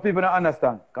 No people don't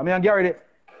understand. Because me and Gary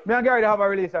have a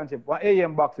relationship. One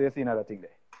AM box, you see another thing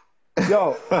there.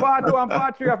 Yo, part 2 and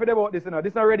part 3 have about this, you know.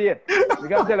 This not ready yet. We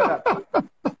can tell you that.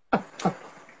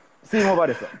 See him over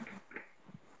there.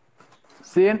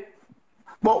 See?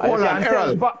 But hold on,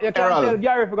 Errol. You can't tell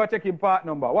Gary if you go check him part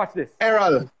number. Watch this.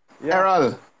 Errol.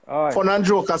 Right. Fun and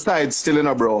joke aside, still in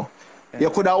a bro. Yeah.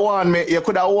 You could have warned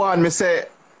me, say,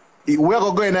 we're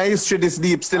going to history this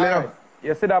deep still in a.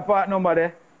 You see that part number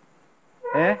there?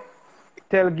 Eh?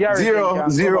 Tell Gary.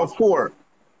 004.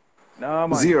 No,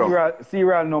 man.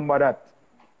 Serial number that.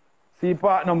 See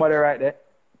part number there right there?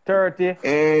 30.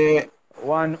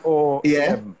 107.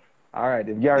 Yeah. All right,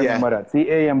 if Gary remember that. See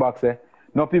AM box there?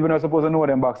 No people not supposed to know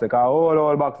them box there, because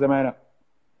all box them, man.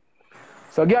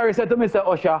 So Gary said to me, say,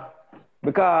 Usher,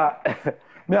 because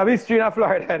me have history in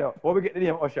Florida, though. What we get the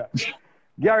name Usher?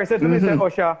 Gary said to me, say,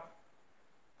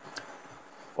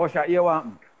 Usher, you want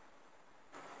me?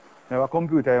 I have a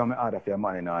computer on my order for your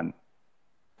money, and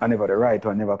I never the right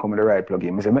one, never come with the right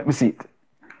plug-in. I said, make me see it.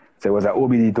 So it was an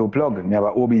OBD2 plug. I have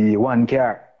an OBD1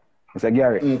 car. I said,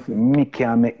 Gary, me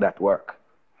can't make that work.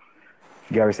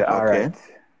 Gary said, all right.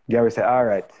 Gary said, all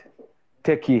right,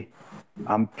 take it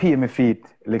and pay me feet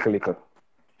little.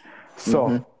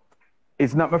 So,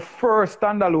 it's not my first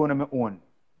standalone on my own,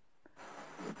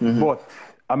 but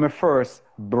I'm my first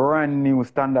brand new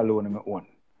standalone on my own.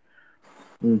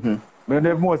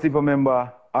 But most people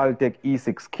remember, I'll take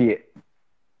E6K.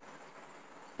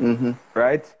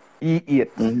 Right?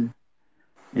 E8.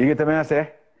 You get what I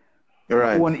say?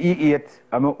 Right. I own E8,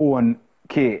 I'm my own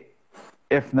K.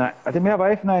 F9. I think I have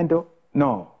a F9 too.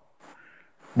 No.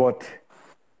 But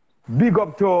big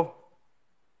up to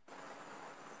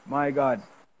my God.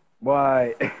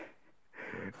 Boy,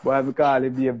 we call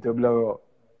him BMW.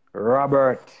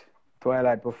 Robert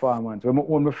Twilight Performance. When I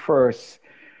own my first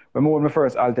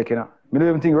Altec, you know. I don't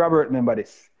even think Robert remember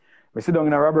this. We sit down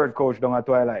in a Robert coach down at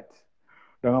Twilight.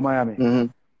 Down at Miami.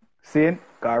 See?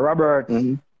 Because Robert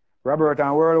and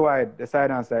Worldwide, the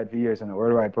side and side for years, you know,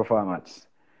 Worldwide Performance.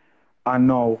 And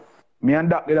now, me and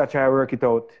Doc did a try work it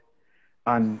out.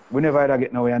 And whenever I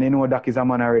get nowhere, and you know Doc is a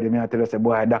man already, me I tell you, say,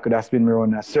 boy, Doc could have spin me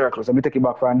around in a circle. So me take it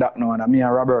back from Doc now, and me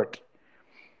and Robert.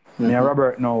 Me and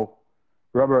Robert now,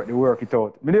 Robert, they work it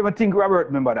out. Me don't even think Robert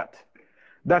remember that.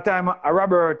 That time,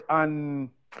 Robert and...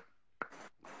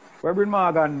 Where Bryn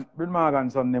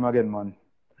Morgan's son name again, man?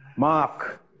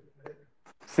 Mark.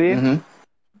 See? And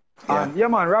yeah,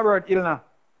 man, Robert Ilna.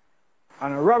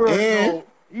 And Robert now...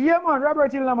 Yeah, man,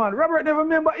 Robert Ilna, man. Robert never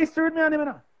remember history with me and him, you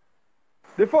know.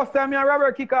 The first time me and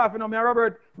Robert kick off, you know, the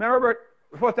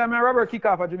first time me and Robert kick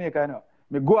off at Jamaica, you know,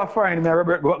 me go a foreign, me and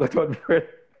Robert go to third grade.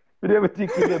 We never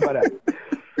think he about that.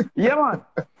 Yeah, man.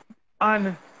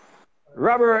 And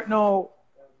Robert now,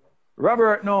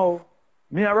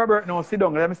 me and Robert now sit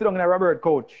down. Let me sit down in a Robert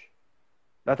coach.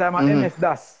 That time at MS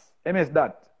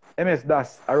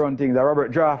DAS, I run things.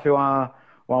 Robert draft one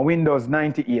Windows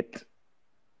 98.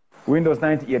 Windows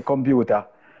 98 computer.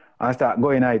 And start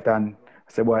going at it and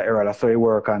I say, boy, Errol, I saw it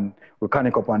work and we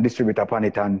connect up and distribute upon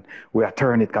it and we are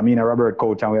turn it. Come in a Robert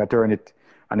coach and we are turn it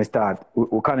and start.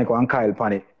 We connect up and Kyle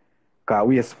upon it. Because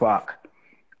we spark.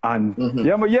 And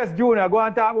yeah, but yes, Junior, go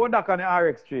and talk about that on the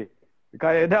RX3.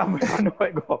 Because you damn I know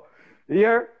it go. You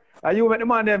hear? And you met the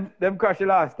man them crash the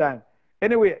last time.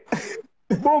 Anyway,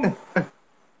 boom.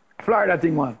 Florida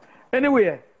thing, man.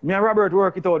 Anyway, me and Robert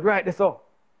work it out right this up.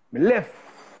 Me left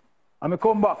and me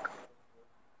come back.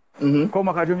 Come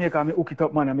back to Jamaica and me hook it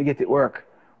up, man, and me get it work.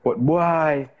 But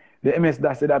boy, the MS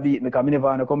DAS said that beat me because I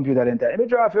never had a computer then time. Let me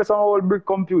draw for some old brick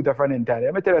computer from then time.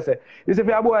 Let me tell you, say, if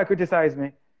a boy criticize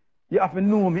me, you have to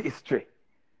know me history.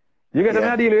 You get what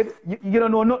I deal with? You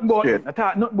don't know nothing about me. I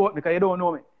talk nothing about me because you don't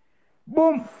know me.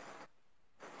 Boom.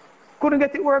 Couldn't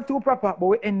get it work too proper, but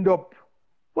we end up,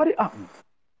 what did happen?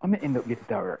 I may end up getting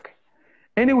it work.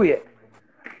 Anyway,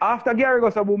 after Gary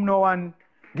goes to boom now and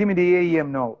give me the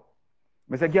AEM now,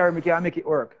 I said, Gary, I can make it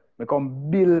work. I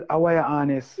come build a wire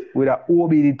harness with an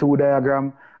OBD2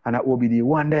 diagram and an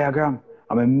OBD1 diagram.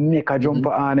 And I make a jumper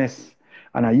harness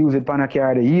and I use it on a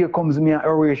car. Here comes me an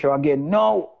Horatio again.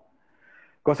 No!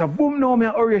 Because I boom now, me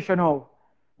an Horatio now.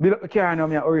 Build up the car now,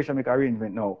 me an Horatio make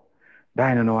arrangement now.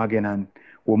 Dino now again and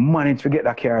we managed to get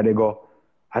that car they go.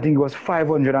 I think it was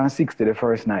 560 the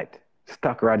first night.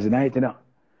 Stock rods night, you know.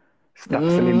 Stock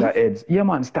cylinder heads. Yeah,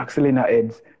 man, stock cylinder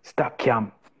heads, stock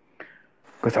cam.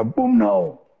 Because I boom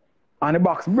now. And the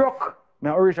box broke. Me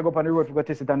and Horatio go up on the road to go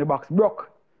test it and the box broke.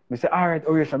 I say, all right,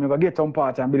 Horatio, I'm going to get some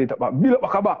parts and build it up. Build up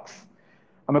back a box.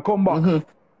 And I come back.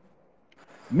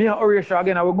 Me and Horatio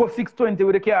again, I will go 620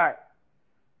 with the car.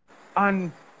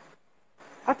 And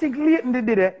I think Leighton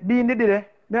did it. Bean did it.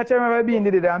 I remember Bean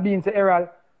did it and Bean said, Errol,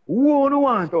 who don't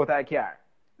want out of the car?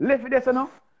 Left it there, so now.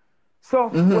 So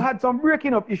we had some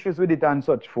breaking up issues with it and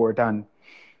such forth. And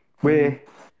we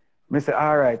say,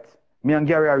 all right. Me and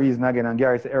Gary are reason again, and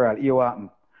Gary said, Errol, here what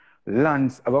happened?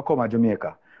 Lance, I go come to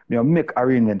Jamaica. Me make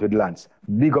arrangement with Lance.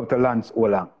 Big up to Lance all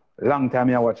long. Long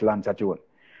time I watch Lance at you.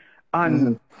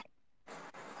 And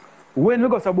when we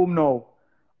go to boom now,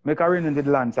 make arrangement with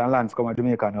Lance and Lance come to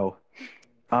Jamaica now.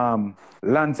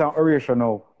 Lance and Horatio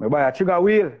now. I buy a trigger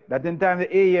wheel. That in time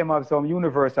the AEM have some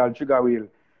universal trigger wheel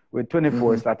with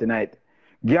 24 Saturday night.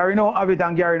 Gary now have it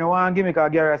and Gary now want give me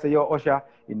because Gary I say, yo, Usher,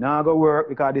 it not go work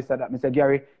because this and that. I say,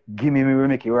 Gary, give me, we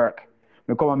make it work.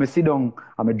 I come and I sit down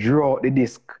and I draw out the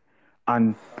disc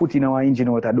and put in our engine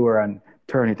out the door and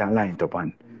turn it and line it up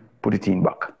and put it in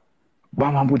back.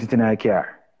 Bam and put it in our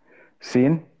car.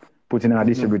 See? Put in our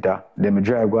distributor. Then I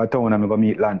drive go to town and I go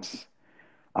meet Lance.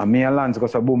 And me and Lance go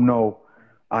to boom now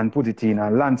and put it in.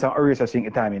 And Lance and Horatio sync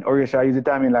the timing. Horatio use the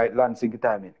timing like Lance sync the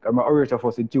timing. Because Horatio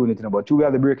first tune it in, but two we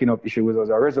have the breaking up issue was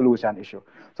a resolution issue.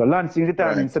 So Lance sync the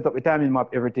timing, set up the timing map,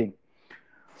 everything.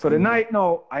 So the night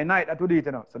now, I night that we do it,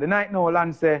 you know. So the night now,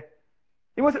 Lance say,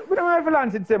 we don't know if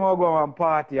Lance would say we'll go on a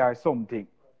party or something.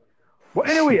 But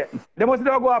anyway, they must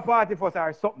go a party first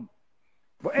or something.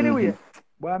 But anyway,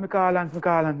 boy, I call Lance, I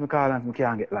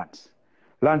can't get Lance.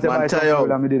 Lance said,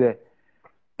 I did it.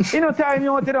 You know time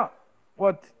you want to know.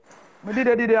 But I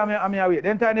did it, I'm here wait.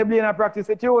 Then time they play and practice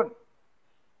the tune.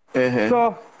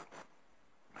 So,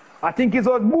 I think it's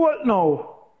was Bolt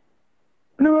now.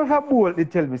 I know if a Bolt, they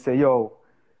tell me, say, yo,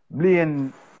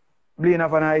 Blaine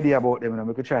have an idea about them, you know,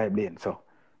 we could try Blaine. So,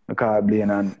 I call Blaine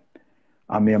and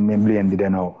me Blaine did it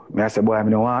now. I say, boy, I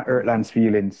don't want to hurt Lance's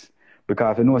feelings.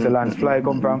 Because you know, say Lance fly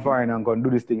come from foreign and come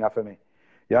do this thing after me.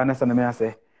 You understand me? I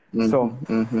say? So,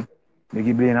 we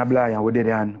give Blaine a blind and we did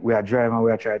it and we are driving and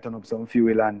we are trying to turn up some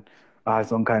fuel and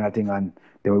some kind of thing and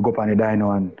then we go up on the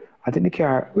dyno and I think the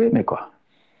car, we make what?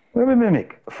 We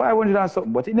make 500 and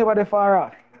something, but it never that far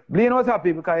off. Blaine was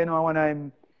happy because you know when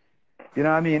I'm, you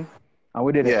know what I mean? And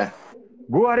we did it.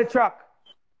 Go at the track.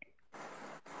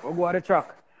 We go at the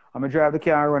track and we drive the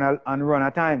car and run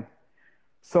a time.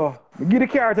 So we give the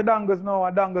car to Dangus now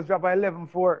and Dangus drop a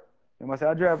 11.4. You must say,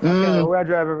 I drive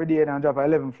every day and drop a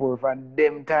 11.4 from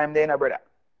them time there, brother.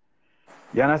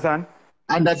 You understand?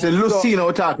 And that's a Lucino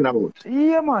we're talking about.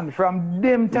 Yeah, man, from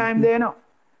them time there now.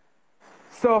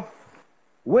 So,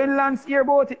 when Lance hear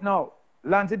about it now,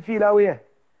 Lance would feel away.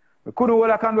 We couldn't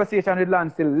hold a conversation with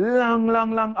Lance till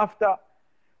long after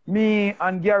me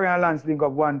and Gary and Lance link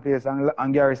up one place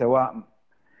and Gary said, what happened?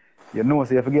 You know,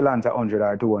 so you have to give Lance $100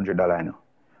 or $200, you know,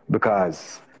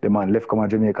 because the man left come to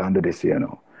Jamaica and do this, you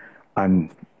know.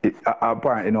 And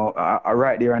apparently, you know, I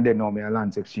right there and then now me a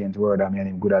Lance exchange word and me and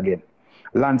him good again.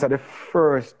 Lance are the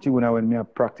first tuner when me a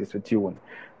practice with tune.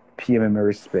 Pay me my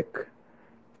respect.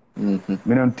 Me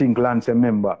don't think Lance a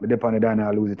member. Me depend on the down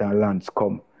I lose it and Lance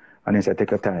come. And he say,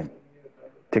 take your time.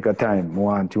 Take your time. I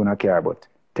want tune a car, but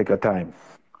take your time.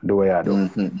 Do what you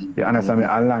do. You understand me?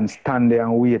 And Lance stand there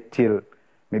and wait till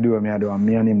me do what me do and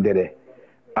me and him there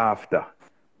after.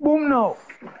 Boom now.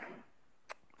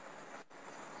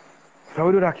 So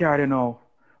we do that car there now.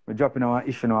 We drop in our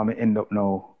issue now and we end up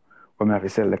now when we have to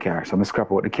sell the car. So I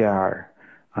scrap out the car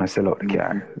and sell out the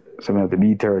car. So I have the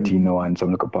B13 now and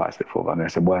some look pass left over. And I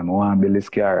say, boy, I want to build this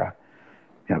car.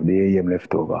 I have the AM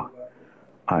left over.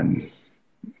 And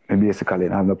I basically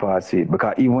have the part seat.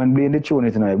 Because even when playing the tune,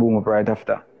 it's now, boom up right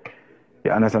after.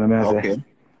 You understand what I say?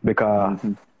 Because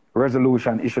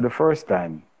resolution issue the first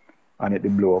time and it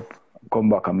did blow up. Come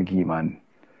back and make him and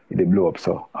it did blow up.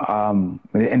 So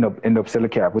they end up sell the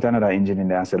car, put another engine in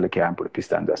there and sell the car and put the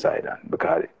pistons aside and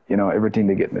because you know everything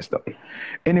they get messed up.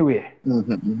 Anyway,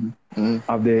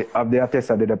 of the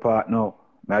Atessa did the part now.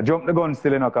 I jump the gun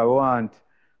still because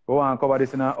we want to cover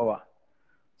this in an hour.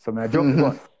 So I jump the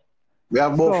gun. We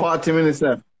have about 40 minutes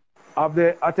left. Of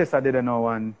the Atessa did it now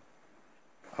and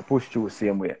I push through the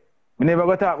same way. I never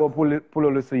got to talk about Pulo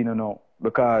Lucino now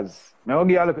because I will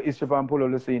give you a look at history from Pulo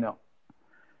Lucino.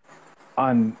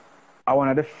 And I one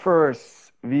of the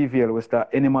first VVL was that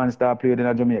any man start playing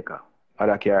in Jamaica at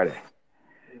a car there.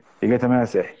 You get what I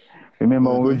say?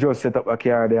 Remember when we just set up a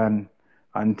car there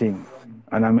and thing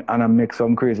and I make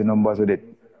some crazy numbers with it.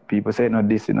 People say not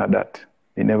this, not that.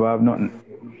 They never have nothing.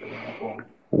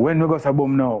 When we go to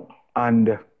boom now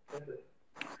and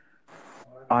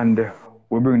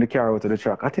we bring the car out to the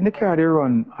track. I think the car they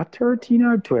run at 13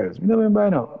 or 12. You don't remember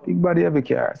now. Big body every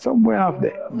car. Somewhere off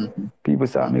there. People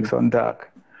start make some talk.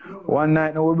 One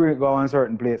night now we bring it go on a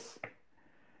certain place.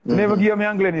 Never give me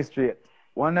Glenny straight.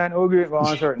 One night we bring it go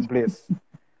on a certain place.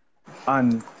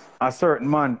 And a certain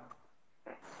man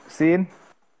seen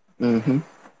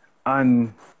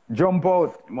and jump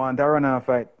out, want to run and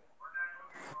fight.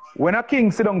 When a king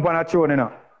sit down on a throne, you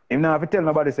know, him not have to tell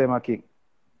nobody say I'm a king.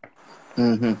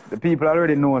 The people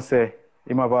already know say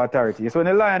him have authority. So when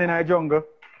the lion in the jungle,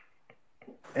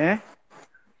 him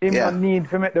don't need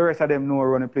to make the rest of them know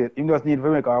run the place. Him just need to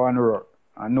make one roar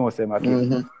and know say I'm a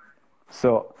king.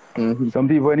 So some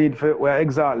people need to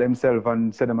exalt themselves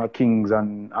and say them are kings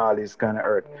and all this kind of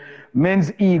earth.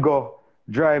 Men's ego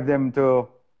drive them to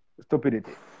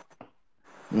stupidity.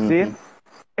 See?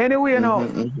 Anyway, now.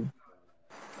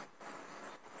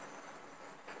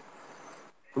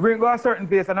 We go a certain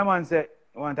place and a man say,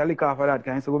 I want to lick off of that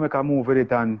kind, so we make a move with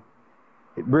it and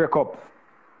it break up.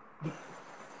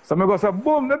 So I go say,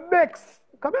 boom, the Bex.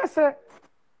 Come here, say.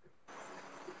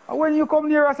 And when you come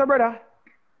near us, brother,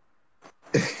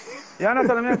 you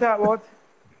understand what I talk about?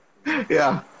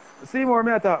 Yeah. See more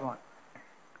me I talk, man.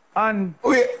 And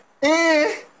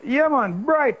yeah, man,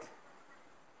 bright.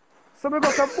 So I go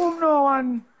say, boom now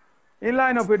and he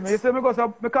line up with me. He say, I go say,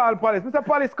 I call police. Mr.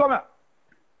 Police, come here.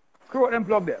 Screw out them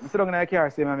plug them. I sit down in the car,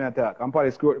 see me attack. And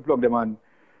police screw out the plug them and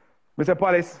Mr.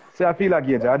 Police, say I feel like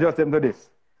gauge, I adjust them to this.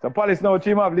 So police now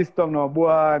trim off this tongue now,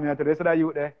 boy, me tell you, so that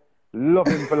youth there, love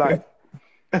him for life.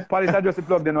 Police adjust the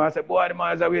plug them now, I say, boy, the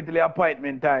man is wait till the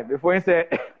appointment time. Before he say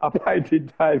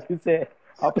appointed time, he say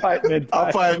appointment time.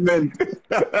 Appointment.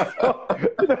 So,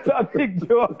 that's a big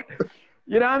joke.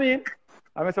 You know what I mean?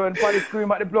 I say when police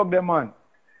scream at the plug them, man.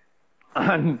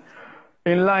 And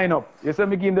in line up, you see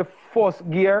me give him the first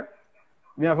gear.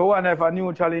 We have one if a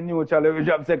neutral, we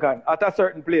drop second at a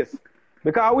certain place.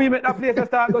 Because we make that place to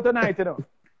start go tonight, you know.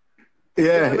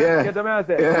 Yeah. Get what I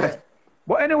say? Yeah.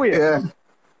 But anyway,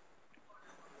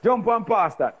 jump on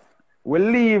past that. We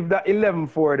leave that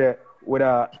 11-4 there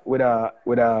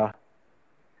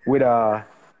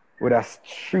with a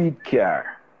street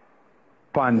car.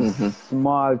 Pan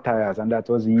small tires, and that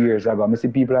was years ago. I see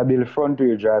people that build front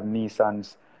wheel drive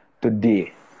Nissans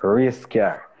today, race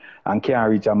car, and can't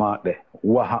reach a mark there.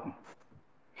 What happened?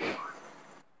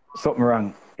 Something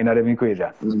wrong in that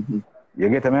equation. You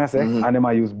get what I say? And them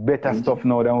I use better stuff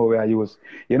now than what we are use.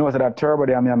 You know, so that turbo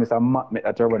there, I mean, Mr. Matt make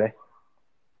that turbo there.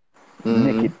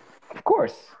 Make it. Of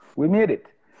course, we made it.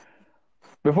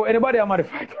 Before anybody a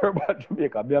modify turbo at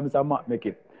Jamaica, Mr. Matt make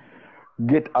it.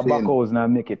 Get a back house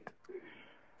and make it.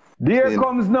 There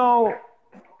comes now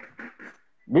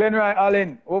Glenroy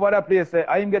Allen over that place.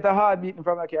 I him get a hard beating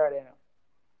from a car there now.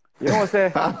 You know what I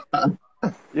say?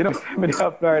 You know, me in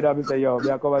Florida, I say, yo,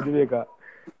 I come to Jamaica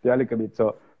a little bit.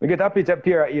 So we get a picture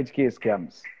pair of HK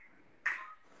scams.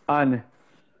 And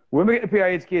when we get the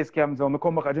pair of HK scams, we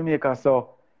come back to Jamaica,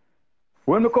 so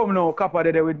When we come now, Kappa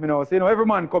did there with me now. So, you know, every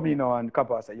man come in now and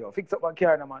Kappa say, yo, fix up my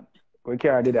car now, man. Go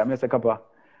car did that. I say, Kappa,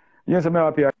 you know, so I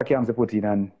have a cams to put in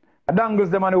and Dangles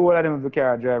them and the whole of them the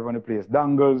car drive on the place.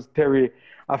 Dangles, Terry,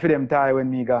 I feel them tie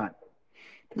when me gone.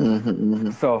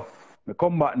 So, we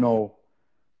come back now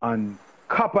and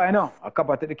Kappa, you know, a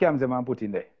Kappa take the cams them and put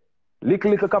in there.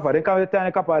 Little Kappa, they come the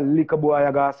tiny Kappa, little boy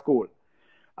I go to school.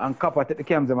 And Kappa take the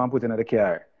cams them and put in the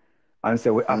car. And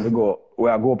say, we have to go, we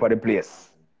have to go up at the place.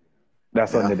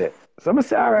 That's on the day. So I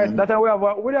say, all right, that time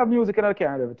we have music in the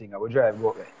car and everything, and we drive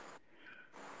go up there.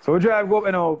 So we drive go up,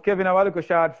 you know, Kevin have a little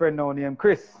short friend now named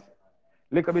Chris.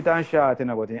 Little bit and short, you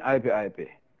know, but in IP.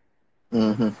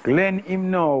 Glenn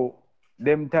him now,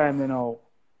 them time, you know,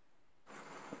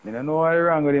 I don't know what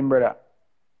wrong with him, brother.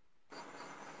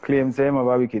 Claim say him have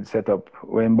a wicked setup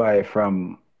when buy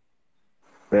from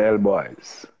the L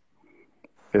boys.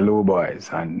 The low boys,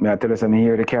 and I tell us I'm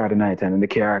here the car tonight, and in the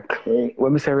car clean.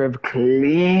 When I say Rev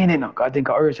clean, you know, I think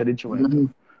I already did you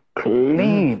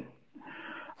clean.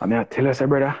 And I tell us,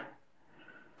 brother,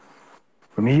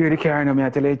 when I hear the car, and I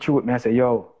tell you the truth, I say,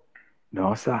 yo,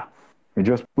 no sir, we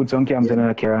just put some cams in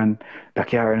the car and the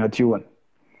car in a tune.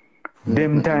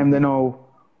 Them time they know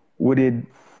we did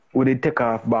take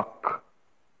off back.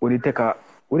 We did take off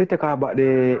back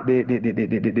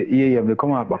the EAM, they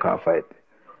come off back off fight.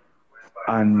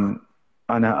 And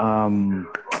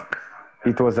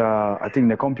it was I think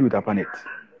the computer on it.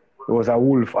 It was a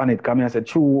wolf on it. Come here, I said,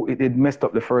 true, it messed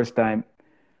up the first time.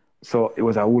 So it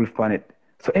was a wolf on it.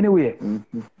 So anyway,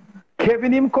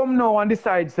 Kevin him come now on the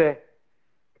side say,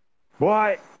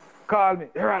 boy, call me.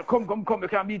 Errol, come, you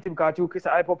can't beat him because you kiss a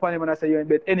hype up on him and I say you ain't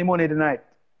bet any money tonight.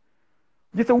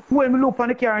 Just so when we look on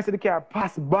the car and see the car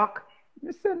pass back,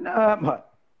 I said, nah man.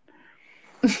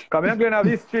 Come here, Glenn have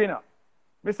history now.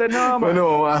 I said, no, man.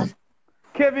 No, man.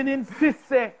 Kevin insists,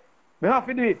 say, we have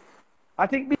to do it. I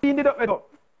think we ended up with it.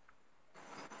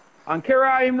 And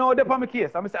Kera him now, up on my case.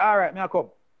 I say, all right, I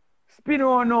come. Spin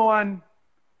around now and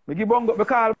we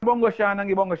call Bongo Shan and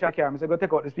give Bongo Shan car. I say, go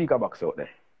take out the speaker box out there.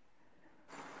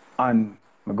 And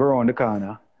I go around the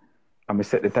corner and I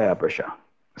set the tire pressure.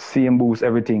 Same boost,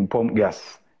 everything, pump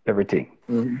gas, everything.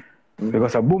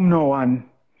 Because I boom now and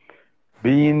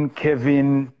Bean,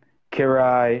 Kevin,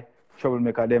 Kerai,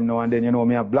 troublemaker them now and then, you know,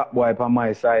 me a black boy on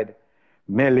my side.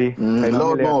 Melly,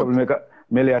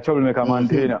 Melly a troublemaker man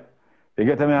too, you know. You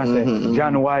get me, I say,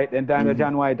 John White, then time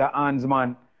John White a hands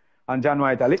man, and John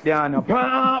White a lick the hand,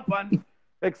 and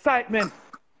excitement.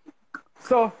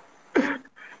 So,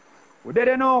 we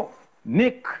did know,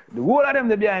 Nick, the whole of them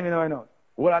they behind me now, you know,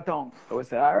 whole of tongue. So we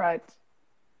say, all right.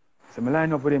 So I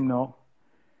line up with him now.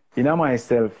 You know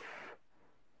myself,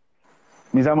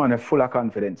 I'm a man full of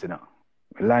confidence, you know.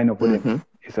 I line up with him.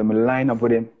 So I line up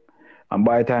with him. And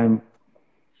by the time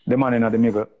the man in the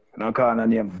middle, I call the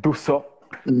name, do so.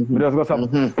 We just go some,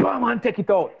 bam, and take it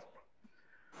out.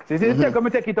 So you see,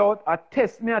 take it out, I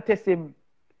test him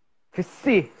to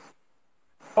see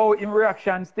how his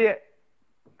reaction stay.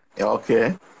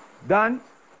 Okay. Then,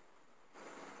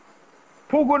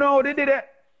 Pugu now, they did it.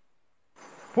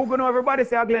 Pugu now, everybody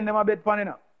say, I Glenn them a bed pan, you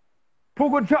know.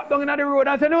 Pugu drop down in the road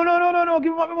and say, no,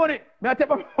 give him up my money. I take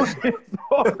back my money.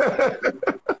 So,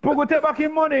 Pugu take back his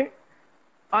money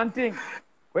and think,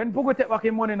 when Pugu take back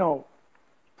his money now,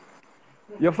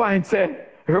 you find, say,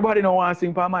 everybody now want to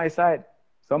sing for my side.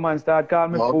 Some man start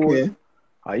calling me fool.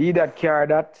 I eat that, carry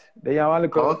that. They have a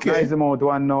little nice amount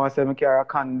one now. I say, I carry a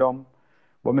condom.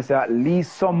 But I say, at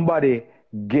least somebody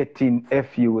getting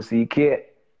FUCK.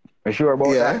 I'm sure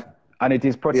about that. And it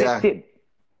is protected.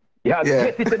 You have to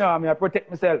get it now. I protect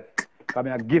myself.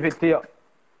 I give it to you.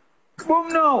 Boom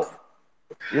now.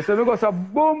 You see me go so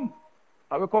boom.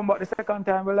 I will come back the second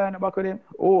time we line back with him.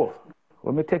 Oh,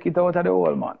 when me take it out of the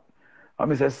hole, man.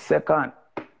 And I say, second.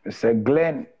 I say,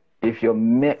 Glenn, if you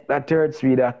make that third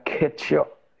speed, I catch you.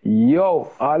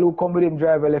 Yo, all who come with him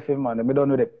drive left him, man. I'm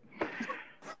done with it.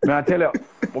 I tell you,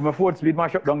 when my fourth speed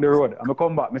mash up down the road, and I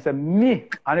come back, I say, me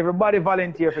and everybody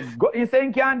volunteer for go. You say,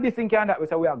 you can't this, you can't that. We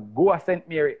say, we are go to St.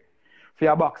 Mary for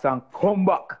your box and come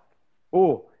back.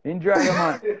 Oh, in drive,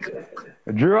 man.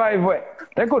 Drive away.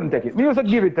 They couldn't take it. Me also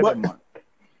give it to them, man.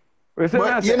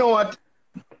 But you know what?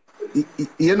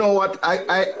 You know what?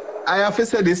 I have to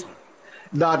say this,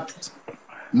 that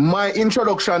my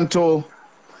introduction to,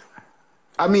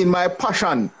 my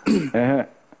passion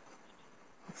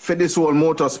for this whole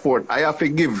motorsport, I have to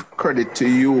give credit to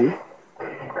you,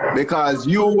 because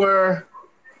you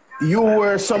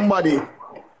were somebody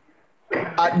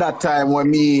at that time when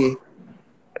me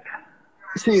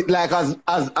see, like, as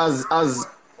I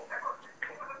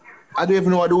don't even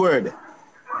know what the word.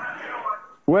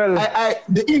 Well,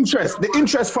 the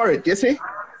interest for it, you see?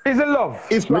 It's a love.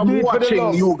 It's from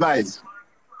watching you guys.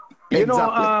 You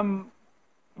know,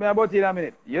 me about it in a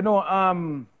minute. You know,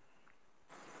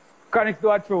 Chronics do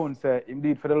a throne say, him do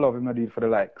it for the love, him not do it for the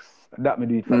likes. That me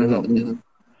do it for the love.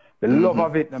 The love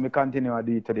of it, and me continue to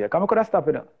do it today. Come, I could have stopped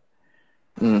it.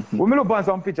 When me look on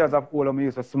some pictures of all of me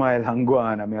used to smile and go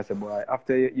on, and I say, boy,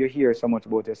 after you hear so much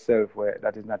about yourself, where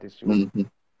that is not true.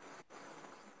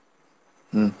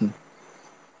 And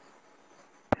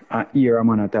hear a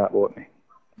man talk about me.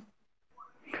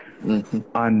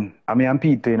 And I mean, I'm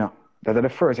Peter, you know. That's the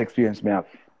first experience me have.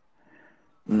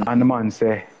 And the man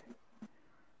say,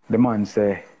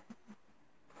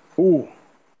 oh,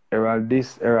 Errol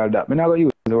this, Errol that. I'm not going to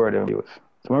use the word I use.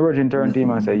 So my virgin turned to him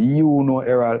and say, you know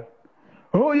Errol.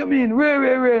 Oh, you mean,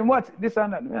 Ray, what? This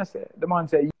and that. I say, the man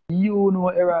say, you know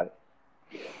Errol.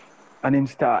 And him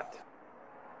start.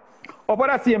 Up at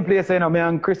that same place, you know, me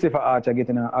and Christopher Archer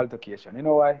getting an altercation. You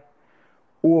know why?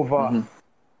 Over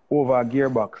a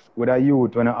gearbox with a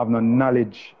youth when I have no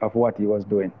knowledge of what he was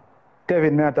doing.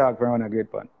 Kevin, me talk for a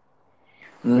great pan.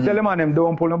 I tell the man, them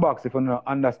don't pull the box if you don't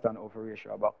understand how to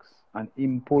ratio a box. And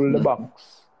him pull the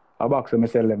box. A box when I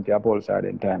sell them to a pulsar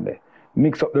them time there.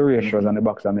 Mix up the ratios and the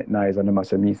box and make nice and them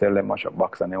say me sell them mash up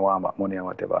box and they want back money and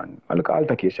whatever. And I look at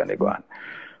altercation they go on.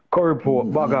 Curry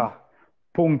pork, bagger,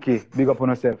 punky, big up on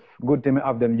yourself. Good thing I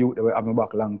have them youth that will have me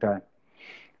back long time.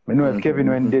 I know if Kevin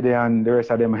went did it and the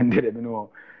rest of them went did it, I know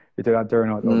it will turn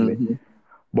out ugly.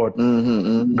 But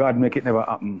God make it never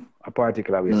happen a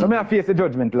particular way. So I face the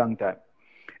judgment long time.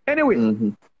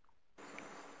 Anyway,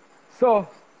 so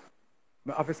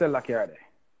I have to sell that car there.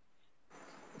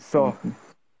 So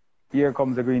here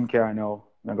comes the green car now.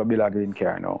 I'm going to build a green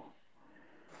car now.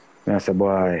 And I said,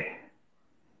 boy,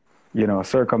 you know,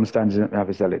 circumstances, I have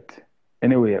to sell it.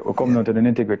 Anyway, we're coming down to the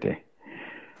nitty-gritty.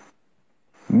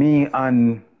 Me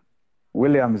and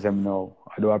Williams them now,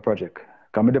 I do a project.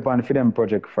 Come I depend for them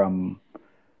project from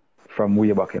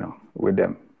way back, you know, with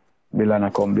them. That's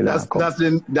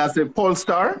the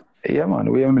Polestar? Yeah, man,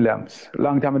 Williams.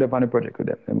 Long time I depend on the project with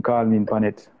them. Them call me on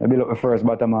it. I build up the first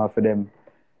bottom half for them.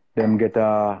 Them get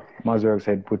a Mazurk's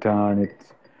head put on it.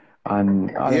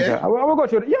 And I will go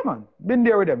through it. Yeah, man. Been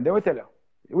there with them. They will tell you.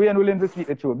 Wayne willing to speak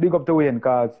the truth. Big up to Wayne,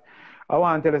 because I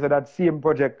want to tell you that same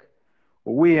project,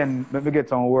 Wayne, let me get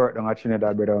some work down at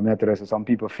Trinidad, brother. I tell you, some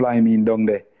people fly me in down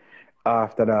there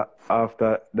after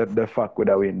the fact with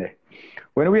the Wayne there.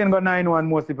 When Wayne got 9-1,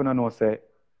 most people don't know, say,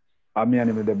 I'm me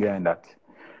and him there behind that.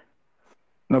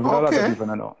 No, but a lot of people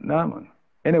don't know. Nah, man.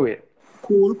 Anyway.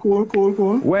 Cool.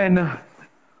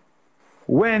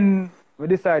 When we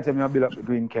decided to build up the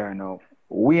green car now,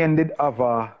 Wayne did have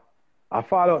a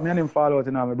fallout. Me and him fallout,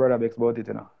 you know, my brother Bex about it,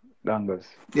 you know, Dangles.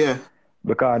 Yeah.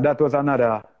 Because that was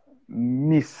another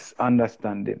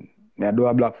misunderstanding. I do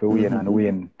a block for Wayne and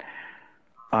Wayne.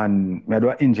 And I do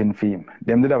an engine theme.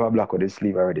 Them did have a block with the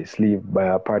sleeve already, sleeve by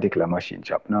a particular machine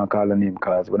shop. Now I call the name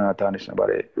because we're not tarnishing about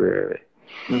it.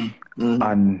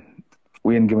 And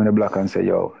Wayne give me the block and say,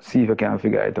 yo, see if you can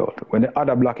figure it out. When the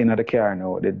other block in the car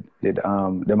now,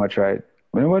 them I tried.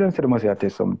 Whenever them said they must have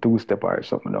test some 2-step or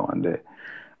something now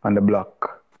on the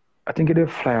block. I think it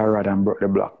did fly a rod and broke the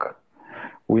block.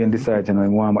 Wayne decided, you know, he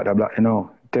want about the block, you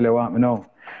know. Tell you what me now.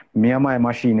 Me and my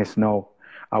machinist now,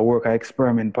 I work, I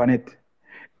experiment on it.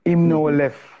 Him no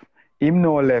left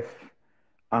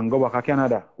and go back to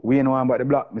Canada. Wayne want about the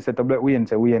block. Me set up like Wayne,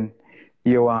 say, Wayne,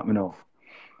 you want me now.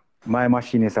 My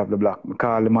machinist have the block. I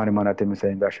call the man that tell me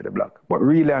saying that should the block. But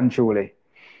really and truly,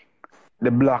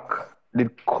 the block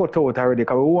did cut out already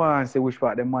because we want to see which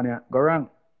part the money go wrong.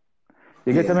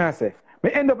 You get what I say?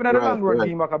 Me end up in the long run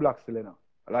giving back a block still, you know.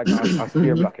 Like a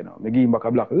spare block, you know. Me give him back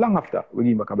a block. Long after, we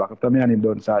give him back a block. After me and him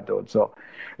done sort out. So,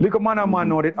 look at man and man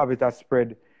know that have it a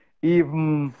spread.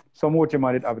 Even some more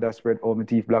man that have it a spread. Oh, my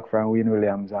teeth black from Wayne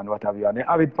Williams and what have you. And they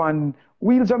have it from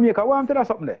Wheel Jamaica. What am I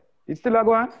something there? It's still a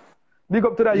go on? Big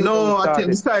up to that youth. No, I think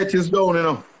the site is down, you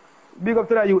know. Big up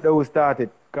to that youth that who started.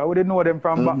 Because we didn't know them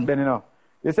from back then, you know.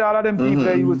 You see all of them people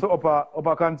that used to up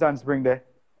a Constant Spring there.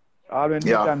 All when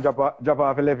they can drop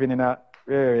off 11 in a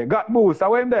area. Got boost, I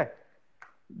went there.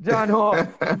 John Hall.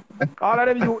 All of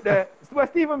them youth there. But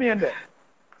Stephen Main there.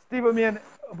 Stephen Main,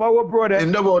 our brother.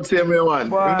 In the boat, same one. In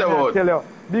the boat. Tell you.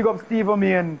 Big up Stephen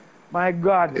Main. My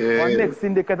God. Yeah. One next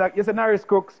syndicate. You see Norris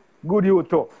Crooks. Good youth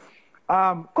too.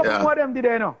 Couple more of them did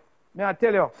there, you know. May I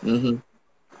tell you?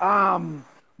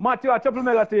 Matthew, a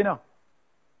troublemaker too, you know.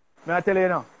 May I tell you, you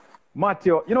know?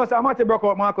 Matthew, you know, sir, Matthew broke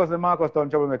out Marcus and Marcus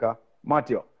turned troublemaker.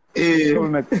 Matthew.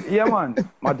 Troublemaker. Yeah, man.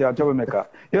 Matthew, a troublemaker.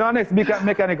 You know, next big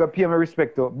mechanic pay me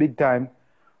respect to, big time.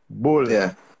 Bull.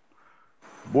 Yeah.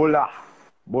 Bulla.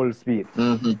 bull speed.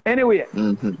 Anyway,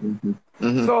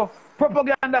 so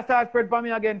propaganda starts spread for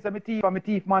me again. So my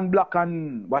teeth man black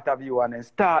and what have you, and then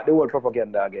start the whole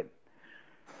propaganda again.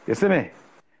 You see me?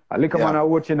 A little man I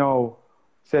watch, you know,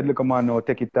 said little man now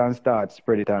take it and start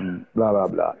spread it and blah blah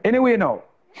blah. Anyway now,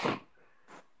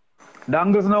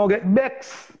 Dangles now get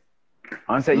vexed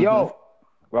and say, yo,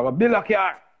 we're gonna build a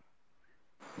car.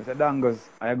 I said, Dangles,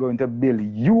 I'm going to build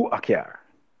you a car.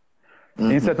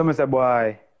 He said to me, say,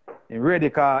 boy, in ready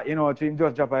car, you know, him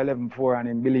just drop a 11.4 and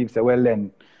him believe, say, well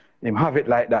then, him have it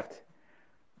like that.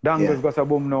 Dangles goes a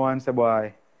boom now and say,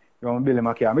 boy, you want to build him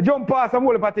a car. I jump past some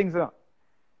whole heap of things now.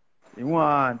 He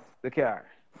want the car.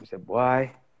 I said,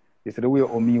 boy, this is the way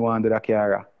me want the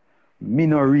car. Me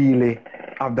not really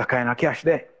have that kind of cash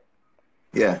there.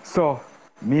 Yeah. So,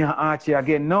 me and Archie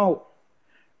again now.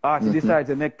 Archie decides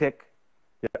to make tech.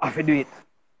 You have to do it.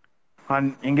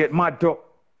 And you get mad too.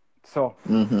 So,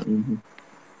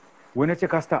 when you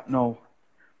check a stop now,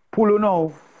 Pulu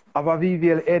now have a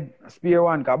VVL head, a spare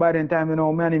one, because by the time, you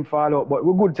know, me and him fall out, but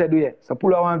we good to do it. So,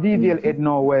 Pulu have one VVL head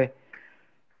now where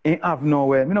he have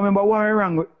nowhere. Me no remember what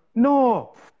wrong with.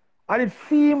 No! I did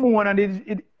film one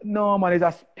and no man, it's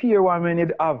a spare one when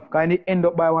it have. Because it end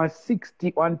up by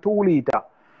 160, 2 liter.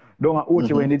 Don't at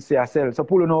Uchi when it say I sell. So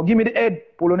Pulu now, give me the head.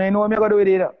 Pulu now, you know what I'm going to do with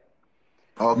it.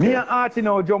 Okay. Me and Archie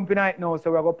now jumping out now,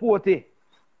 so we're going to port it.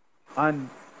 And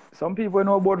some people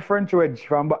know about French wedge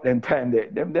from back then time there.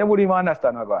 They wouldn't even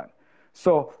understand what's going on.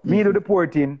 So, me do the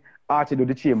porting, Archie do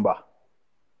the chamber.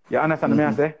 You understand me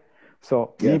I say?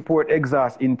 So, me port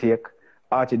exhaust intake,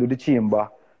 Archie do the chamber,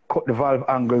 cut the valve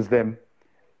angles them,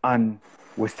 and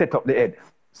we set up the head,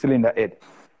 cylinder head.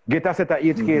 Get a set of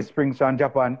HK springs from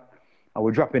Japan, and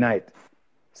we drop in it.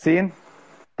 Seeing?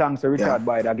 Thanks to Richard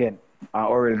Byde again, and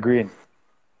Oral Green.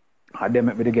 And they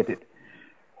make me to get it.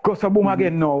 Go so boom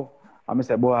again now. And I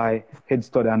say, boy, head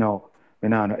stud now. I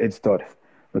know no head stud.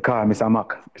 Because Mr.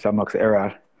 Mac, Mr. Mac say,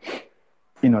 Errol,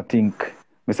 you know think,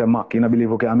 Mr. Mac, you know believe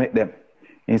we can make them.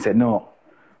 He said, no.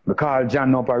 Because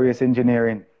John up for race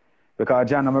engineering. Because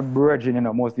John I'm a brethren, you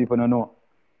know, most people don't know.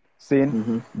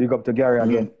 Seeing? Big up to Gary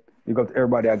again. Big up to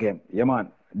everybody again. Yeah,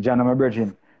 man. John I'm a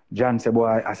brethren. John said,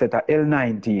 boy, I set a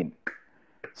L19.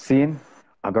 Seeing?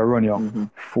 I got run you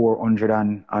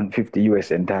 450 US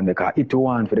in time because it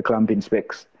one for the clamping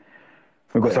specs.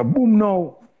 Because a boom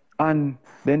now, and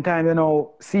then time you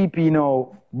know, CP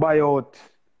now buy out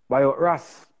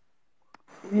RAS.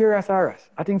 ERAS or RAS?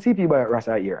 I think CP buy out RAS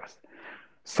or ERAS.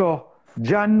 So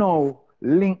John now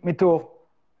link me to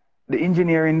the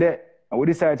engineering there. And we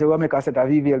decided to go make a set of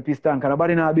VVL piston. Because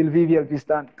nobody now build VVL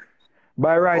piston.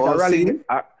 By right,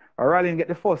 Rallin get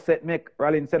the first set make.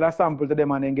 Rallin sell a sample to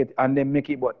them and then make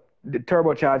it. But the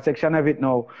turbocharged section of it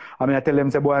now, I mean I tell them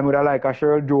say boy I would like a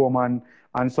Cheryl Dome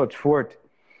and such forth.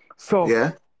 So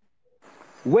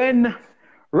when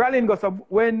Rallin goes up,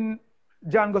 when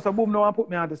John goes up boom now and put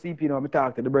me on the CP now, I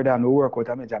talk to the brother and we work out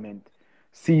a measurement.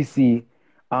 CC,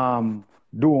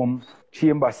 dome,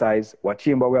 chamber size, what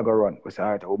chamber we're gonna run. We say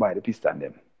alright, we'll buy the piston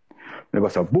them. They go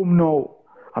so boom now.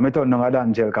 I'm a turn on a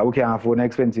Dangel because we can't afford an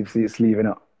expensive sleeve, you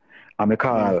know. I'm a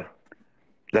call.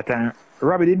 That time,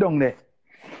 Rabbit is down there.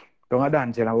 Down a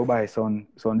Dangel and we buy some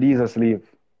diesel sleeve.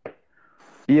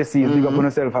 AC is big up on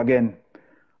yourself again.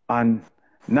 And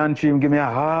non-trim give me a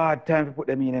hard time to put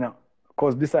them in, you know.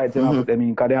 Because besides, you know, put them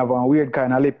in because they have a weird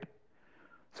kind of lip.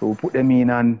 So we put them in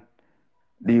and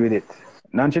deal with it.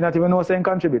 Non-trim not even know saying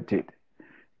contribute to it.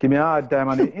 Give me a hard time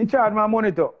and he charge my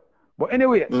money too. But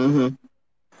anyway,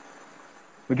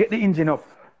 we get the engine up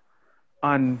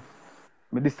and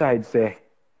we decide say,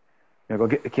 we go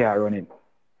get the car running.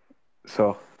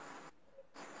 So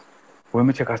when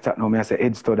we check a start now, I say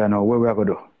head stud now, what we are going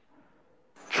to do?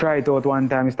 Try it out one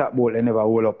time, start bolt and never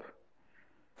hold up.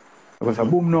 Because a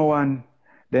boom now and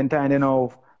then time you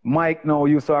know, Mike now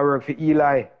used to work for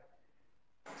Eli.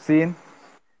 See?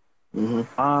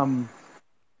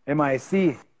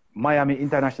 MIC, Miami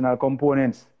International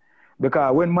Components.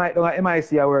 Because when Mike down at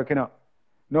MIC I work, you know,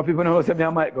 no people know say me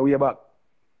and Mike go way back.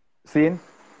 See?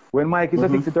 When Mike used to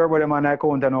fix the turbo them on the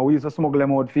counter now, we used to smuggle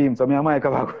them out film. So me and Mike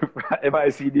have a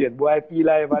MIC date. Boy, if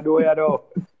Eli ever do it though.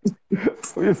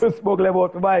 We used to smuggle them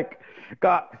out to Mike.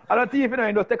 Because I don't think if you know,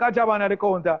 you just take a job on the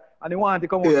counter and they want to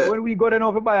come out. When we go there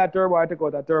now to buy a turbo, I take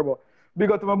out a turbo.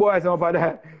 Big up to my boys up at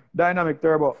the dynamic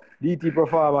turbo, DT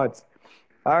Performance.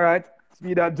 Alright,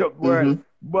 speed that joke word.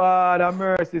 But a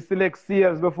mercy, select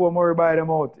sales before more buy them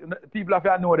out. People have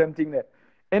to know them thing there.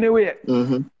 Anyway,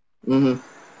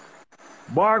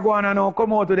 bar go on and now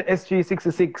come out to the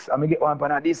S366 and we get one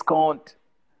on a discount.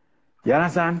 You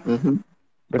understand?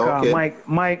 Because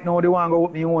Mike now they want to go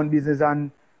open his own business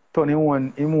and turn his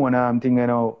own thing, you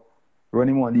know.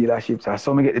 running more dealerships. I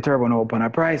saw me get the turbo now up on a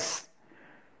price.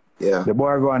 Yeah. The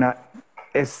boy going at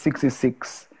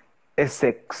S66,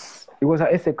 SX. It was a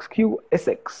SXQ,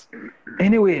 SX.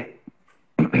 Anyway,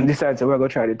 decided so we're going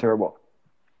to try the turbo.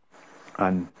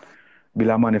 And bill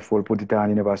a manifold, put it on,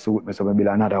 he never suit me, so we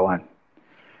bill another one.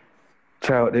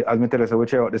 Try out the, as me tell you, so we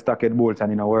try out the stockhead bolts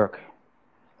and it don't work.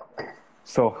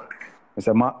 So, I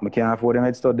said, Mac, I can't afford them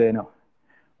head stud there now.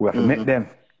 We have to make them.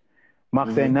 Mac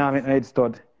said, nah, make no head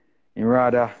stud. In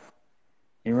rather,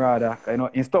 you know,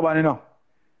 in stubborn, you know.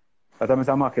 That's how I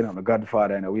say Mac, you know, my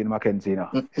godfather, you know, Wayne Mackenzie, you know.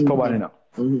 Stubborn, you know.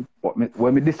 But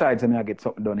when we decide to me I get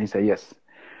something done, he said, yes.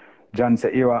 John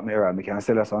said, here what me can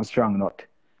sell us some strong nut.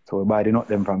 So we buy the nut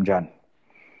them from John.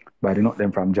 Buy the nut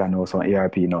them from John, or some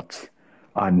ARP nuts.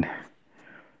 And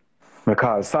I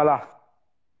call Salah.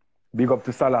 Big up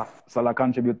to Salah. Salah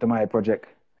contribute to my project.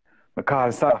 I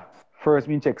call Salah. First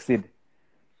me check Sid.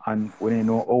 And when you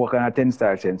know what kind of 10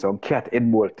 star chain, some cat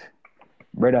head bolt.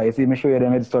 Brother, you see me show you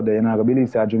them head stud there, you're not gonna believe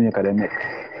say Jamaica they make.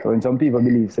 So when some people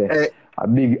believe say a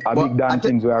big damn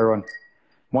things we are run.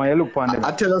 When you look on them.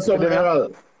 I tell you something,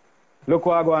 Errol. Look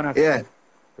what I go on and yeah.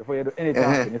 Before you do any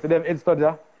talking. You see them head studs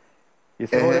there? You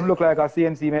see how them look like a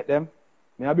CNC make them?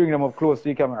 I bring them up close to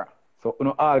the camera. So you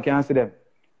know all can see them.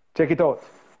 Check it out.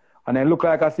 And then look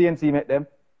like a CNC make them.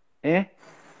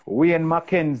 Wayne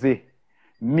Mackenzie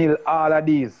mill all of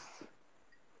these.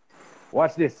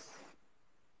 Watch this.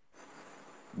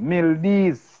 Mill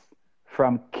these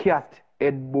from cat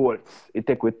head bolts. It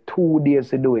take with 2 days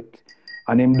to do it.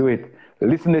 And him do it.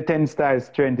 Listen to 10 styles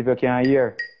strength if you can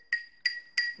hear.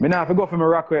 Me now have to go for my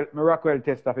Rockwell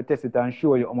test. I have to test it and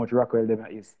show you how much Rockwell them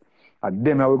is. And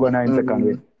them we go 9 seconds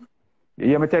with. You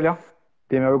hear me tell you?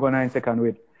 Them we go 9 seconds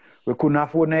with. We couldn't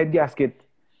afford no head gasket.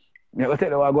 I will tell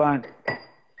you what I go on.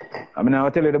 I mean, I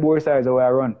will tell you the bore size of where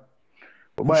I run.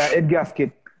 But buy a head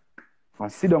gasket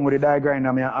and sit down with the die grinder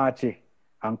and Archie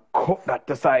and cut that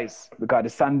to size. Because the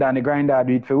sand and the grinder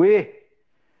do it for way.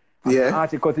 And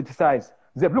Archie cut it to size.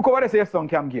 Zep, look over there, say your son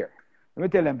cam gear. Let me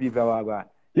tell them people what I go on.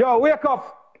 Yo, wake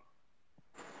up!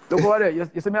 Look over there.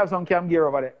 You see me have some cam gear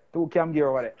over there. 2 cam gear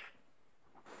over there.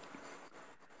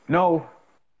 No.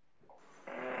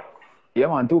 Yeah,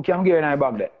 man, 2 cam gear in my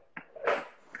bag there.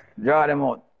 Draw them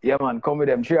out. Yeah, man, come with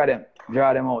them. 3 of them.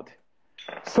 Draw them out.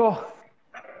 So,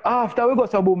 after we go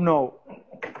to boom now,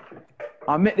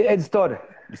 I make the head stud.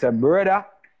 He said, brother,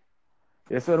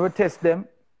 yes, when we test them,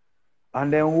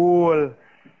 and them whole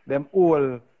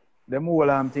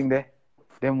thing there,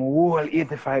 them whole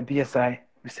 85 PSI.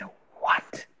 We said,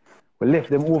 what? We left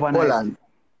them overnight. Hold on.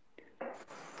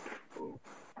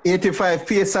 85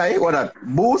 PSI? What that?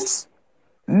 Boost?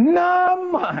 Nah,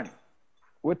 man.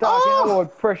 We're talking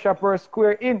about pressure per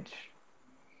square inch.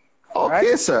 Okay,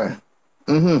 right? Sir.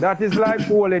 That is like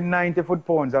holding 90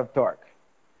 foot-pounds of torque.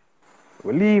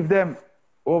 We leave them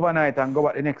overnight and go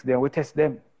back the next day and we test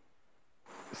them.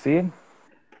 See?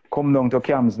 Come down to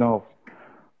cams now.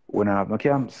 We don't have no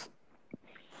cams.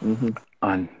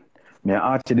 And me and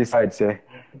Archie decide say,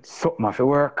 something have to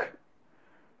work.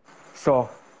 So,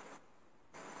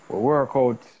 we work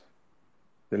out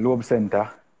the lobe center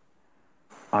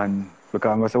and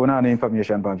because we say we don't have any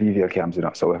information from VVL cams, you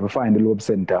know. So if we find the lobe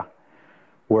center,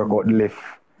 work out the lift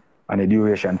and the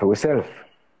duration for ourselves.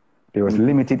 There was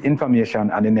limited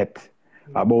information on the net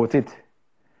about it.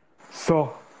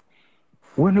 So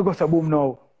when we go to boom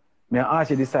now, me and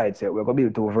Archie decide say we're gonna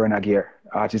build 2 Verna gear.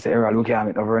 Archie say, Errol, we can't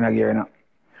make no Verna gear now.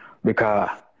 Because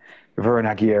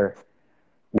Verna gear,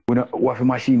 we have a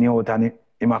machine out and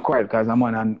in my coil because I'm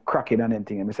on and crack it and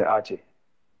anything. And I say, Archie,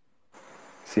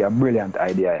 see a brilliant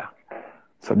idea, yeah.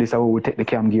 So this is how we take the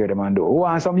cam gear them and do. We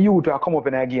want some youth to come up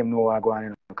in a game now and go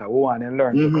on, because we want them to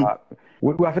learn. Because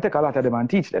we have to take a lot of them and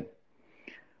teach them.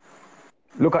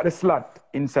 Look at the slot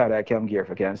inside the cam gear if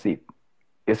you can see it.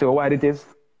 You see how wide it is?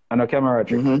 And the camera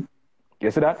trick. You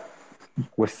see that?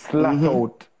 We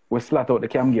slot out the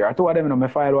cam gear. I told them, you know, my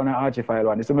file one and Archie file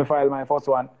one. This is my file my first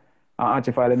one and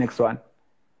Archie file the next one.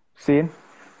 See?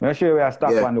 I'll show you where a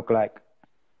stock one look like.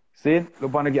 See?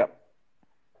 Look on the gap.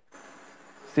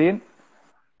 See?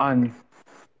 And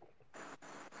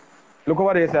look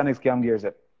over there, the next cam gear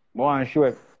set. I want to show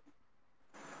it.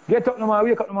 Get up, no man,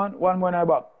 wake up, no man. One more in our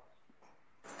back.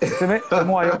 See me? So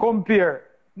more you compare.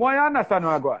 More you understand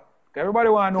what I go on. Everybody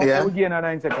want to know how we gain a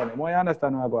 9 seconds. More you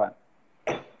understand what I go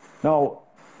on. Now,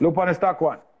 look on the stock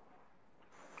one.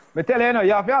 I tell you,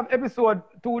 you have to have episode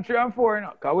 2, 3, and 4, you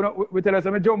know. Because we tell you,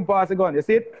 so I jump past the gun. You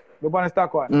see it? Look on the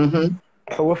stock one.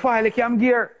 So we file the cam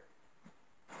gear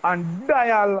and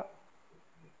dial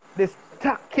the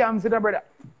stock cams, you know, brother.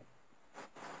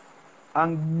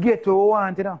 And get what we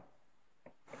want, you know.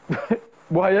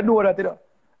 Boy, you know that, you know.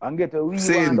 and get a wee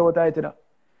one out of it, you know.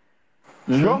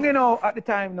 Chung, you know, at the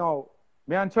time now,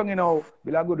 me and Chung, you know,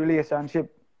 build a good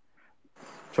relationship.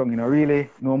 Chung, you know, really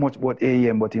know much about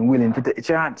AEM, but he's willing to take a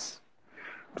chance.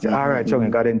 I say, all right, Chung,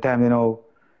 because then time, you know,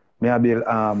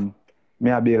 then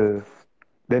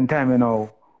time, you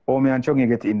know, all me and Chung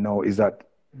get in now is that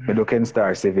me do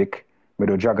Kenstar Civic, me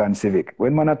do Dragon Civic.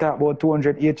 When man talk about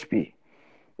 200 HP,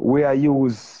 we are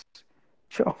use,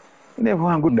 sure, you never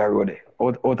want to go on the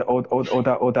road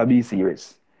out of B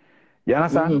series. You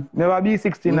understand? Never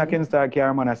B16 I Kenstar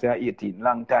car, man, I say 18,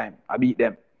 long time. I beat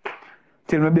them.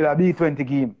 Till me build a B20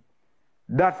 game.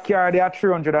 That car, they are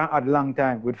 300 and had long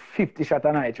time with 50 shot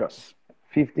and nitrous.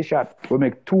 50 shot. We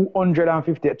make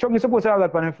 250. Chung is supposed to have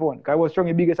that on the phone, because it was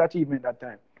Chung's biggest achievement that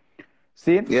time.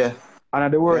 See? Yeah. And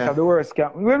at the worst of the worst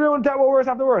cam. We don't talk about worst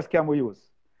of the worst cam we use.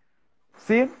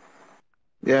 See?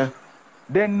 Yeah.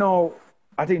 Then now,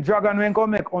 I think Dragon when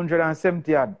come make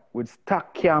 170 odd with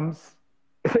stock cams.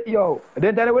 Yo,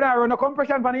 then tell you when I run a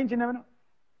compression for the engine, never know.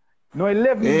 No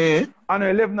 11 and no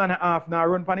 11 and a half now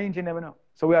run for the engine, never know.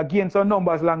 So we are gaining some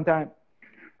numbers long time.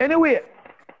 Anyway,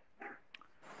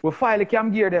 we file the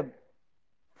cam gear them.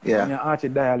 Yeah. And Archie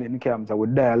dial in the cams. I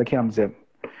would dial the cams them.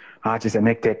 Archie say,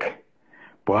 make tech.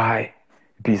 Boy,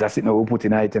 piece of sitting we put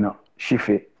in it, you know. Shift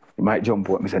it. You might jump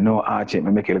out. I say, no, Archie,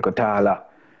 me make it look taller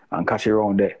and catch it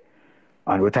around there.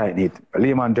 And we tighten it.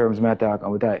 Layman terms me attack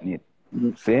and we tighten it.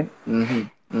 See?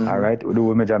 All right, we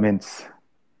do measurements.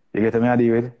 You get me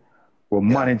idea with? We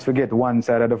manage to get one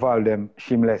side of the valve them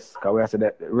shimless. Because we have to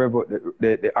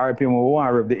the RPM we want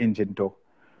to rev the engine to.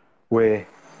 We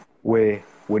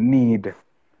need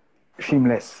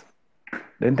shimless.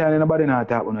 Then tell nobody not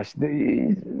talk about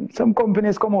some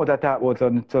companies come out and talk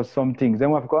about some things.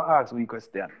 Then we have to ask me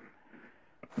question.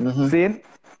 See?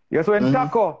 Yes, when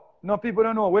Taco, no people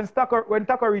don't know. When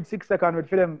Taco reach 6 seconds with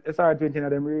film SR20 in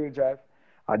them rear drive,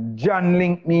 John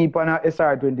linked me upon a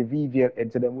SR20 VVL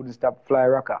and so them wouldn't stop fly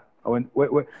rocker. And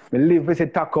when me live with a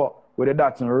Taco with the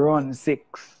Datsun run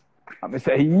 6. And I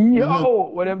say,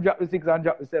 yo, when them drop the 6 and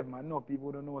drop the 7, man, no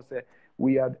people don't know. Say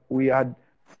we had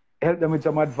helped them with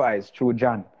some advice through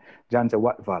John. John said,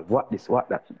 what valve, what this, what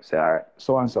that. I say, all right,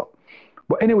 so and so.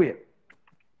 But anyway,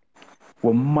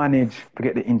 we managed to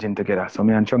get the engine together. So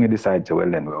me and Chungy decided to, well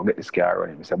then, we'll get this car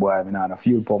running. I said, boy, I'm not a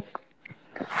fuel pump.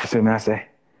 So I say,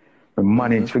 we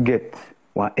managed to get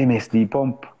one MSD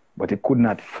pump, but it could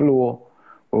not flow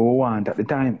what we want at the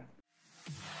time.